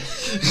shocked me.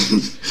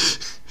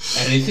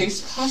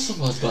 Anything's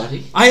possible,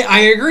 buddy.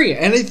 I agree.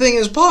 Anything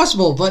is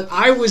possible. But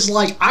I was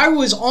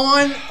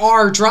on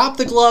our Drop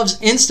the Gloves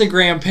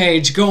Instagram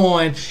page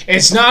going,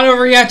 it's not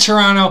over yet,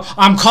 Toronto.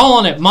 I'm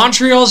calling it.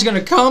 Montreal's going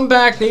to come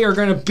back. They are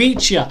going to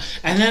beat you.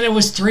 And then it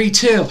was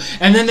 3-2.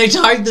 And then they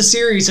tied the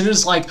series. And it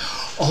was like,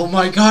 oh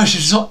my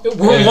gosh,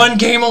 we're one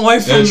game away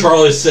from... And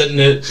Charlie's sitting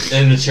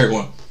in the chair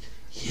going,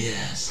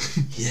 yes,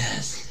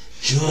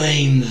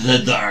 join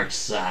the dark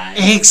side.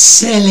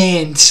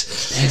 Excellent.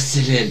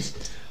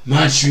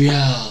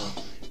 Montreal,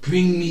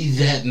 bring me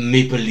that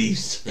Maple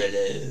Leafs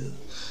fellow.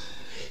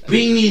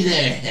 Bring me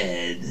their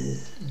head.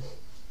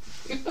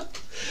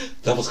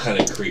 That was kind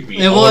of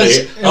creepy. I want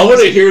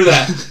to hear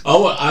that. I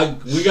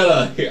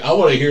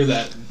want to hear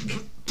that.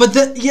 But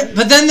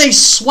then they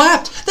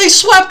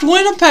swept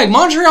Winnipeg.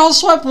 Montreal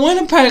swept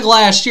Winnipeg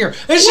last year.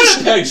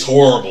 Winnipeg's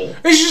horrible.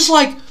 It's just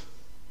like,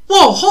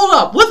 whoa, hold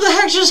up. What the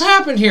heck just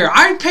happened here?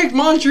 I picked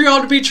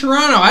Montreal to beat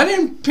Toronto. I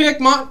didn't pick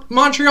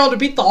Montreal to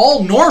beat the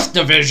All North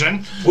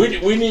Division. We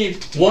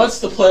need, once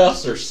the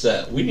playoffs are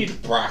set, we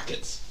need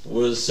brackets.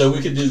 So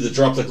we could do the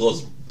Drop the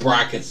Gloves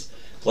brackets.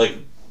 Like,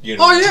 you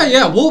know. Oh,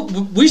 yeah.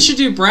 We should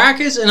do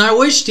brackets, and I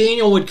wish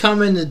Daniel would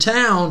come into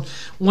town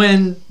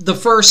when the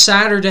first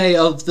Saturday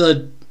of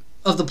the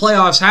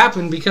playoffs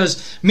happened,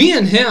 because me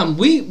and him,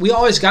 we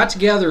always got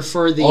together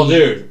for the... Oh,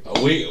 dude.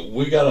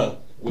 We gotta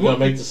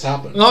make this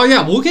happen. Oh,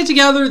 yeah. We'll get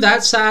together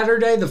that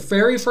Saturday, the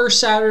very first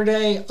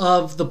Saturday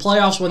of the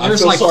playoffs, when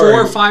there's like 4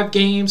 or 5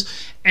 games,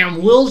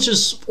 and we'll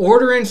just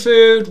order in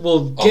food.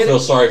 I feel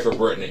sorry for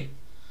Brittany.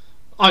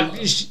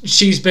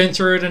 She's been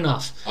through it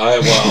enough.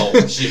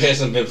 She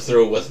hasn't been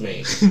through it with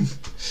me.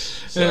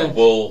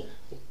 So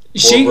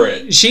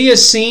she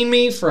has seen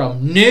me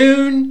from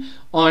noon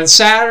on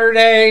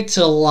Saturday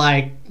to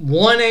like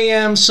 1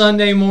 a.m.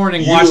 Sunday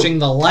morning watching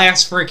the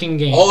last freaking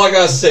game. All I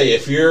gotta say,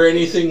 if you're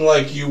anything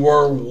like you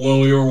were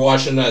when we were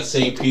watching that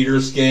St.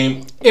 Peter's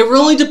game... It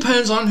really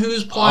depends on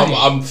who's playing.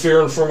 I'm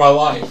fearing for my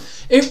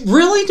life. It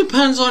really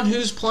depends on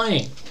who's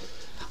playing.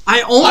 I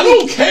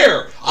don't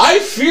care. I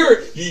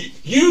fear...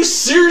 You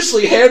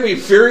seriously had me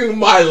fearing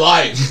my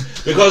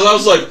life. Because I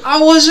was like... I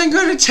wasn't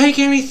going to take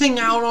anything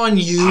out on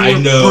you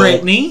or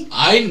Brittany.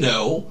 I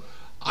know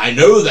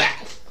that.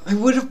 I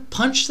would have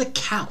punched the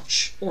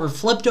couch or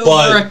flipped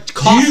over a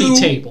coffee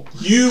table.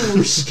 You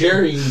were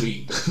scaring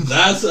me.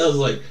 I was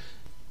like,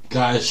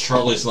 guys,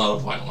 Charlie's not a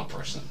violent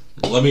person.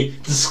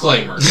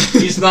 Disclaimer.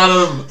 He's not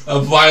a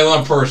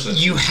violent person.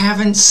 You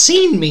haven't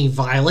seen me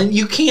violent.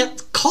 You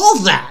can't call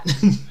that.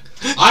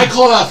 I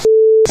call that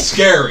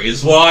scary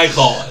is what I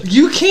call it.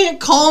 You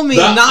can't call me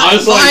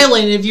not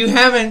violent if you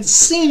haven't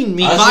seen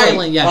me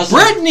violent yet.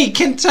 Brittany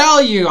can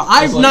tell you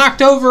I've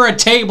knocked over a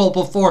table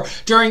before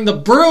during the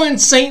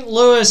Bruins St.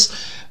 Louis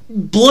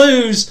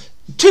Blues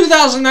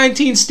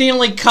 2019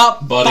 Stanley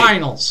Cup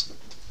Finals.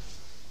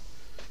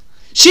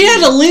 She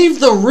had to leave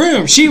the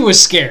room. She was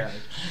scared.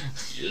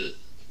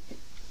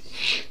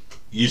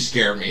 You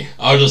scare me.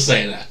 I was just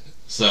saying that.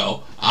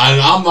 So,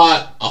 I'm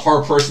not a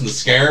hard person to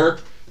scare,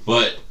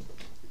 but...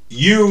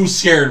 You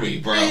scared me,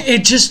 bro.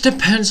 It just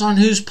depends on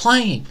who's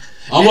playing.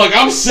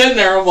 I'm sitting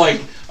there, I'm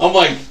like,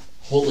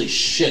 holy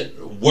shit,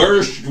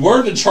 where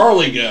did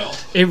Charlie go?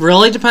 It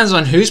really depends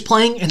on who's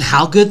playing and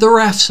how good the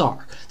refs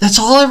are. That's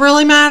all that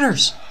really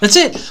matters. That's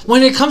it.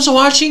 When it comes to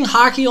watching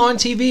hockey on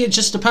TV, it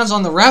just depends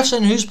on the refs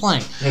and who's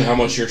playing. And how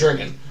much you're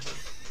drinking.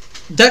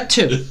 That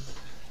too.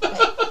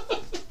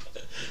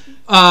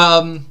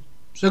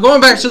 So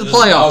going back to the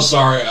playoffs. I'm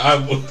sorry.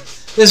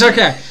 It's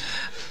okay.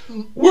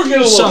 We're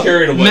getting a little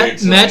carried away.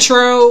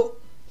 Metro,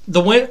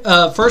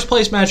 the first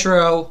place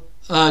Metro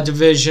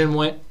division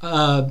went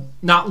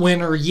not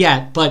winner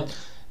yet, but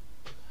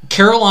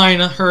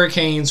Carolina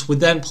Hurricanes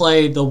would then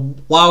play the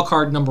wild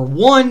card number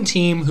 1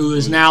 team, who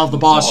is now the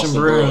Boston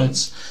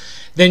Bruins.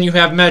 Then you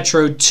have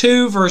Metro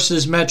 2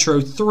 versus Metro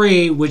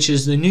 3, which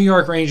is the New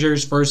York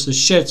Rangers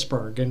versus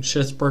Pittsburgh, and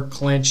Pittsburgh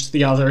clinched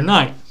the other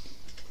night.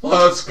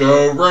 Let's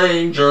go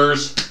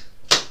Rangers!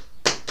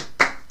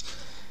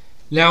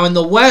 Now, in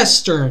the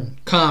Western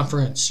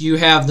Conference, you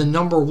have the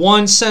number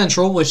 1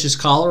 Central, which is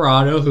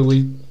Colorado, who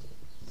we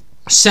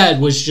said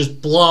was just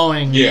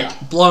blowing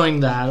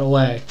that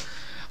away.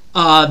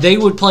 They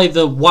would play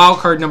the wild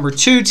card number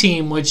 2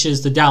 team, which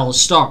is the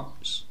Dallas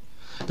Stars.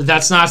 But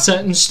that's not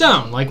set in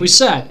stone. Like we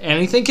said,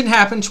 anything can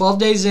happen 12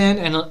 days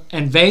in,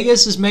 and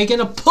Vegas is making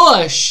a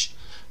push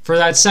for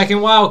that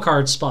second wild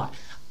card spot.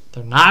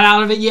 They're not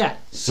out of it yet.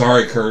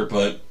 Sorry, Kurt,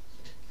 but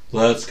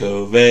let's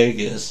go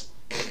Vegas.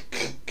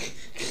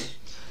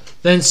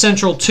 Then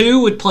Central 2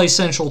 would play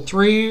Central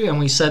 3, and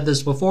we said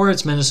this before,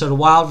 it's Minnesota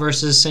Wild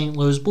versus St.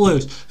 Louis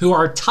Blues, who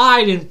are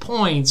tied in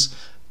points,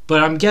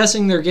 but I'm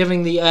guessing they're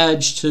giving the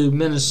edge to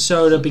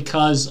Minnesota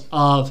because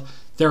of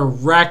their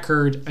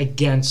record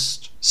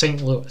against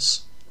St.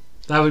 Louis.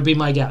 That would be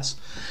my guess.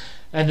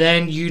 And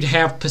then you'd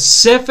have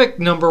Pacific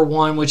number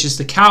 1, which is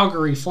the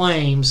Calgary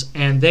Flames,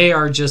 and they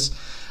are just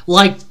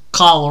like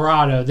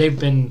Colorado. They've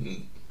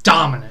been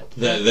dominant.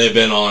 They've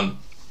been on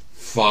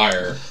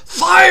fire.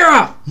 Fire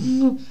up!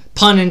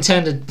 Pun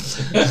intended.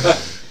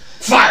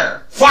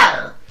 Fire!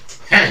 Fire!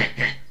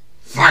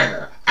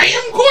 Fire! I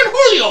am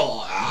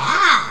Cornholio!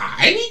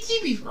 I need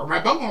TV for my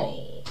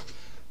bunghole.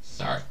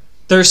 Sorry.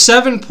 They're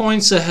 7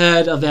 points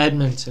ahead of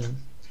Edmonton.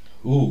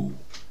 Ooh.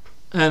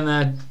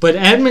 But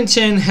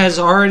Edmonton has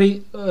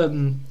already...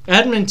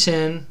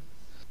 Edmonton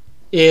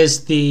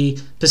is the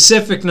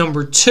Pacific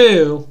number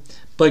 2,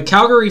 but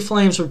Calgary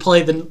Flames would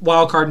play the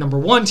wildcard number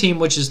 1 team,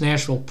 which is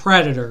Nashville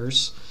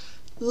Predators.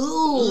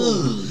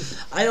 Ooh.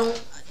 I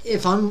don't...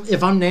 If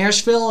I'm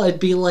Nashville, I'd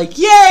be like,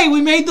 yay,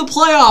 we made the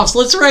playoffs.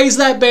 Let's raise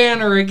that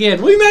banner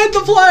again. We made the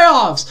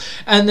playoffs.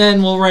 And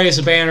then we'll raise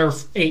a banner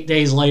 8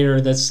 days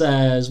later that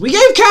says, we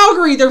gave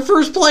Calgary their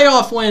first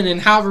playoff win in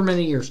however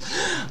many years.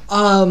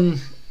 Wow,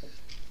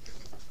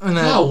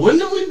 when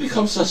did we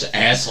become such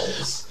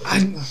assholes?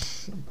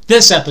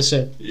 This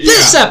episode. Yeah.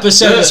 This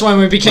episode is when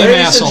we became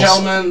assholes. Ladies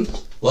and gentlemen,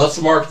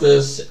 let's mark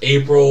this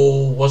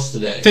April, what's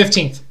today?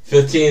 15th.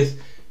 15th.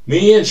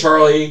 Me and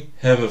Charlie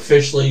have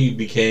officially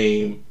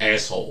became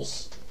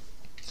assholes.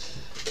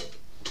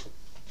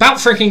 About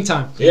freaking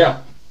time.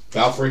 Yeah,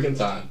 about freaking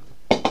time.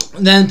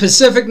 Then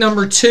Pacific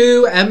number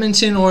 2,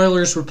 Edmonton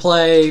Oilers would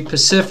play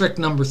Pacific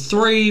number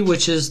 3,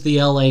 which is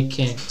the LA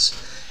Kings.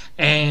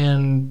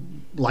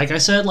 And like I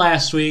said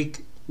last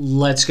week,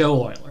 let's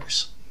go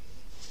Oilers.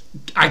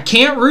 I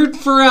can't root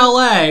for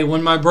LA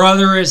when my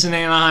brother is an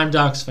Anaheim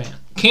Ducks fan.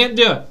 Can't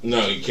do it.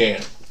 No, you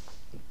can't.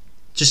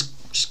 Just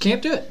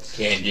can't do it.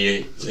 Can't do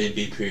it. It'd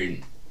be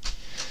prudent.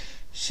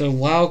 So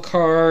wild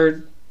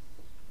card,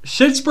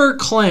 Pittsburgh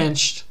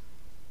clinched,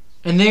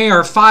 and they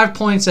are 5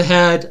 points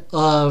ahead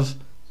of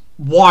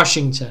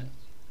Washington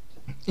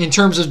in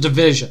terms of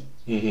division.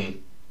 Mm-hmm.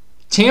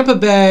 Tampa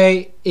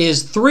Bay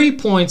is 3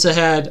 points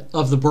ahead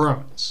of the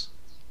Bruins,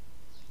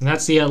 and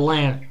that's the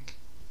Atlantic.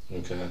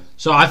 Okay.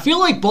 So I feel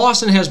like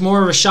Boston has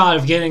more of a shot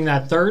of getting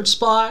that third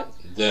spot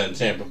than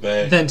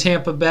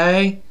Tampa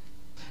Bay.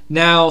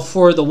 Now,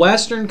 for the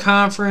Western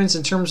Conference,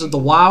 in terms of the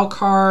wild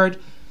card,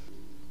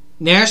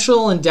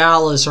 Nashville and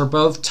Dallas are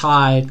both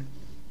tied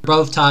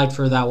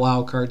for that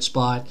wild card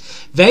spot.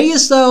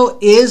 Vegas, though,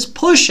 is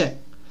pushing.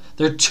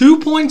 They're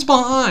 2 points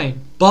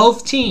behind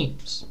both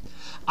teams.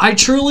 I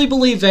truly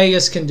believe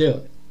Vegas can do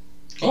it.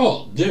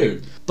 Oh,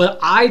 dude. But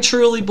I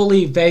truly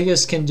believe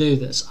Vegas can do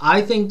this.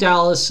 I think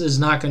Dallas is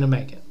not going to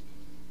make it.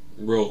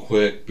 Real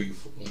quick,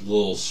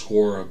 little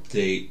score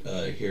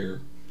update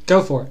here.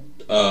 Go for it.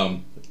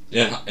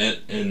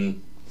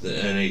 In the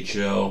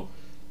NHL,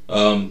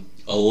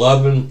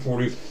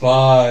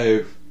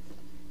 11:45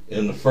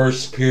 in the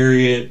first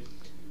period.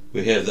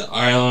 We have the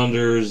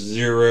Islanders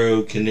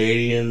 0,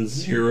 Canadiens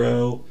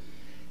 0,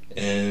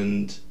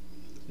 and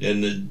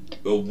in the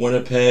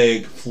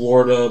Winnipeg,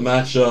 Florida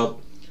matchup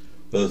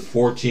with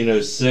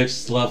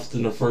 14:06 left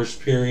in the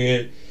first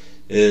period,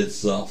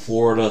 it's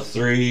Florida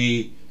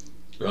 3,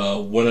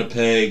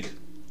 Winnipeg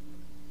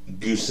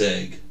goose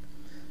egg.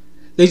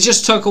 They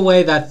just took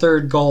away that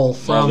third goal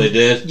from. Oh, they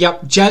did?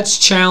 Yep. Jets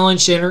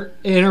challenged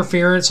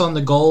interference on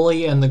the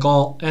goalie and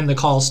the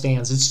call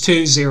stands. It's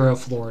 2-0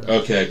 Florida.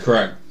 Okay,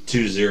 correct.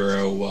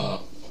 2-0.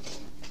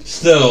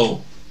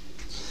 Still.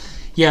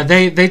 Yeah,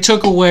 they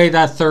took away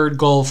that third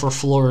goal for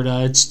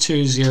Florida. It's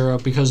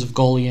 2-0 because of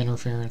goalie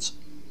interference.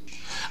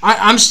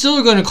 I'm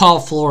still going to call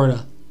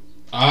Florida.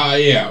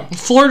 Yeah.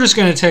 Florida's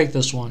going to take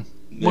this one.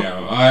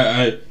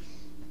 Yeah,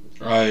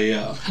 I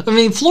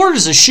mean,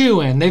 Florida's a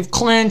shoo-in. They've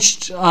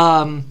clinched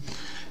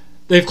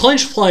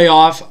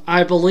playoff.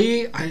 I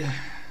believe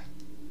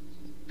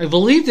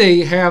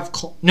they have.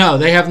 No,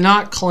 they have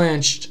not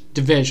clinched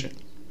division.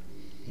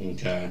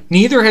 Okay.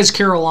 Neither has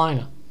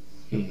Carolina,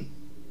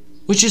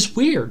 which is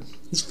weird.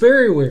 It's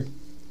very weird.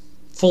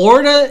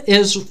 Florida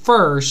is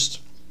first.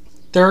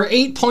 They're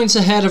 8 points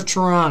ahead of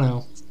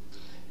Toronto.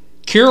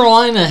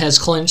 Carolina has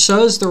clinched,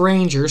 so is the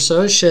Rangers,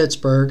 so is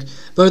Pittsburgh.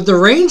 But the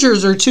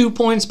Rangers are 2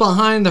 points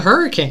behind the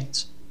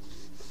Hurricanes.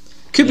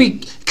 Could be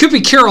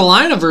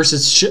Carolina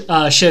versus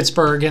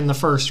Pittsburgh in the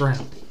first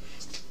round.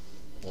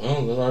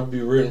 Well, then I'd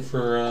be rooting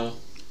for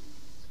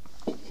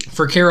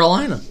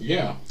Carolina.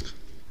 Yeah.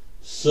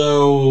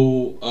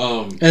 So,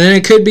 And then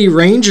it could be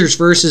Rangers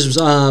versus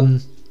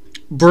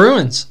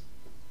Bruins.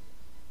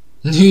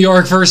 New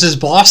York versus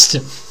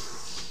Boston.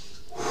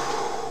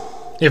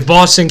 If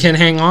Boston can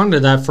hang on to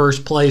that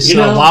first place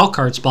wild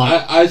card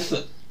spot. I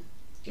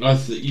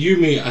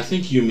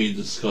think you may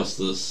discuss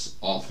this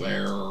off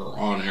air or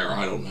on air.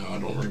 I don't know. I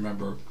don't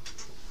remember.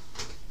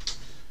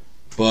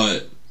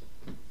 But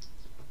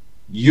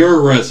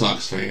you're a Red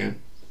Sox fan.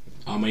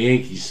 I'm a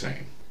Yankees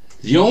fan.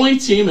 The only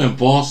team in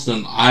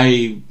Boston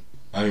I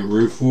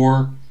root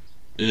for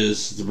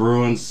is the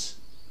Bruins,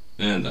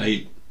 and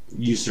I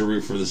used to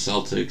root for the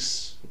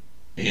Celtics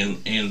and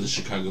the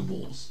Chicago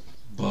Bulls.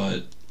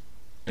 But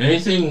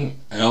anything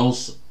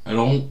else,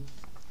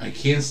 I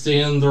can't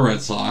stand the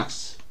Red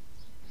Sox.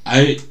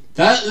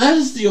 That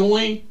is the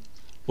only.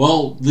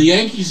 Well, the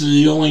Yankees are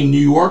the only New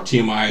York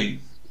team I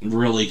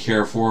really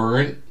care for.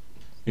 Right?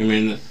 I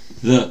mean,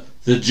 the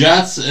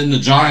Jets and the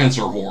Giants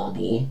are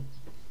horrible.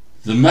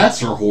 The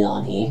Mets are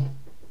horrible.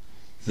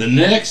 The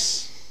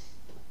Knicks,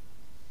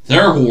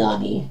 they're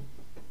horrible.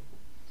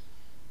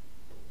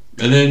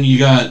 And then you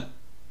got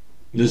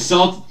the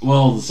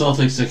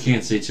Celtics. I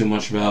can't say too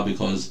much about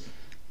because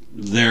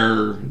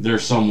they're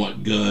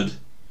somewhat good.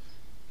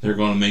 They're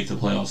going to make the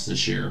playoffs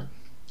this year.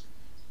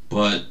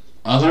 But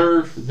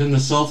other than the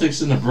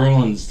Celtics and the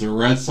Bruins, the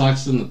Red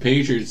Sox and the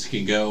Patriots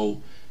can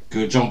go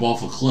jump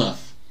off a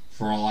cliff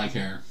for all I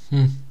care.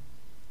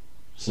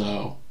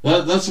 So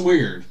that's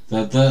weird.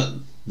 That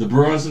the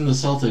Bruins and the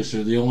Celtics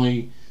are the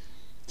only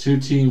two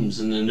teams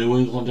in the New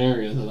England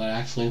area that I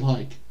actually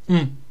like.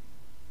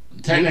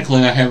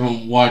 Technically, I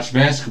haven't watched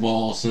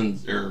basketball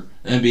or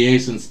NBA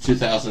since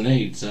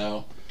 2008.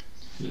 So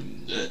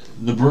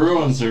the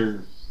Bruins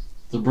are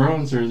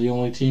the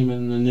only team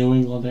in the New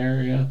England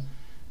area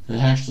that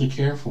I actually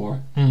care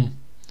for.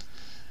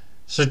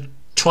 So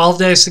 12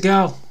 days to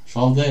go.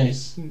 12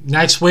 days.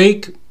 Next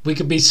week, we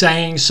could be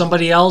saying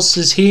somebody else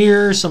is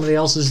here, somebody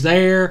else is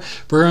there.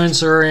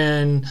 Bruins are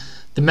in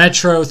the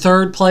Metro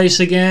third place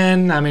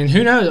again. I mean,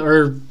 who knows?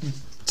 Or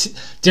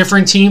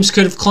different teams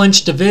could have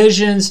clinched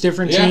divisions.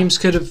 Different teams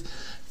could have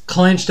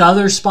clinched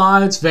other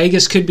spots.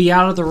 Vegas could be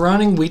out of the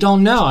running. We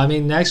don't know. I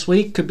mean, next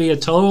week could be a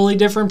totally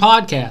different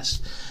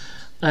podcast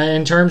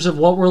in terms of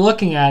what we're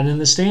looking at in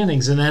the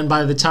standings. And then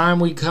by the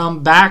time we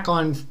come back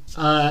on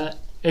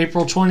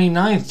April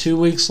 29th, 2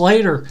 weeks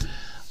later,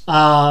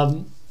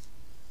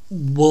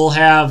 we'll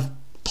have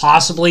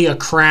possibly a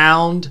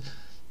crowned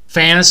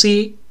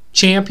fantasy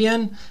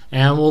champion,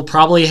 and we'll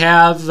probably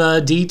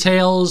have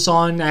details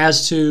on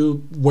as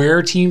to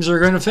where teams are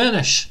going to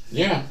finish.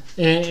 Yeah.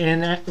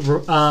 In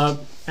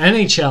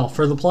NHL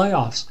for the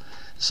playoffs.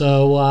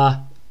 So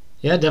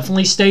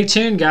definitely stay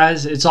tuned,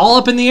 guys. It's all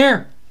up in the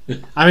air.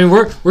 I mean,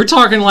 we're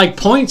talking like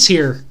points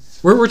here.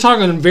 We're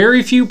talking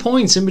very few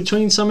points in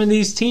between some of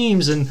these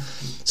teams, and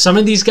some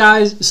of these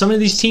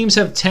teams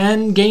have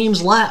 10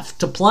 games left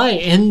to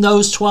play in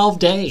those 12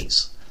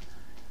 days.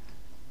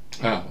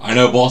 Oh, I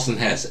know Boston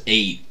has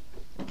 8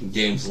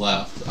 games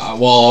left. I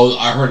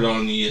heard it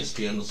on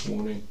ESPN this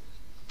morning,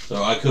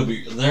 so I could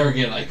be there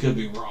again. I could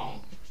be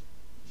wrong.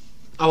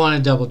 I want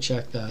to double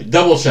check that.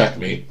 Double check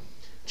me,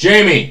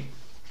 Jamie.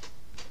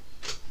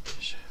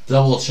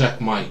 Double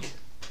check Mike.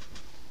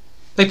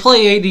 They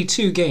play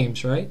 82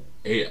 games, right?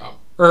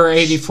 Or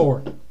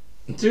 84.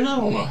 Dude, I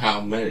don't know how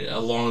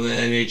long the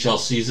NHL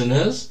season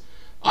is.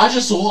 I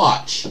just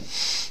watch.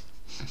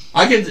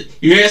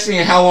 You ask me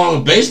how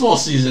long a baseball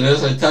season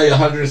is, I tell you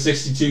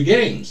 162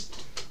 games.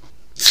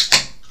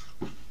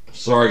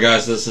 Sorry,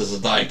 guys, this is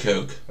a Diet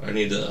Coke. I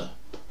need to...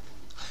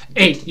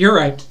 8, you're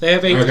right. They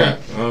have 8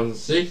 games. Okay,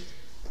 see?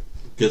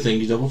 Good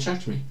thing you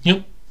double-checked me.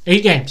 Yep,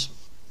 8 games.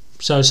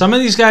 So some of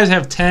these guys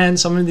have 10,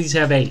 some of these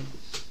have 8.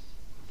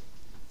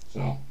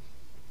 So...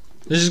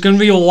 This is going to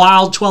be a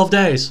wild 12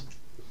 days.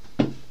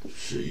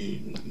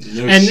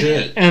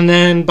 Shit. And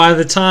then by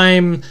the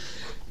time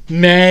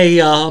May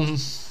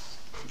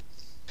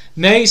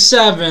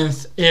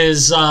 7th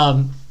is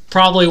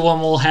probably when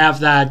we'll have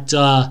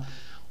that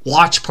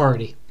watch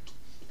party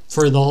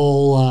for the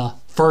whole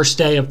first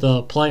day of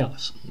the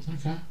playoffs.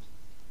 Okay.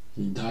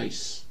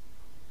 Nice.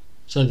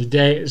 So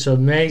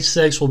May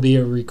 6th will be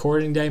a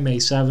recording day. May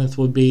 7th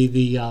would be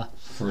the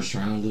first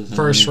round,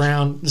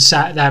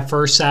 that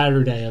first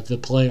Saturday of the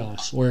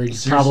playoffs, where you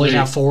probably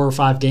have 4 or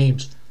 5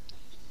 games.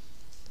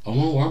 I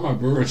want to wear my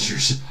Bruins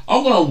jersey.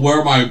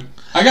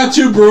 I got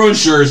 2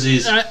 Bruins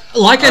jerseys.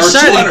 Like I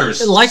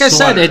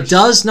said, it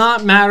does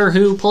not matter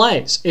who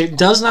plays. It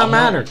does not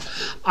matter.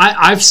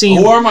 I've seen.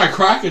 I wore my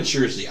Kraken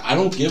jersey. I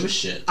don't give a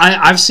shit.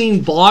 I've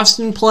seen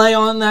Boston play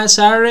on that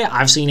Saturday.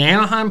 I've seen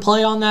Anaheim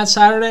play on that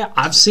Saturday.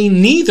 I've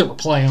seen neither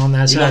play on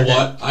that Saturday. You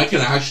know what? I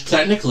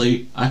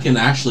can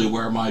actually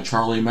wear my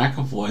Charlie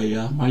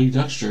McAvoy Mighty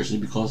Ducks jersey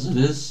because it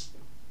is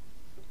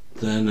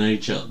the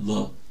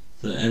NHL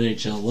the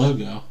NHL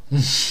logo.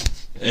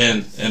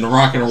 And the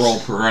rock and roll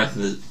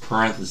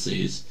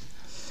parentheses.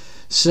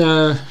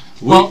 So,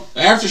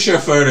 after show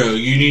photo,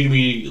 you need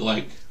me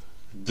like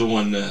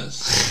doing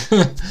this.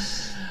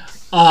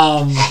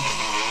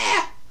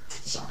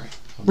 Sorry,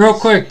 Real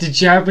quick, did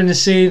you happen to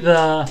see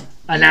the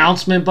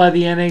announcement by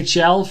the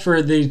NHL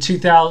for the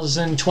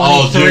 2023?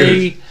 Oh,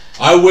 dude.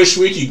 I wish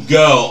we could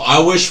go. I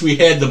wish we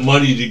had the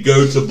money to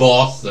go to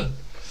Boston.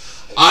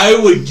 I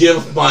would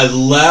give my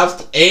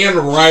left and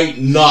right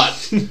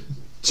nut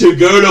to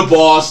go to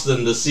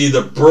Boston to see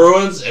the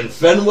Bruins in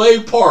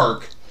Fenway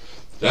Park.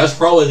 That's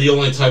probably the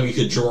only time you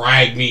could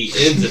drag me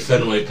into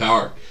Fenway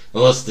Park,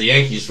 unless the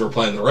Yankees were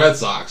playing the Red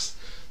Sox.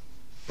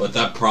 But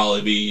that'd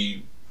probably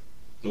be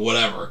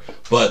whatever.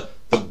 But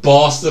the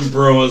Boston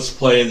Bruins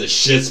playing the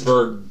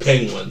Pittsburgh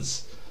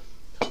Penguins.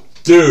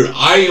 Dude,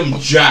 I am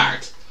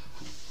jacked.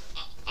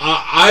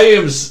 I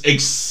am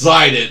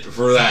excited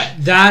for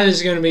that. That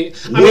is going to be...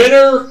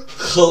 Winter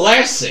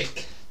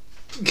Classic.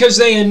 Because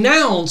they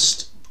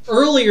announced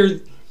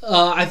earlier,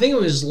 I think it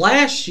was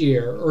last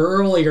year or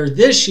earlier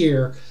this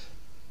year,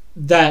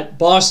 that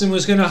Boston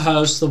was going to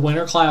host the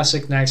Winter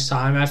Classic next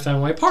time at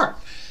Fenway Park.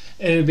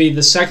 And it would be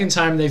the second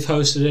time they've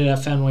hosted it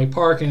at Fenway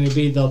Park, and it would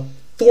be the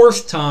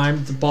fourth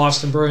time the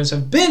Boston Bruins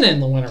have been in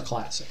the Winter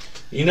Classic.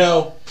 You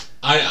know,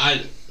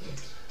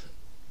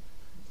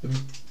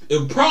 it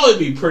would probably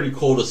be pretty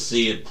cool to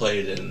see it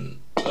played in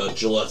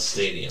Gillette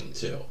Stadium,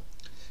 too.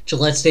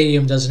 Gillette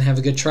Stadium doesn't have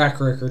a good track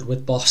record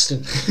with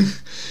Boston.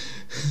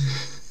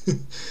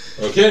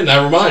 Okay,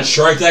 never mind.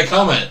 Strike that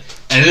comment.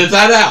 Edit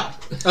that out.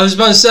 I was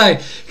about to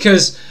say,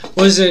 because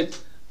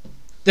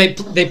they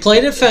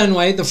played at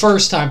Fenway the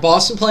first time.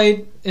 Boston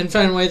played in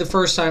Fenway the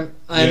first time,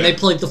 and they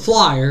played the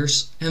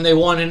Flyers, and they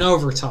won in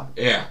overtime.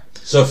 Yeah.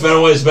 So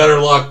Fenway's better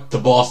luck to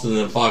Boston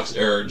than Fox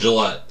or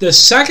Gillette. The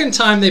second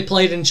time they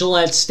played in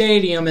Gillette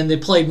Stadium, and they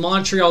played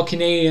Montreal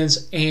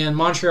Canadiens, and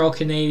Montreal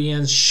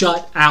Canadiens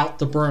shut out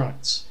the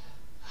Bruins.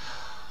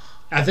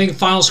 I think the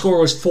final score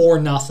was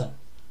 4-0.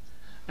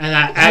 And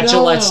at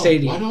Gillette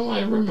Stadium. Why don't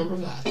I remember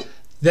that?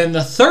 Then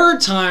the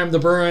third time the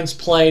Bruins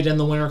played in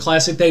the Winter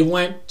Classic, they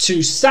went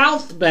to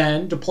South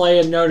Bend to play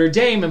at Notre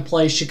Dame and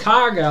play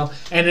Chicago,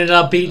 and ended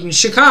up beating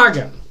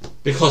Chicago.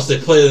 Because they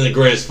played in the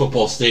greatest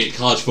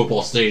college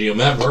football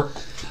stadium ever.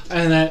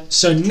 And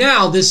so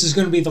now this is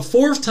going to be the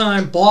fourth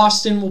time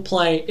Boston will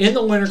play in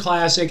the Winter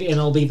Classic, and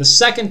it'll be the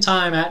second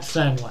time at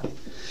Fenway.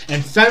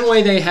 And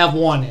Fenway they have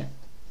won it.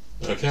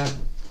 Okay.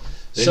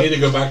 They need to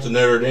go back to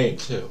Notre Dame,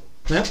 too.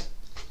 Yep.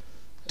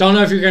 Don't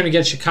know if you're going to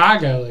get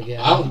Chicago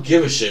again. I don't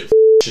give a shit for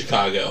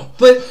Chicago.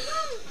 But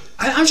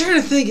I'm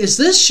trying to think, is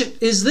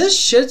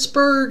this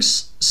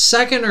Pittsburgh's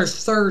second or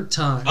third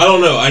time? I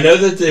don't know. I know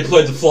that they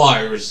played the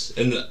Flyers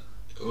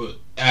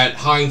at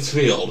Heinz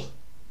Field.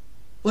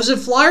 Was it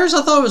Flyers?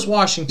 I thought it was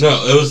Washington.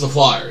 No, it was the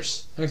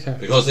Flyers. Okay.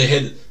 Because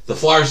the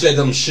Flyers had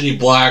them shitty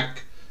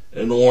black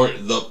and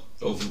orange,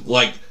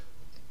 like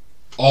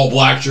all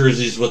black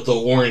jerseys with the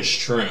orange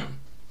trim.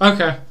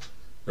 Okay.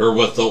 Or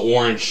with the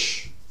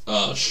orange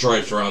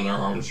stripes around their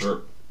arms,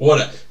 or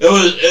what?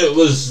 It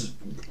was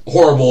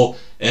horrible.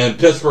 And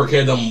Pittsburgh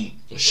had them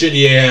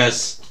shitty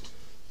ass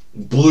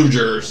blue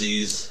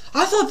jerseys.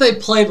 I thought they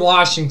played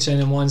Washington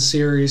in one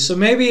series, so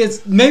maybe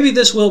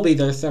this will be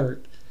their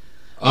third.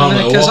 I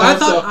don't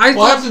know.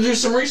 We'll have to do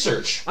some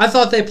research. I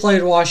thought they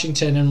played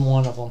Washington in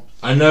one of them.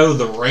 I know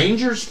the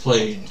Rangers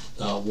played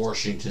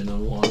Washington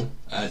in one.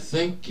 I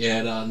think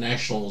at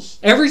Nationals.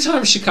 Every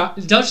time Chicago...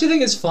 Don't you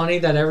think it's funny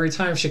that every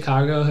time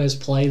Chicago has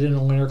played in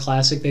a Winter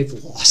Classic, they've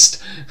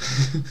lost?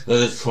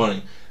 That's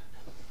funny.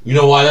 You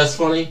know why that's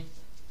funny?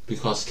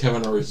 Because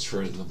Kevin roots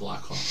for the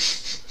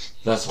Blackhawks.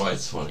 That's why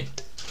it's funny.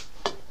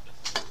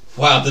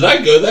 Wow, did I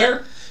go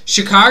there?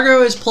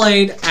 Chicago has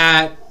played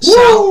at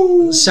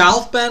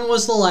South Bend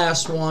was the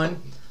last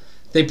one.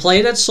 They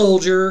played at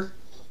Soldier.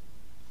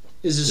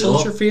 Is it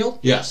Soldier Field?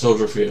 Yeah,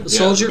 Soldier Field.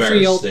 Soldier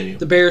Field,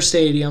 the Bears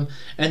Stadium.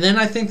 And then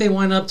I think they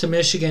went up to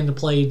Michigan to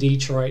play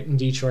Detroit, and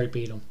Detroit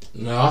beat them.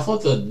 No, I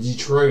thought that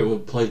Detroit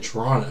would play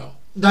Toronto.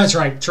 That's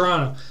right,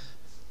 Toronto.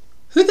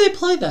 Who'd they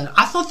play then?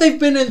 I thought they've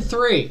been in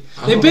 3.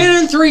 They've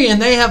been in 3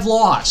 and they have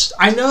lost.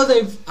 I know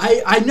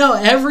I know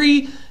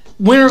every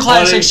Winter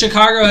Classic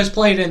Chicago has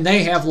played in,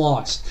 they have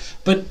lost.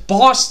 But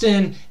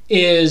Boston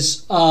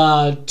is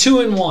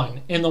 2-1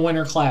 in the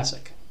Winter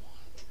Classic.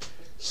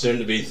 Soon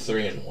to be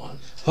 3-1.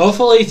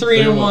 Hopefully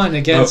 3-1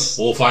 against.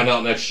 We'll find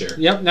out next year.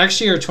 Yep,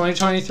 next year,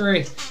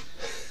 2023.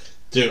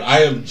 Dude,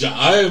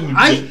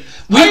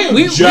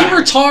 we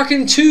were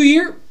talking 2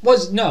 years.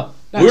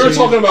 We were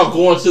talking about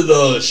going to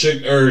the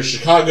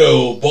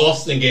Chicago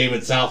Boston game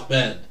in South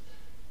Bend.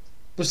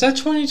 Was that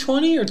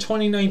 2020 or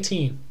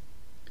 2019?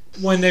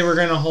 When they were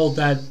going to hold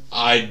that?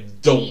 I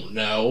don't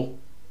know.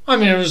 I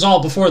mean, it was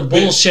all before the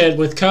bullshit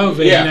with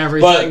COVID and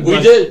everything.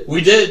 But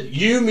we did.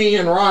 You, me,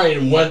 and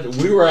Ryan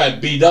we were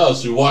at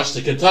B-Dubs. We watched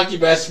the Kentucky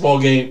basketball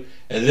game,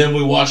 and then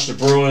we watched the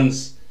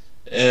Bruins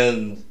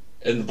and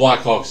the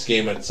Blackhawks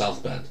game at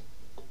South Bend.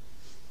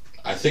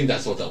 I think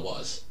that's what that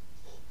was.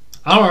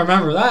 I don't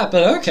remember that,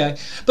 but okay.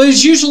 But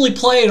it's usually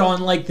played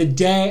on like the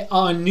day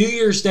on New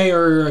Year's Day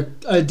or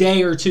a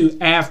day or two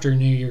after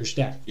New Year's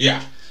Day.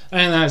 Yeah.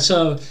 And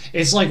so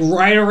it's like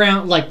right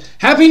around like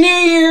Happy New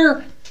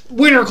Year,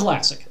 Winter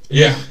Classic.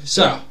 Yeah.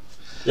 So.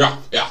 Yeah.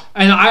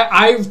 And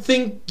I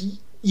think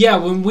yeah,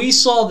 when we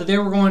saw that they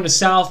were going to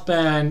South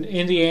Bend,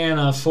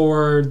 Indiana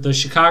for the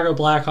Chicago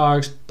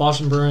Blackhawks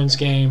Boston Bruins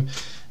game,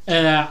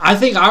 I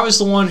think I was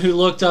the one who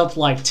looked up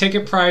like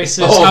ticket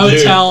prices,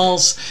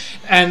 hotels,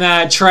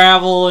 and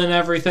travel and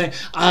everything.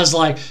 I was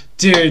like,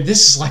 dude,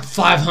 this is like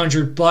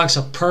 $500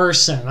 a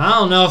person. I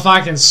don't know if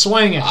I can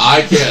swing it.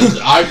 I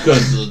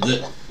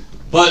couldn't.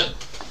 But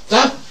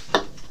that,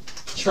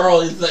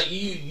 Charlie, that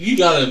you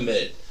gotta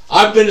admit,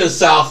 I've been in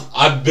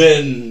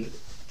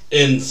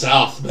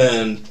South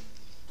Bend.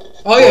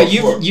 Oh yeah,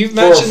 you've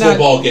mentioned that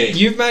football game.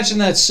 You've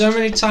mentioned that so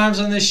many times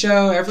on this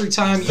show. Every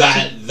time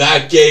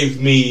that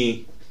gave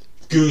me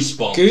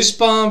goosebumps.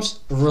 Goosebumps,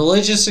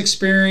 religious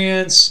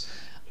experience.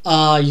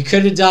 You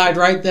could have died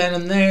right then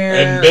and there,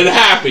 and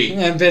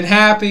been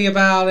happy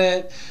about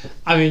it.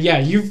 I mean, yeah,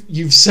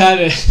 you've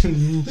said it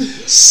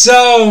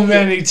so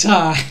many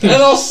times, and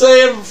I'll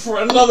say it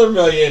for another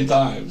million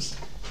times.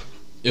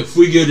 If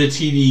we go to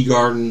TD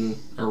Garden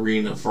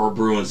Arena for a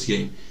Bruins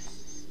game,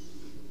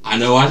 I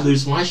know I'd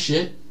lose my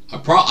shit.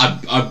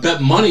 I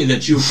bet money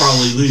that you would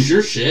probably lose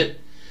your shit.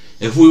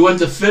 If we went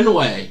to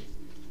Fenway,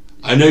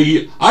 I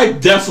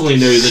definitely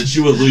know that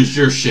you would lose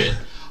your shit.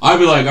 I'd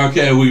be like,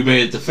 okay, we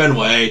made it to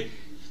Fenway,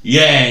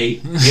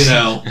 yay,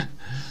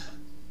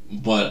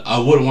 But I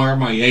wouldn't wear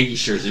my Yankee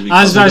shirts. I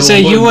was about to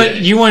say you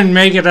wouldn't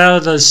make it out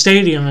of the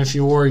stadium if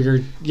you wore your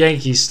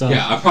Yankee stuff.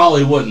 Yeah, I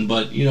probably wouldn't.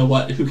 But you know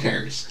what? Who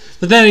cares?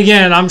 But then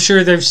again, I'm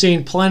sure they've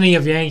seen plenty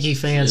of Yankee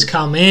fans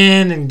come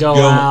in and go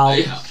out.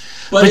 Yeah.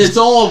 But it's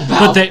all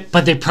about.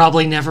 But they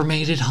probably never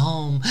made it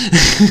home.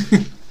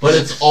 But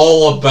it's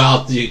all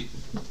about the.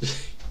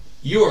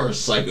 You are a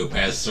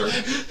psychopath, sir.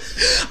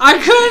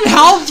 I couldn't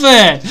help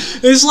it.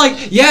 It's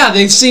like, yeah,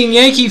 they've seen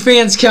Yankee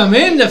fans come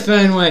into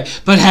Fenway,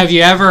 but have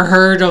you ever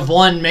heard of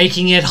one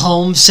making it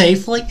home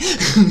safely?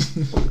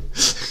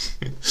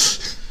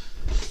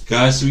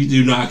 Guys, we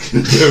do not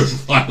condone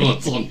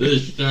violence on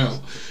this show.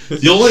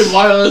 The only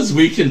violence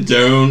we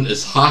condone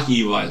is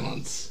hockey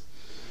violence.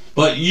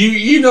 But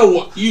you know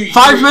what?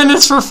 5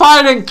 minutes for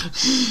fighting.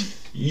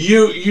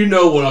 You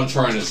know what I'm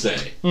trying to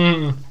say.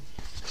 Mm.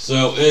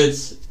 So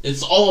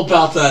it's all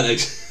about that.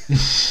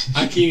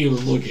 I can't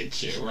even look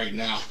at you right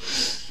now.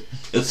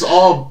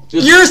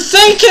 You're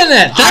thinking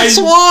it. That's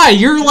why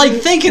you're like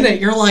thinking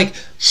it. You're like,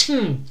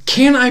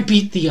 can I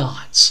beat the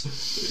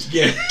odds?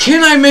 Yeah.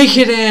 Can I make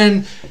it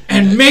in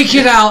and make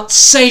it out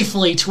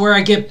safely to where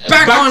I get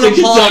back on a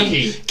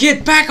plane,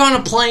 get back on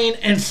a plane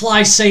and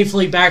fly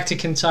safely back to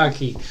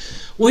Kentucky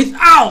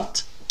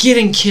without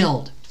getting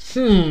killed?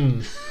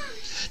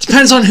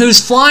 Depends on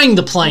who's flying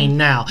the plane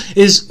now.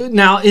 Is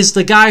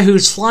the guy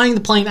who's flying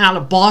the plane out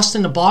of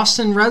Boston a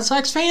Boston Red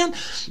Sox fan?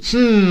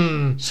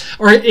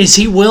 Or is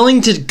he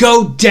willing to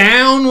go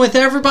down with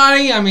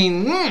everybody? I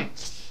mean,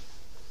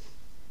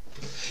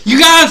 you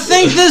gotta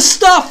think this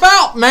stuff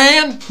out,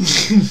 man.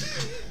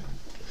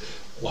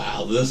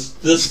 Wow,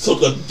 this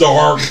took a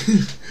dark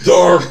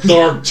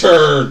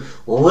turn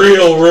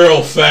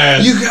real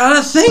fast. You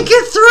gotta think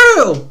it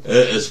through.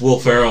 As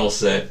Will Ferrell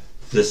said,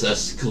 this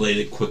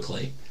escalated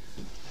quickly.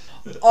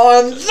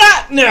 On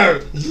that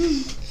note,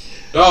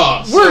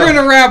 we're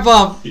gonna wrap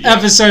up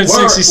episode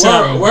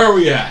 67. Where are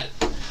we at?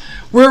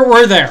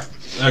 We're there.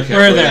 Okay,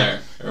 we're there.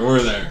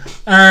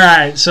 All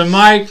right, so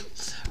Mike,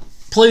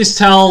 please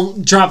tell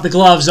Drop the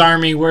Gloves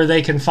Army where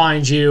they can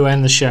find you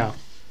and the show.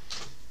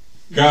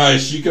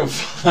 Guys, you can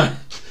find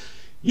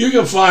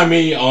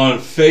me on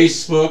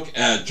Facebook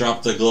at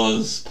Drop the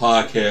Gloves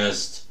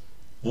Podcast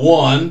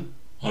 1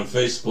 on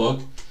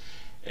Facebook,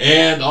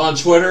 and on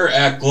Twitter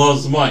at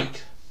Gloves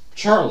Mike.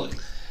 Charlie.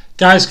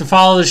 Guys can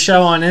follow the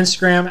show on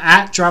Instagram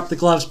at Drop the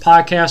Gloves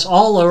Podcast,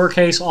 all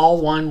lowercase,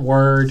 all one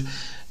word,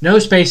 no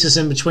spaces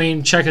in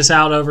between. Check us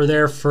out over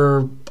there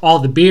for all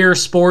the beer,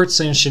 sports,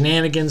 and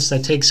shenanigans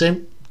that takes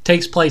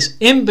place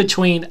in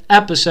between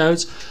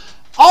episodes.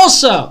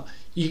 Also,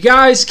 you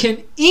guys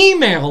can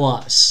email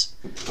us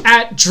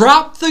at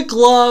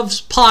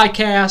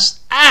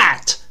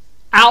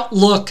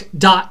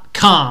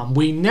droptheglovespodcast@outlook.com.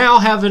 We now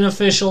have an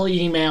official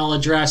email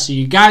address, so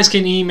you guys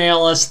can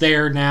email us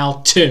there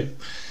now too.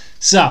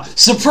 So,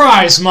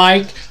 surprise,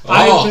 Mike.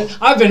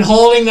 I've been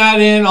holding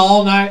that in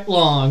all night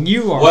long.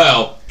 You are.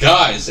 Well,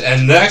 guys,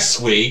 and next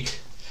week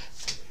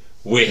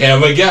we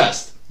have a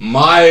guest.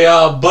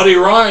 My buddy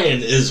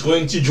Ryan is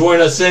going to join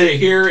us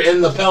here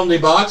in the penalty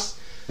box.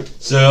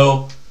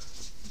 So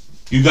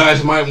you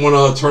guys might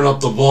want to turn up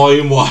the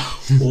volume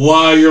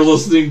while you're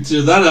listening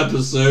to that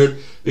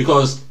episode,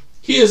 because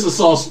he is a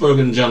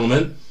soft-spoken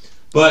gentleman,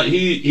 but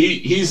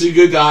he's a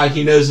good guy.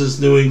 He knows his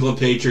New England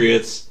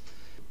Patriots.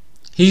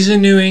 He's a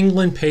New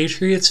England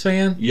Patriots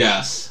fan?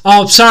 Yes.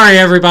 Oh, sorry,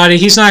 everybody.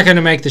 He's not going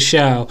to make the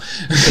show.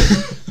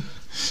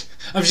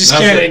 I'm just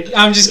kidding.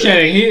 I'm just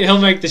kidding. He'll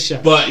make the show.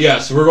 But,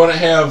 yes, we're going to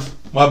have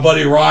my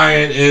buddy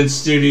Ryan in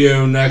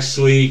studio next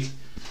week.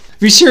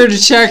 Be sure to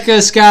check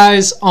us,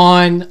 guys,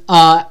 on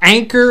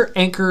Anchor.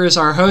 Anchor is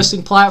our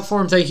hosting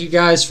platform. Thank you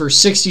guys for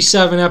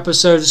 67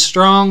 episodes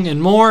strong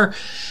and more.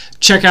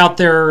 Check out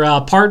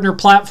their partner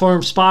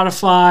platform,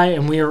 Spotify,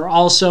 and we are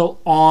also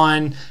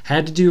on,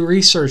 had to do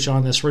research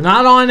on this. We're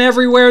not on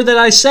everywhere that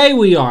I say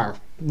we are.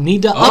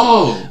 Need to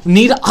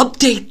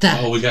update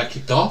that. Oh, we got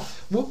kicked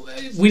off?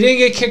 We didn't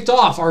get kicked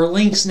off. Our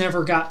links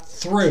never got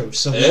through.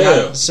 So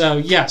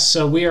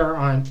we are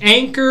on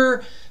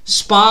Anchor,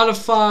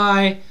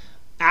 Spotify,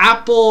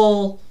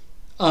 Apple,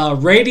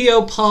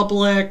 Radio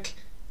Public,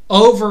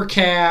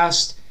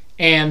 Overcast,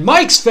 and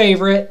Mike's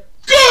favorite,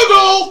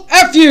 Google!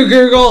 F you,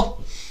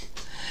 Google!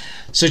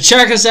 So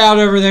check us out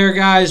over there,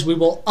 guys. We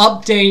will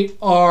update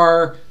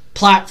our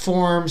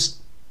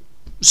platforms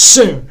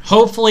soon.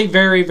 Hopefully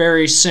very,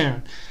 very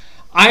soon.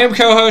 I am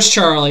co-host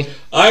Charlie.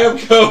 I am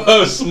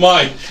co-host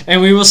Mike. And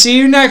we will see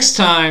you next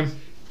time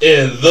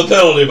in the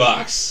penalty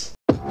box.